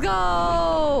 Let's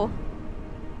go!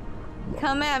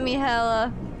 Come at me,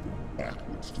 Hella.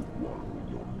 Backwards to wallow in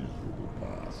your miserable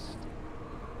past.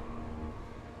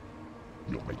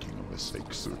 You're making a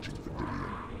mistake searching for Dillion.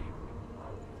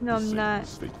 No, I'm not.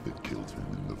 Mistake that killed him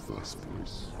in the first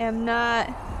place. I'm not.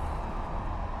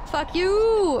 Fuck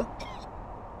you!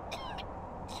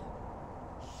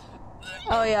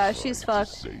 Oh yeah, she's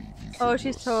fucked. Oh,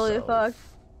 she's totally fucked.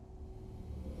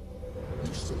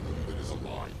 You said that it is a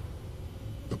lie.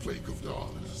 The plague of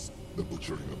darkness, the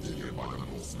butchering of Dillion by the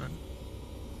Northmen.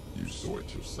 You saw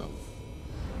it yourself.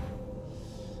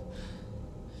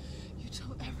 You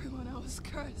told everyone I was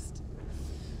cursed.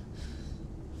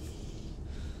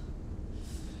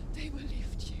 They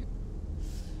believed you.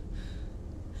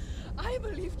 I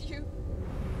believed you.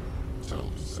 Tell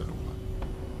me, Senua,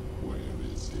 where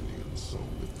is Dillion's soul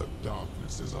if the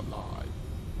darkness is a lie?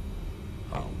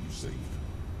 How you saved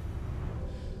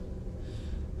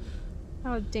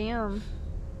her? Oh, damn.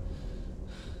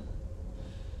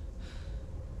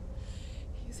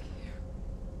 He's here.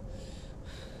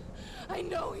 I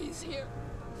know he's here.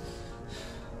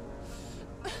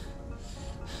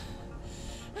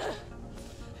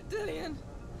 Dillion,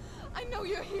 I know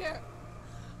you're here.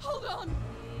 Hold on.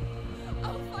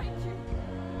 I'll find you.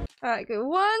 Alright, good.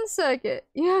 1 second.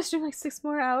 You have to stream like 6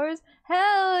 more hours?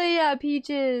 Hell yeah,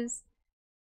 Peaches!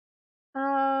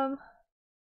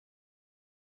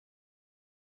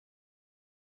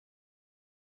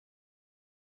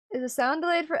 Is the sound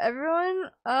delayed for everyone?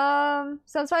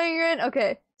 Sounds fine you're in?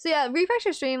 Okay. So yeah, refresh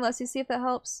your stream, let's see if that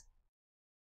helps.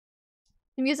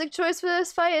 The music choice for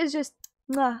this fight is just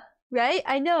mwah, right?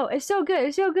 I know, it's so good,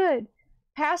 it's so good.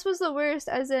 Past was the worst,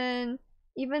 as in,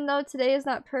 even though today is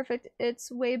not perfect,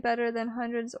 it's way better than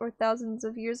hundreds or thousands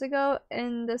of years ago.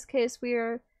 In this case, we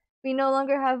no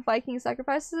longer have Viking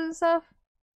sacrifices and stuff.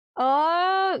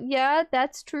 Oh, yeah,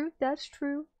 that's true, that's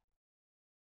true.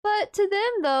 But to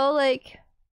them though, like,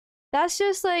 that's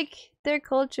just like their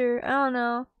culture. I don't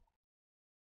know.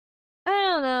 I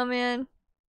don't know, man.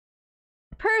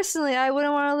 Personally, I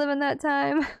wouldn't want to live in that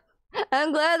time.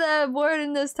 I'm glad that I'm born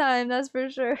in this time, that's for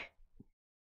sure.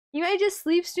 You might just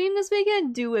sleep stream this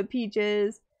weekend? Do it,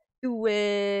 Peaches. Do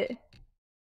it.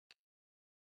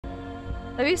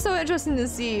 That'd be so interesting to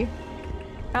see.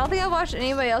 I don't think I've watched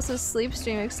anybody else's sleep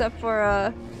stream except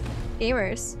for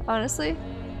gamers, honestly.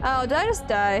 Oh, did I just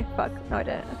die? Fuck. No, I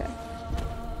didn't.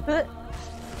 Okay.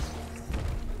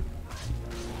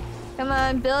 Come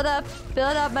on, build up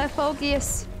my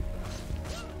focus.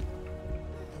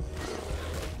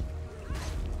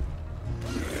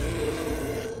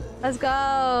 Let's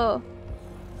go.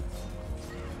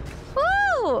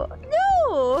 Woo!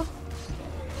 No!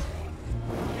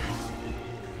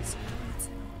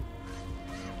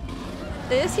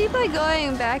 They just keep like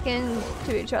going back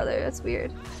into each other. That's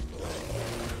weird.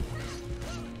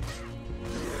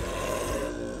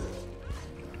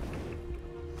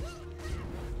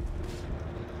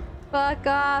 Fuck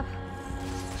off.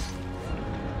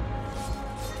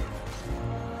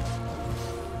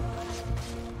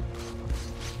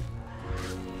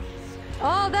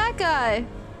 Oh, that guy.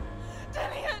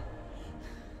 Dillian!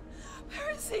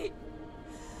 Where is he?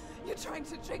 You're trying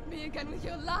to trick me again with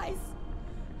your lies.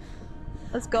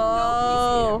 Let's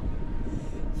go.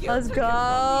 Let's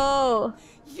go.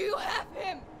 You have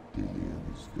him.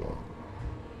 Dillian is gone.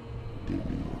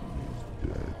 Dillian is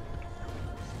dead.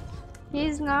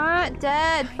 He's not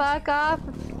dead. Fuck off.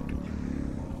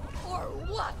 Or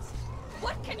what?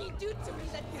 What can you do to me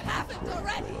that you haven't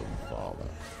already? Father,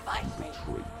 Fight me.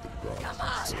 Come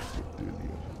on.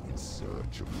 Dillian in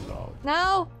search of love.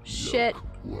 No. Shit.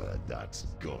 Look where that's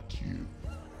got you.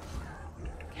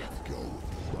 Let go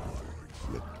of love.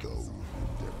 Let go of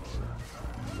redemption.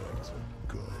 Let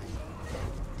go of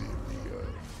Dillian.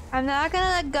 I'm not gonna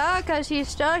let go because he's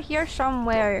still here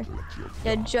somewhere.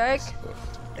 You jerk.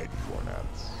 Anyone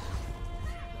else.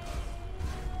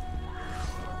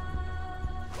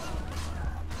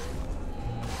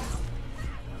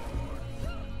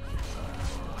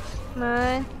 Come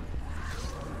on.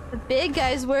 The big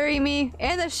guys worry me.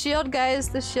 And the shield guys.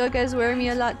 The shield guys worry me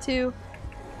a lot too.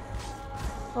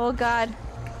 Oh god.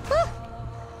 Ah!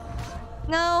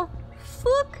 No.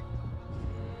 Fuck.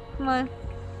 Come on.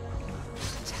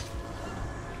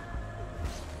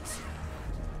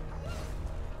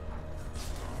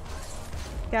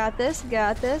 Got this,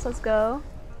 let's go.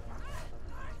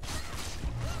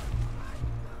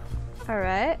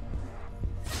 Alright.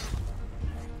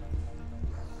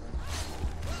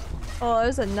 Oh,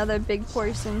 there's another big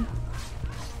person.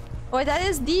 Oh, that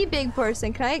is the big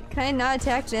person. Can I not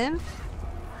attack him?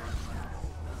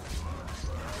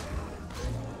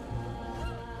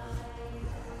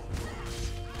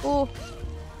 Oh.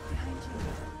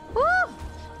 Oh!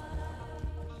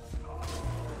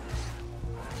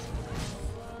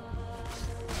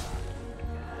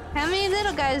 How many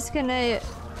little guys can I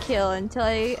kill until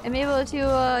I am able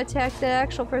to attack the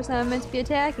actual person I'm meant to be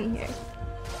attacking here?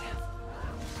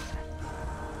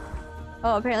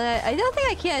 Oh, apparently I don't think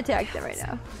I can attack them right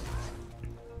now.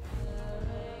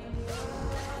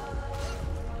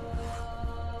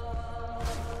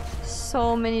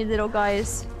 So many little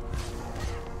guys.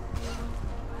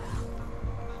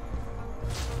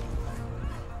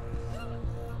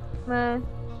 Man.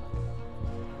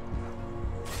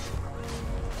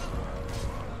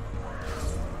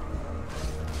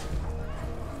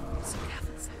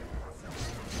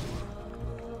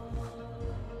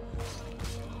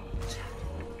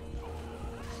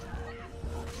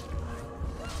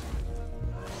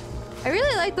 I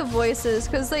really like the voices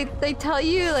because they tell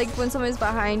you like when someone's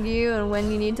behind you and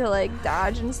when you need to like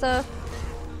dodge and stuff.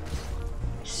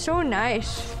 So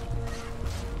nice.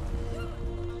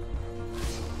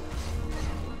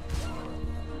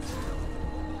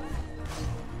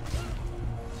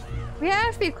 We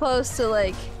have to be close to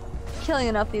like killing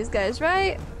enough these guys,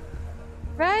 right?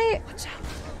 Right?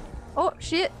 Oh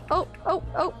shit. Oh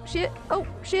shit. Oh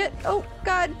shit. Oh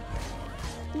god.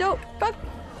 No, fuck.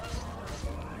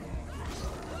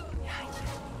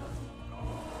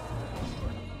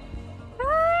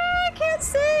 I can't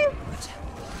see.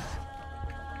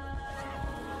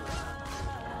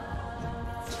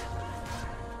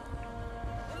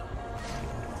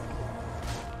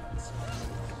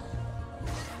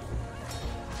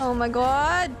 Oh my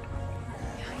god.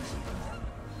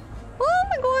 Oh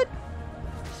my god.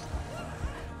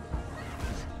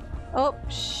 Oh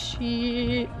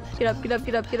shit. Get up, get up,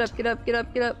 get up, get up, get up, get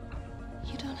up, get up.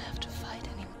 You don't have to fight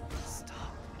anymore.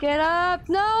 Stop. Get up!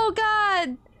 No,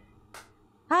 God!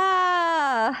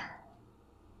 Ah!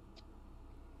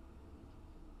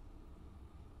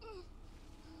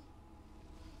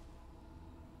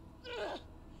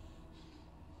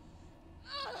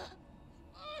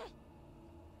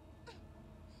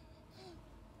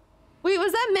 Wait,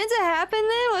 was that meant to happen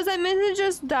then? Was I meant to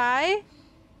just die?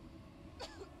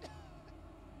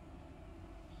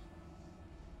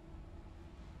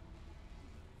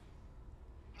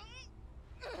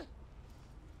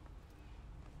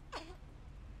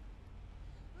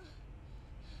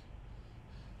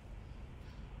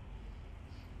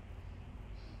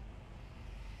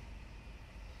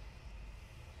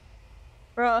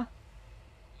 Bruh.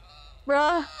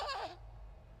 Bruh.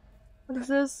 What is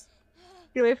this?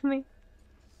 Get away from me.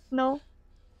 No.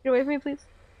 Get away from me, please.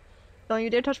 Don't you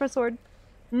dare touch my sword.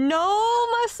 No,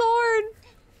 my sword!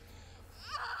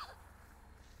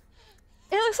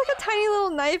 It looks like a tiny little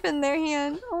knife in their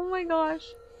hand. Oh my gosh.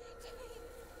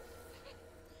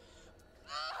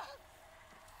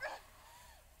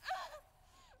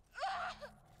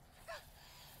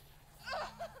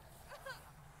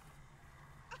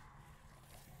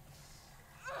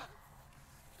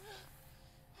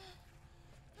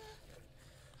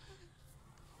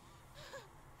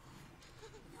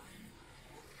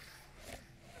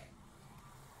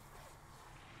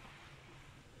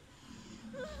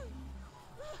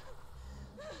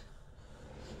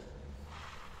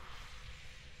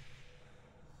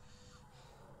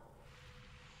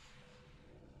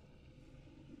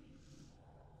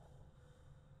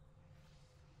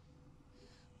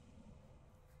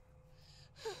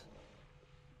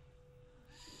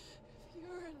 If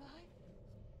you're alive,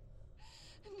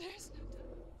 and there's no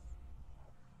darkness,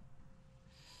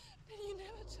 then you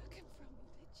never took him from me,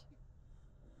 did you?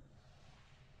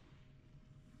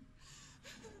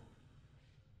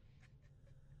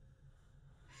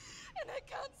 And I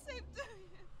can't save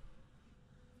Diane.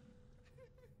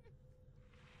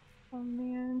 Oh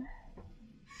man.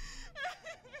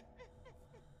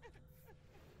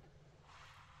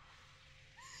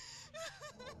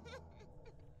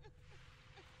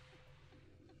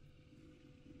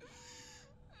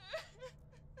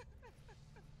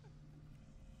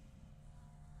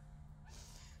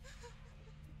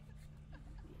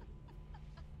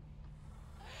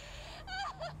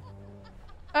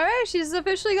 Alright, she's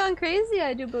officially gone crazy,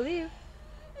 I do believe.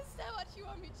 Is that what you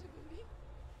want me to believe?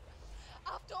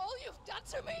 After all you've done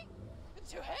to me? And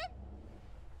to him?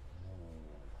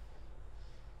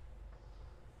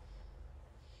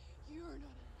 You're not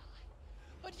a liar,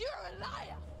 but you're a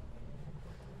liar!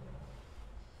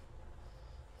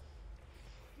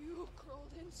 You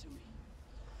crawled into me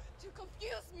to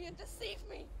confuse me and deceive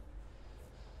me.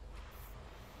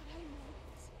 But I know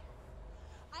he's here.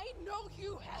 I know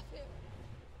you have him.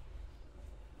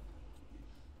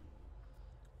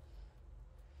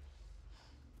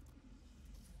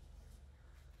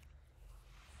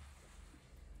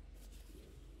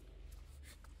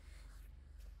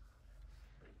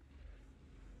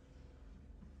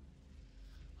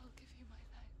 I'll give you my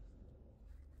life.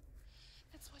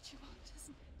 That's what you want,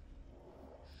 isn't it?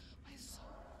 My soul.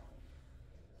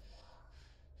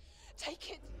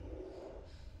 Take it.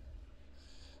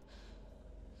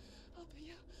 I'll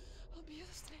be a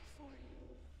slave for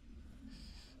you.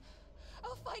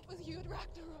 I'll fight with you at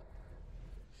Ragnarok.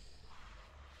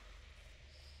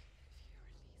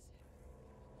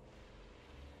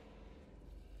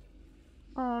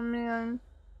 Oh man.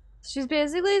 She's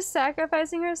basically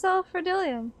sacrificing herself for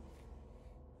Dillion.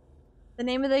 The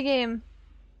name of the game.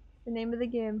 The name of the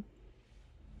game.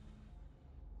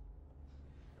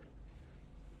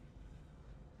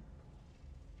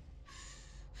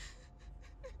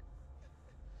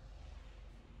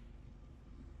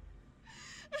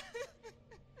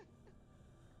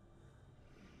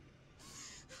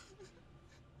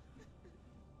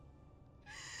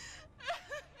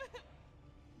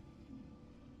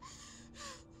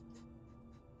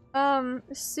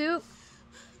 Soup.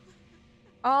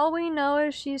 All we know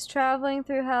is she's traveling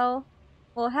through hell.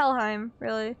 Well, Helheim,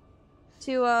 really.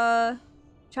 To,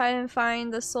 try and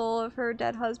find the soul of her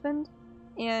dead husband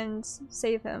and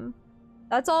save him.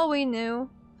 That's all we knew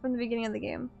from the beginning of the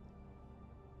game.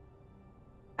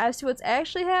 As to what's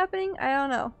actually happening, I don't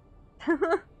know.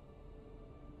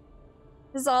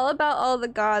 This is all about all the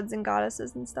gods and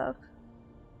goddesses and stuff.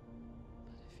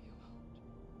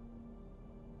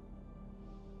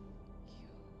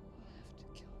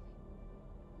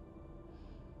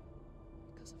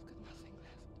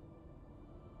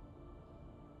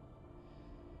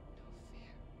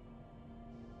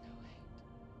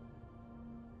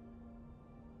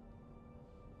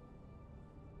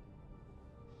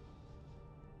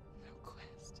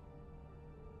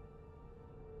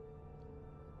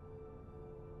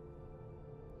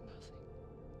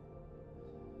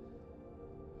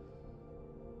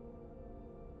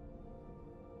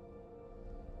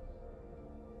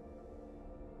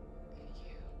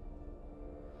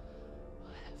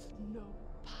 no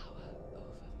power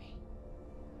over me.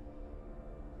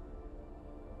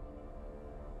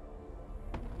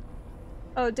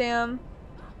 Oh, damn.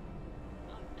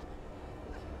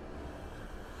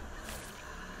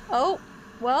 Oh,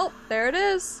 well, there it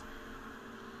is.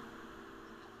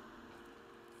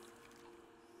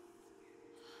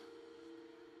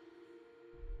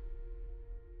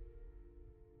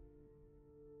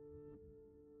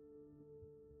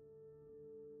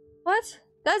 What?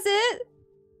 That's it?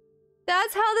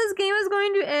 That's how this game is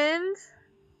going to end?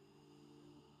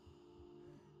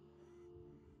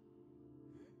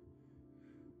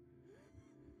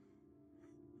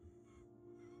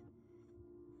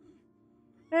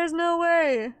 There's no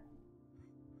way.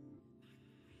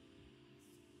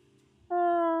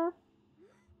 I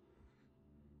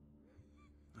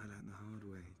learned the hard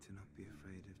way to not be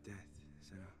afraid of death,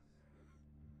 Senua.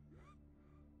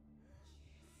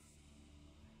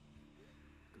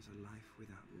 Because a life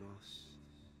without loss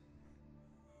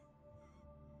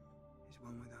is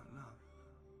one without love.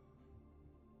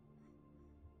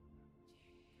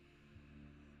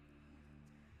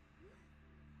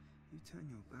 You turn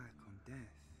your back on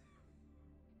death,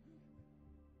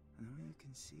 and all you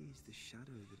can see is the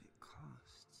shadow that it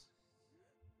casts.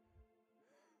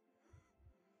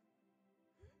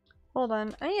 Hold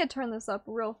on, I need to turn this up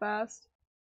real fast.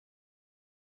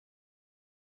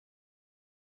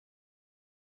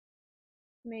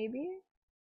 Maybe?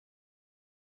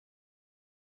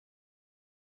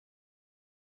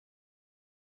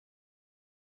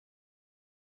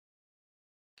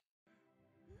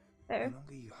 There. The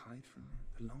longer you hide from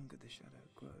it, the longer the shadow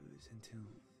grows until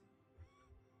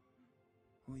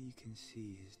all you can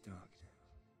see is darkness.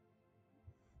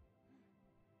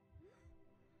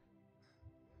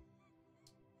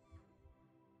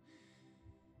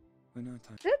 When our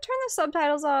time Did it turn the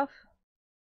subtitles off?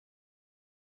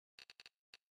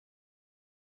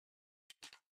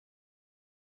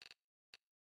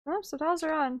 Oh, subtitles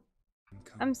are on.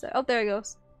 I'm so. Oh, there it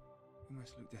goes. we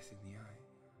must look death in the eye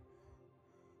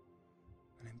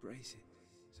and embrace it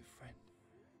as a friend.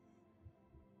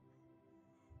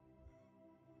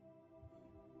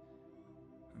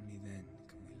 Only then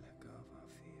can we let go of our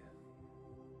fear.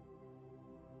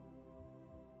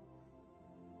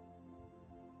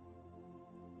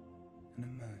 And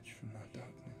emerge from our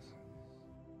darkness.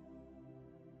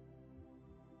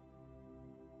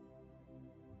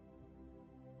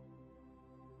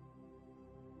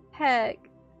 Heck.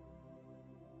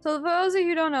 So for those of you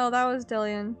who don't know, that was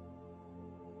Dillian.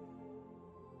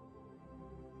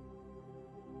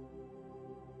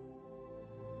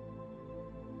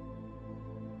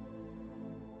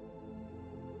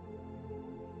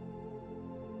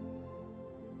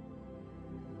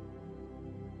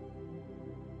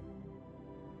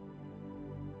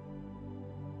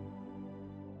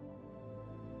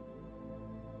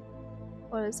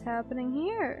 What is happening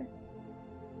here?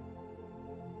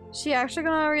 She actually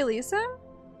gonna release him?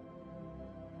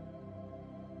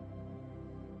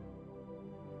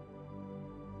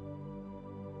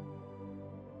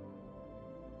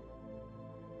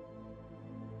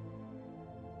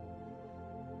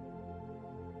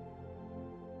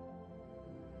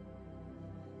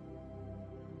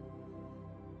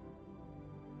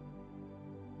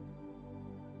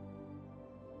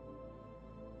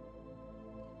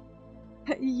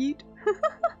 Yeet.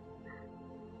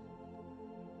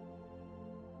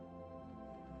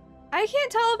 I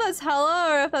can't tell if that's Hella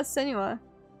or if that's Senua.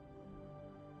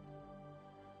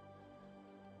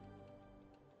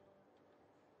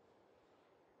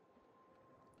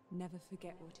 Never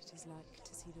forget what it is like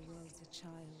to see the world as a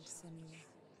child, Senua.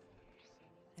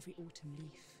 Every autumn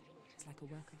leaf is like a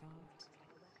work of art.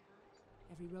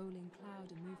 Every rolling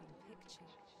cloud a moving picture.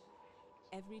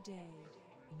 Every day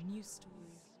a new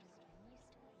story.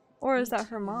 Or is that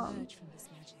her mom? Emerge from this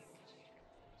magic,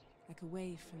 like a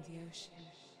wave from the ocean,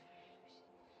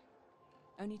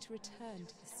 only to return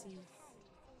to the sea.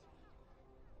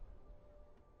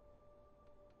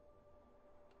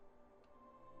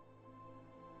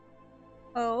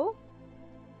 Oh?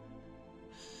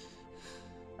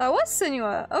 That was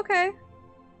Senua. Okay.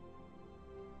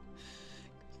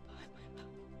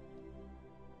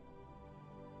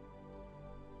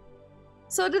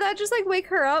 So did that just like wake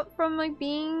her up from like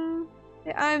being...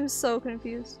 I'm so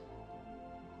confused.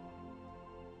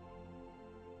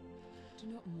 Do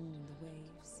not mourn the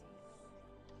waves,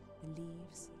 the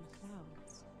leaves, and the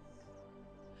clouds.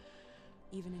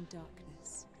 Even in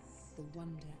darkness, the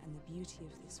wonder and the beauty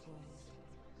of this world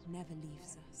never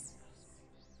leaves us.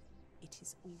 It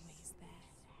is always there,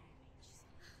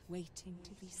 waiting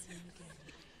to be seen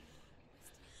again.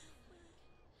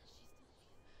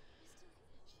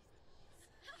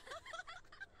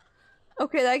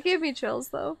 Okay, that gave me chills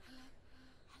though.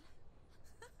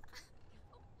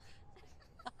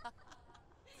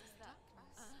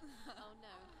 Oh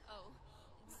no. Oh.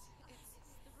 It's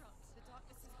the rot. The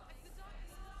darkness is back. The darkness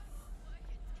is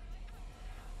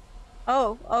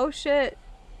Oh, oh shit.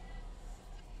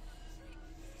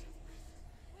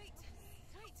 Wait.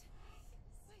 Wait.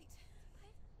 Wait.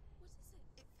 What is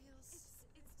it? It feels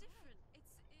it's different. It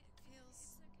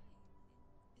feels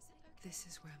okay. Is it okay? This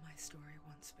is where my story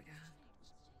once began.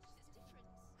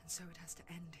 And so it has to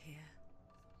end here.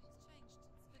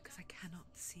 Because I cannot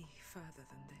see further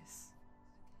than this.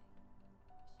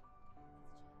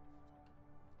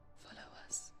 Follow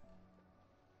us.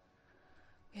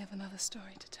 We have another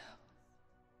story to tell.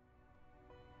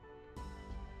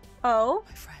 Oh?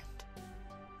 My friend.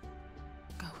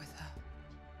 Go with her.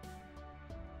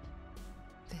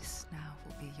 This now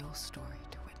will be your story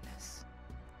to witness.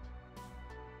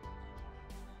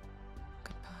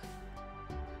 Goodbye.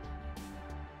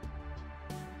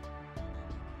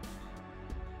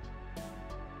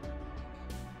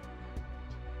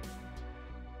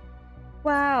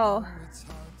 Wow.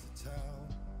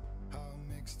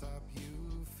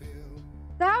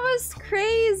 That was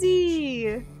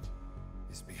crazy.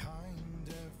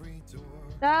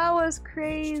 That was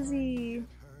crazy.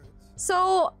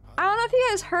 So, I don't know if you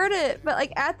guys heard it, but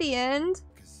like at the end,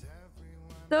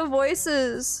 the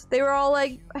voices, they were all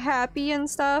like happy and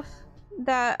stuff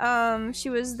that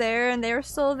she was there and they were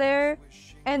still there.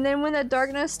 And then when the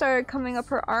darkness started coming up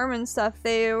her arm and stuff,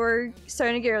 they were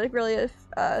starting to get like really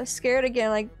scared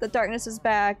again, like the darkness is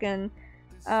back and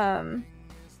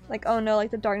like oh no,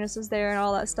 like the darkness is there and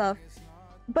all that stuff.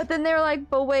 But then they were like,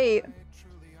 but wait,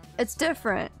 it's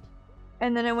different.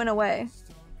 And then it went away,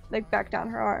 like back down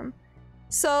her arm.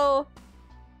 So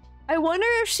I wonder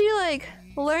if she like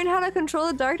learned how to control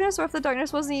the darkness, or if the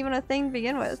darkness wasn't even a thing to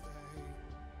begin with.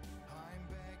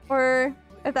 Or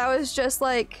if that was just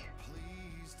like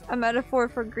a metaphor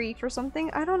for grief or something.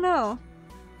 I don't know.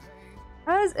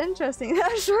 That was interesting.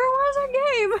 That sure was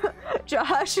a game,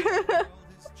 Josh.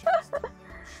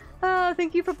 Oh,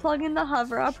 thank you for plugging the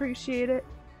hover. I appreciate it.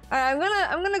 Alright,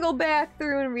 I'm gonna go back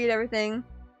through and read everything.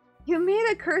 You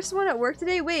made a cursed one at work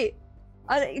today? Wait,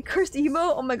 a cursed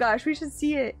emote? Oh my gosh, we should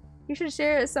see it. You should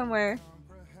share it somewhere.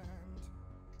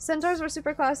 Centaurs were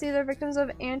super classy. They're victims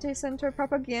of anti-centaur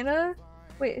propaganda.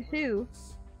 Wait, who?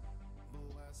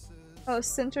 Oh,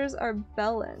 centaurs are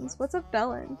bellins. What's a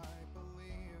bellin?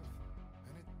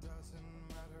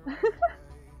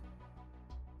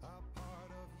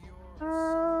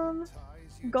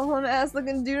 Golem ass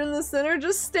looking dude in the center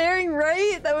just staring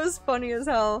right? That was funny as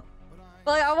hell.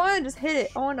 But like, I want to just hit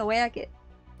it. I want to whack it.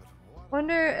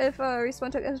 Wonder if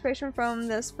Respawn took inspiration from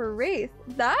this for Wraith.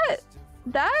 That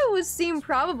would seem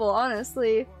probable,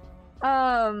 honestly. But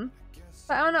I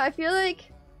don't know. I feel like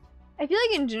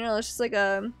in general it's just like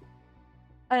an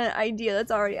idea that's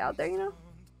already out there, you know?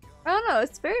 I don't know.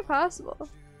 It's very possible.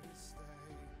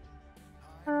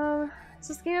 It's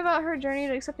this game about her journey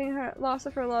to accepting her loss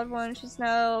of her loved one. She's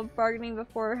now bargaining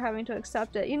before having to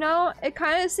accept it. You know, it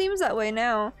kind of seems that way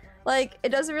now. Like, it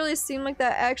doesn't really seem like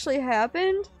that actually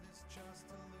happened.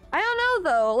 I don't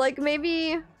know though, like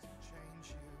maybe...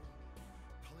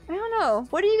 I don't know.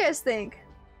 What do you guys think?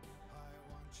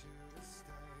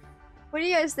 What do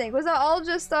you guys think? Was that all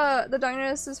just the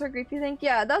darkness is her grief, you think?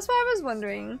 Yeah, that's what I was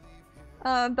wondering.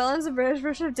 Bellin's a British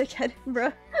version of Dickhead,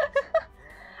 bruh.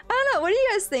 I don't know. What do you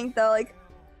guys think though? Like,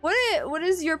 what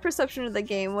is your perception of the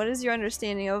game? What is your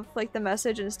understanding of like the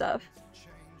message and stuff?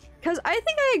 Because I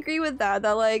think I agree with that.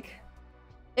 That like,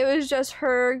 it was just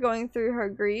her going through her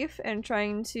grief and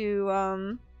trying to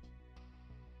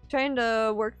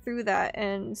work through that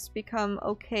and become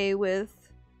okay with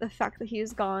the fact that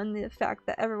he's gone, the fact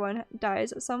that everyone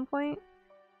dies at some point.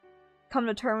 Come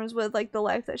to terms with like the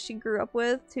life that she grew up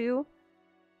with too.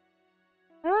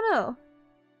 I don't know.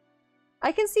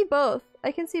 I can see both.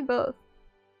 I can see both.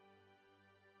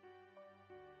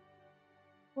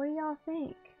 What do y'all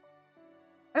think?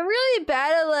 I'm really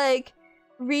bad at like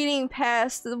reading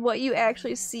past what you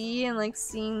actually see and like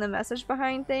seeing the message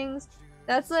behind things.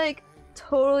 That's like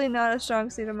totally not a strong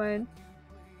suit of mine.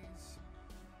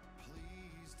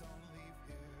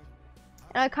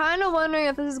 And I'm kind of wondering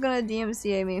if this is gonna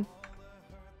DMCA me.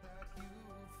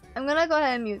 I'm gonna go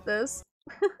ahead and mute this.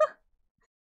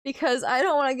 Because I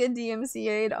don't want to get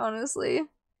DMCA'd, honestly.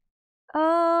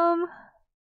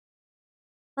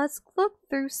 Let's look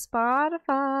through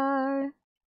Spotify. I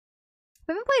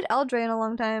haven't played Eldre in a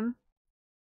long time.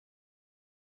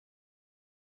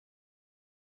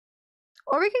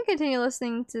 Or we can continue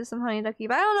listening to some Honey Ducky,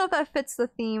 but I don't know if that fits the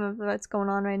theme of what's going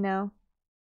on right now.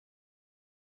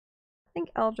 think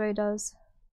Eldre does.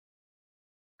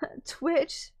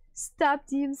 Twitch, stop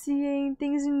DMCAing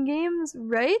things in games,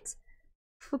 right?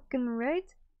 Fucking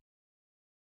right.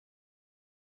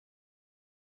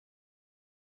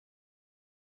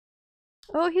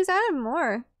 Oh, he's added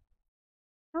more.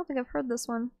 I don't think I've heard this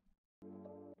one.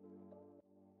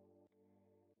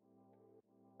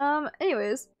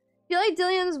 Anyways, I feel like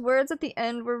Dillian's words at the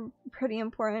end were pretty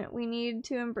important. We need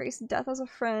to embrace death as a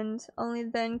friend. Only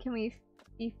then can we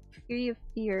be free of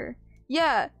fear.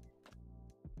 Yeah,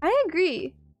 I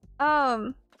agree.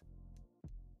 I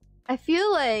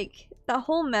feel like that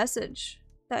whole message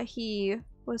that he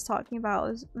was talking about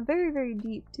was very, very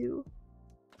deep too.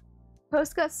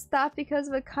 Post got stopped because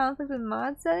of a conflict with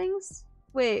mod settings?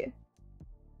 Wait,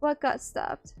 what got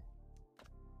stopped?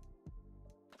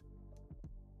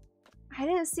 I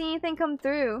didn't see anything come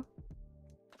through.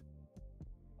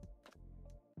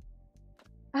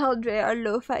 Eldre, our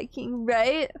lo-fi king,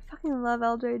 right? I fucking love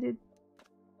Eldre, dude.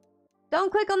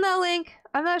 Don't click on that link.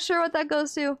 I'm not sure what that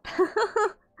goes to.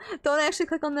 Don't actually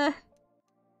click on that.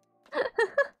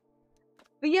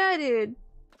 But yeah, dude.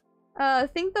 I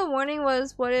think the warning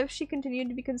was, what if she continued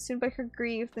to be consumed by her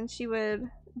grief, then she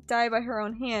would die by her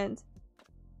own hand.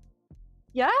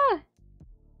 Yeah.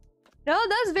 No,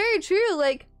 that's very true.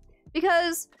 Like,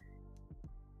 because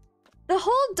the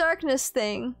whole darkness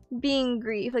thing being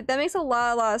grief, like that makes a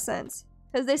lot of sense.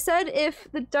 Because they said if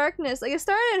the darkness, like it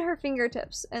started at her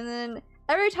fingertips, and then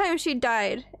every time she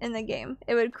died in the game,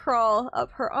 it would crawl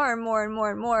up her arm more and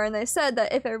more and more, and they said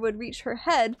that if it would reach her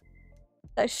head,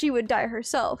 that she would die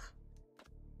herself.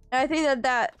 And I think that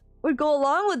that would go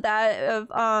along with that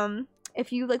of,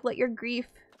 if you like let your grief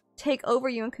take over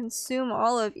you and consume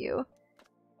all of you,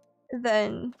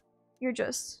 then you're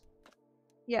just,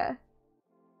 yeah,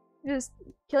 you're just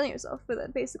killing yourself with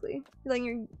it, basically. You're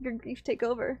letting your grief take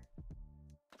over.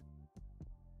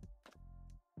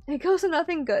 It goes to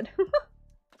nothing good.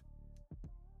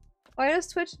 Why does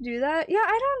Twitch do that? Yeah,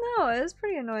 I don't know. It's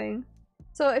pretty annoying.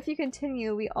 So if you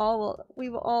continue, we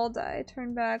will all die.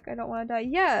 Turn back. I don't want to die.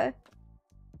 Yeah.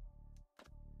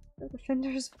 The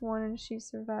defenders won and she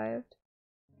survived.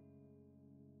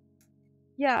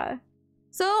 Yeah.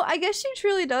 So I guess she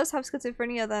truly does have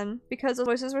schizophrenia then, because the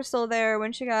voices were still there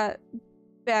when she got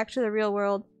back to the real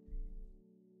world.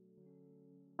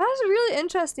 That was a really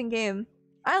interesting game.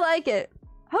 I like it.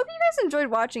 Hope you guys enjoyed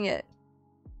watching it.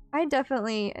 I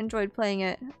definitely enjoyed playing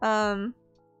it.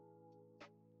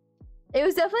 It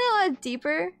was definitely a lot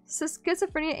deeper. So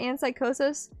schizophrenia and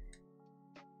psychosis.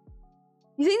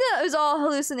 You think that it was all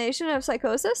hallucination of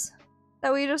psychosis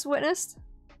that we just witnessed?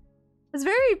 It's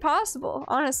very possible,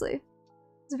 honestly.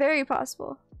 It's very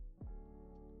possible.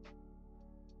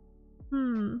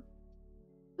 There's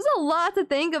a lot to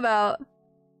think about.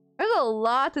 There's a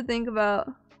lot to think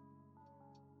about.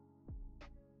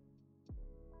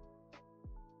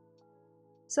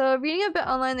 So, reading a bit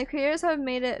online, the creators have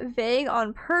made it vague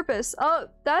on purpose. Oh,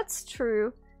 that's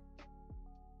true.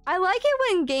 I like it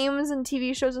when games and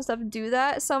TV shows and stuff do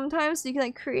that sometimes, so you can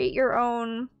like create your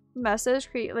own message,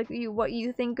 create like what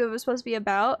you think it was supposed to be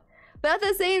about. But at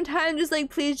the same time, just like,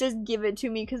 please just give it to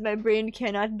me because my brain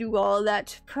cannot do all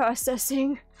that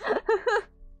processing. It's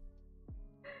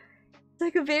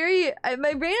like a very,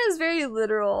 my brain is very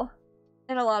literal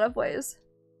in a lot of ways.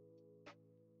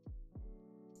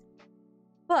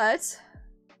 But,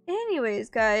 anyways,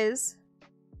 guys,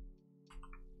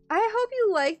 I hope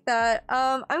you like that.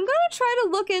 I'm gonna try to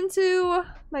look into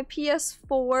my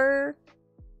PS4,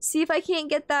 see if I can't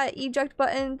get that eject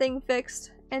button thing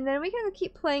fixed, and then we can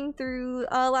keep playing through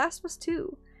Last of Us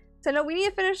 2. So I know we need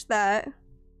to finish that.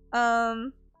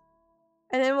 And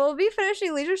then we'll be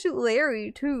finishing Leisure Suit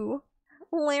Larry too.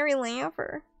 Larry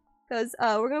Lampher. Because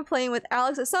we're gonna be playing with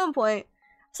Alex at some point.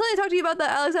 So I talked to you about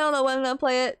that, Alex. I don't know when I'm gonna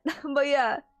play it. But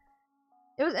yeah.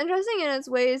 It was interesting in its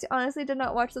ways. Honestly, did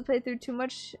not watch the playthrough too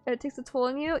much. It takes a toll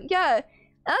on you. Yeah,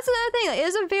 that's another thing. It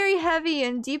is a very heavy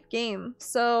and deep game.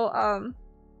 So,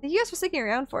 thank you guys for sticking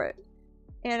around for it.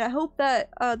 And I hope that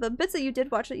the bits that you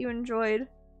did watch that you enjoyed.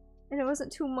 And it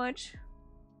wasn't too much.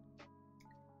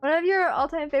 One of your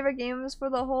all-time favorite games for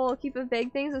the whole keep it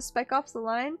vague things is Spec Ops: The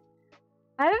Line.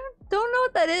 I don't know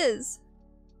what that is.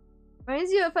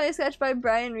 Reminds you of a funny sketch by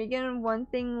Brian Regan, one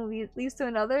thing leads to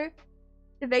another.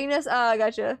 The vagueness, I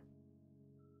gotcha.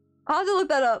 I'll have to look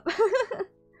that up.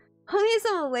 I'll need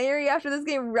some Larry after this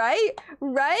game, right?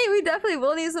 Right? We definitely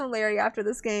will need some Larry after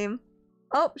this game.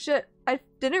 Oh, shit. I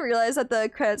didn't realize that the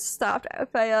credits stopped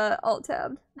if I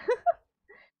alt-tabbed.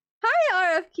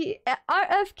 Hi,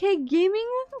 RFK Gaming?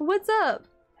 What's up?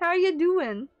 How are you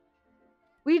doing?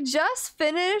 We just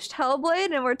finished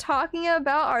Hellblade and we're talking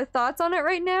about our thoughts on it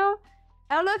right now.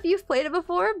 I don't know if you've played it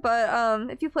before,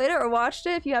 but if you played it or watched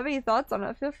it, if you have any thoughts on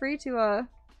it, feel free to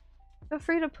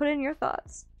put in your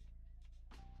thoughts.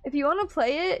 If you want to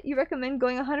play it, you recommend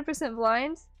going 100%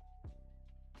 blind.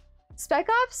 Spec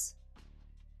Ops?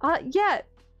 Yeah.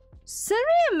 Send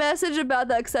me a message about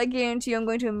that because I guarantee you I'm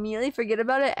going to immediately forget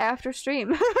about it after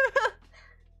stream.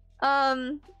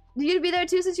 You be there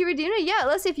too since you redeemed it? Yeah,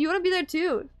 let's see if you want to be there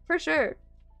too. For sure.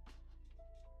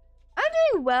 I'm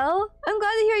doing well. I'm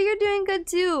glad to hear you're doing good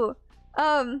too.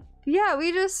 Yeah,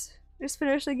 we just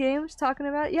finished the game, just talking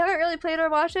about it. You haven't really played or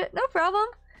watched it? No problem.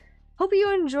 Hope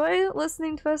you enjoy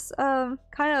listening to us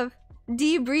kind of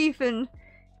debrief and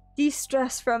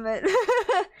de-stress from it.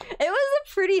 It was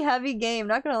a pretty heavy game,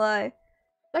 not gonna lie.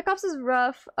 Black Ops is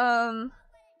rough.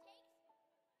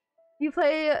 You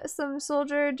play some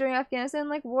soldier during Afghanistan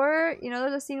like war. You know,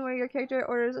 there's a scene where your character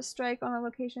orders a strike on a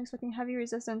location expecting heavy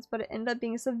resistance, but it ended up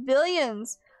being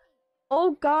civilians.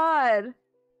 Oh god.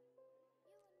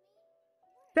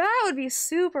 That would be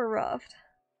super rough.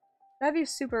 That'd be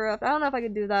super rough. I don't know if I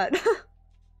could do that.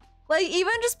 Like,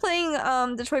 even just playing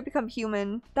Detroit Become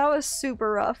Human, that was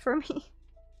super rough for me.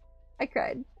 I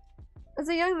cried. As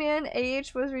a young man,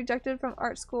 AH was rejected from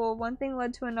art school. One thing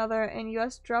led to another, and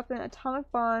US dropped an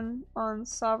atomic bomb on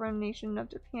sovereign nation of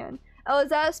Japan. Oh, is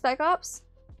that a Spec Ops?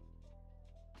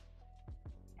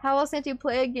 How else can't you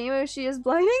play a game if she is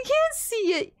blind and can't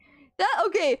see it? That,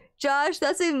 okay, Josh,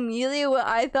 that's immediately what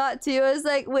I thought too. I was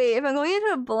like, wait, if I'm going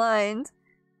into a blind,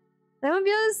 then I won't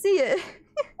be able to see it.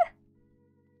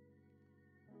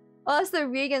 Oh, that's the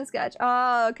Regan sketch.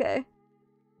 Oh, okay.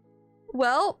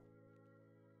 Well,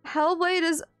 Hellblade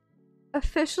is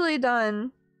officially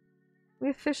done. We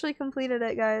officially completed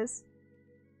it, guys.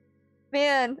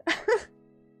 Man.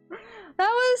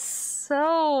 That was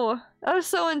so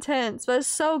intense, but it's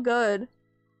so good.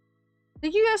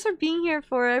 Thank you guys for being here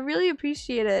for it. I really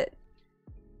appreciate it.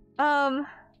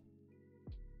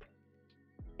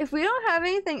 If we don't have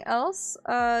anything else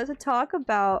to talk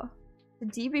about the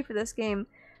debrief for this game,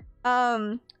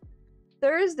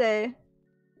 Thursday,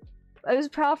 it was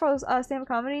proud for stand-up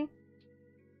comedy.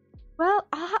 Well,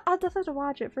 I'll definitely have to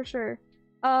watch it for sure.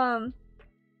 Hellblade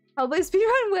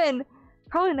speedrun win?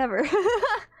 Probably never.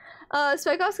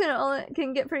 Spec Ops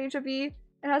can get pretty trippy.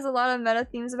 It has a lot of meta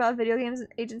themes about video games,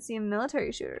 agency, and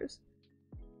military shooters.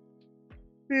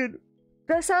 Dude,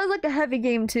 that sounds like a heavy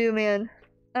game too, man.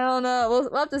 I don't know.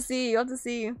 We'll have to see. We'll have to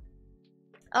see.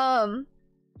 But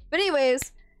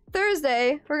anyways,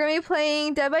 Thursday we're gonna be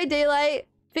playing Dead by Daylight.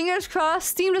 Fingers crossed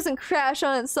Steam doesn't crash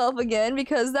on itself again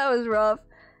because that was rough.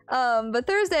 But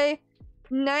Thursday,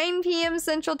 9 p.m.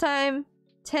 Central Time,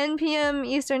 10 p.m.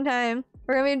 Eastern Time,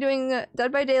 we're gonna be doing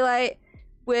Dead by Daylight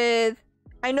with,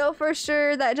 I know for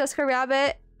sure that Jessica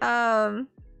Rabbit,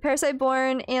 Parasite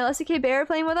Born, and Leslie K. Bear are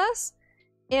playing with us.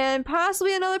 And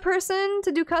possibly another person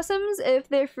to do customs if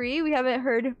they're free. We haven't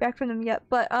heard back from them yet.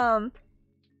 But,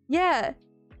 yeah.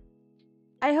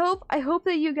 I hope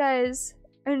that you guys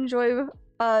enjoy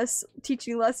us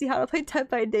teaching Leslie how to play Dead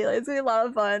by Daylight. It's gonna be a lot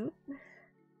of fun.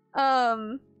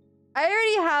 I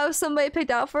already have somebody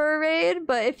picked out for a raid,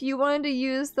 but if you wanted to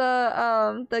use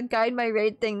the guide my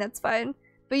raid thing, that's fine.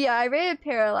 But yeah, I raided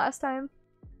Para last time.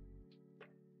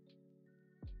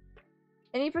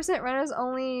 Any percent run is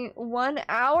only 1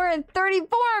 hour and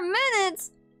 34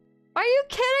 minutes? Are you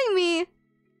kidding me?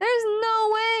 There's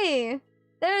no way.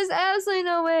 There's absolutely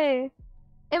no way.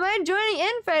 Am I joining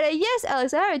in Friday? Yes,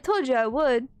 Alex, I already told you I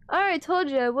would. I just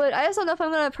don't know if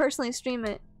I'm gonna personally stream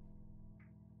it.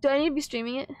 Do I need to be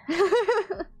streaming it?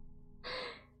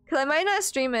 Because I might not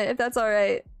stream it if that's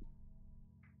alright.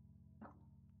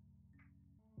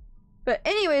 But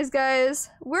anyways, guys,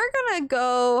 we're gonna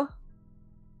go.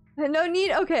 No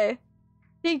need. Okay.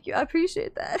 Thank you. I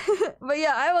appreciate that. But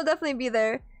yeah, I will definitely be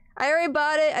there. I already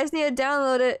bought it. I just need to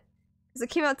download it. Because it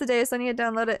came out today, so I need to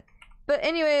download it. But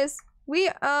anyways, we,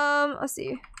 let's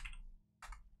see.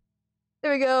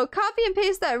 There we go. Copy and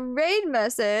paste that raid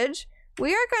message.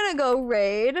 We are gonna go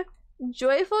raid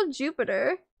Joyful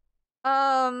Jupiter.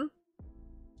 It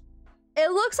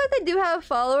looks like they do have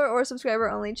follower or subscriber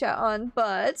only chat on,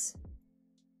 but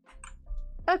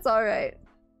that's alright.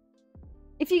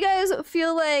 If you guys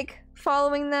feel like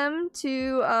following them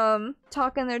to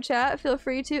talk in their chat, feel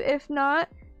free to. If not,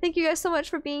 thank you guys so much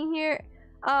for being here.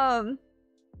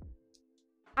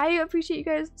 I appreciate you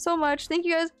guys so much. Thank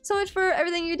you guys so much for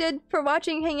everything you did, for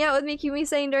watching, hanging out with me, keep me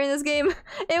sane during this game.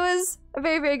 It was a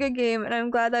very, very good game, and I'm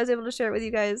glad that I was able to share it with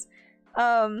you guys.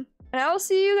 And I will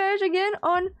see you guys again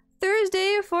on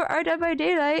Thursday for our Dead by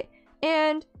Daylight.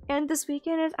 And this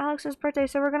weekend is Alex's birthday,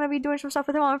 so we're gonna be doing some stuff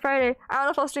with him on Friday. I don't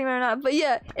know if I'll stream it or not, but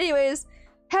yeah. Anyways,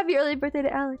 happy early birthday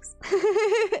to Alex.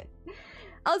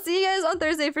 I'll see you guys on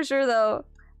Thursday for sure, though.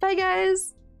 Bye,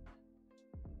 guys.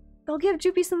 Go give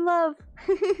Droopy some love.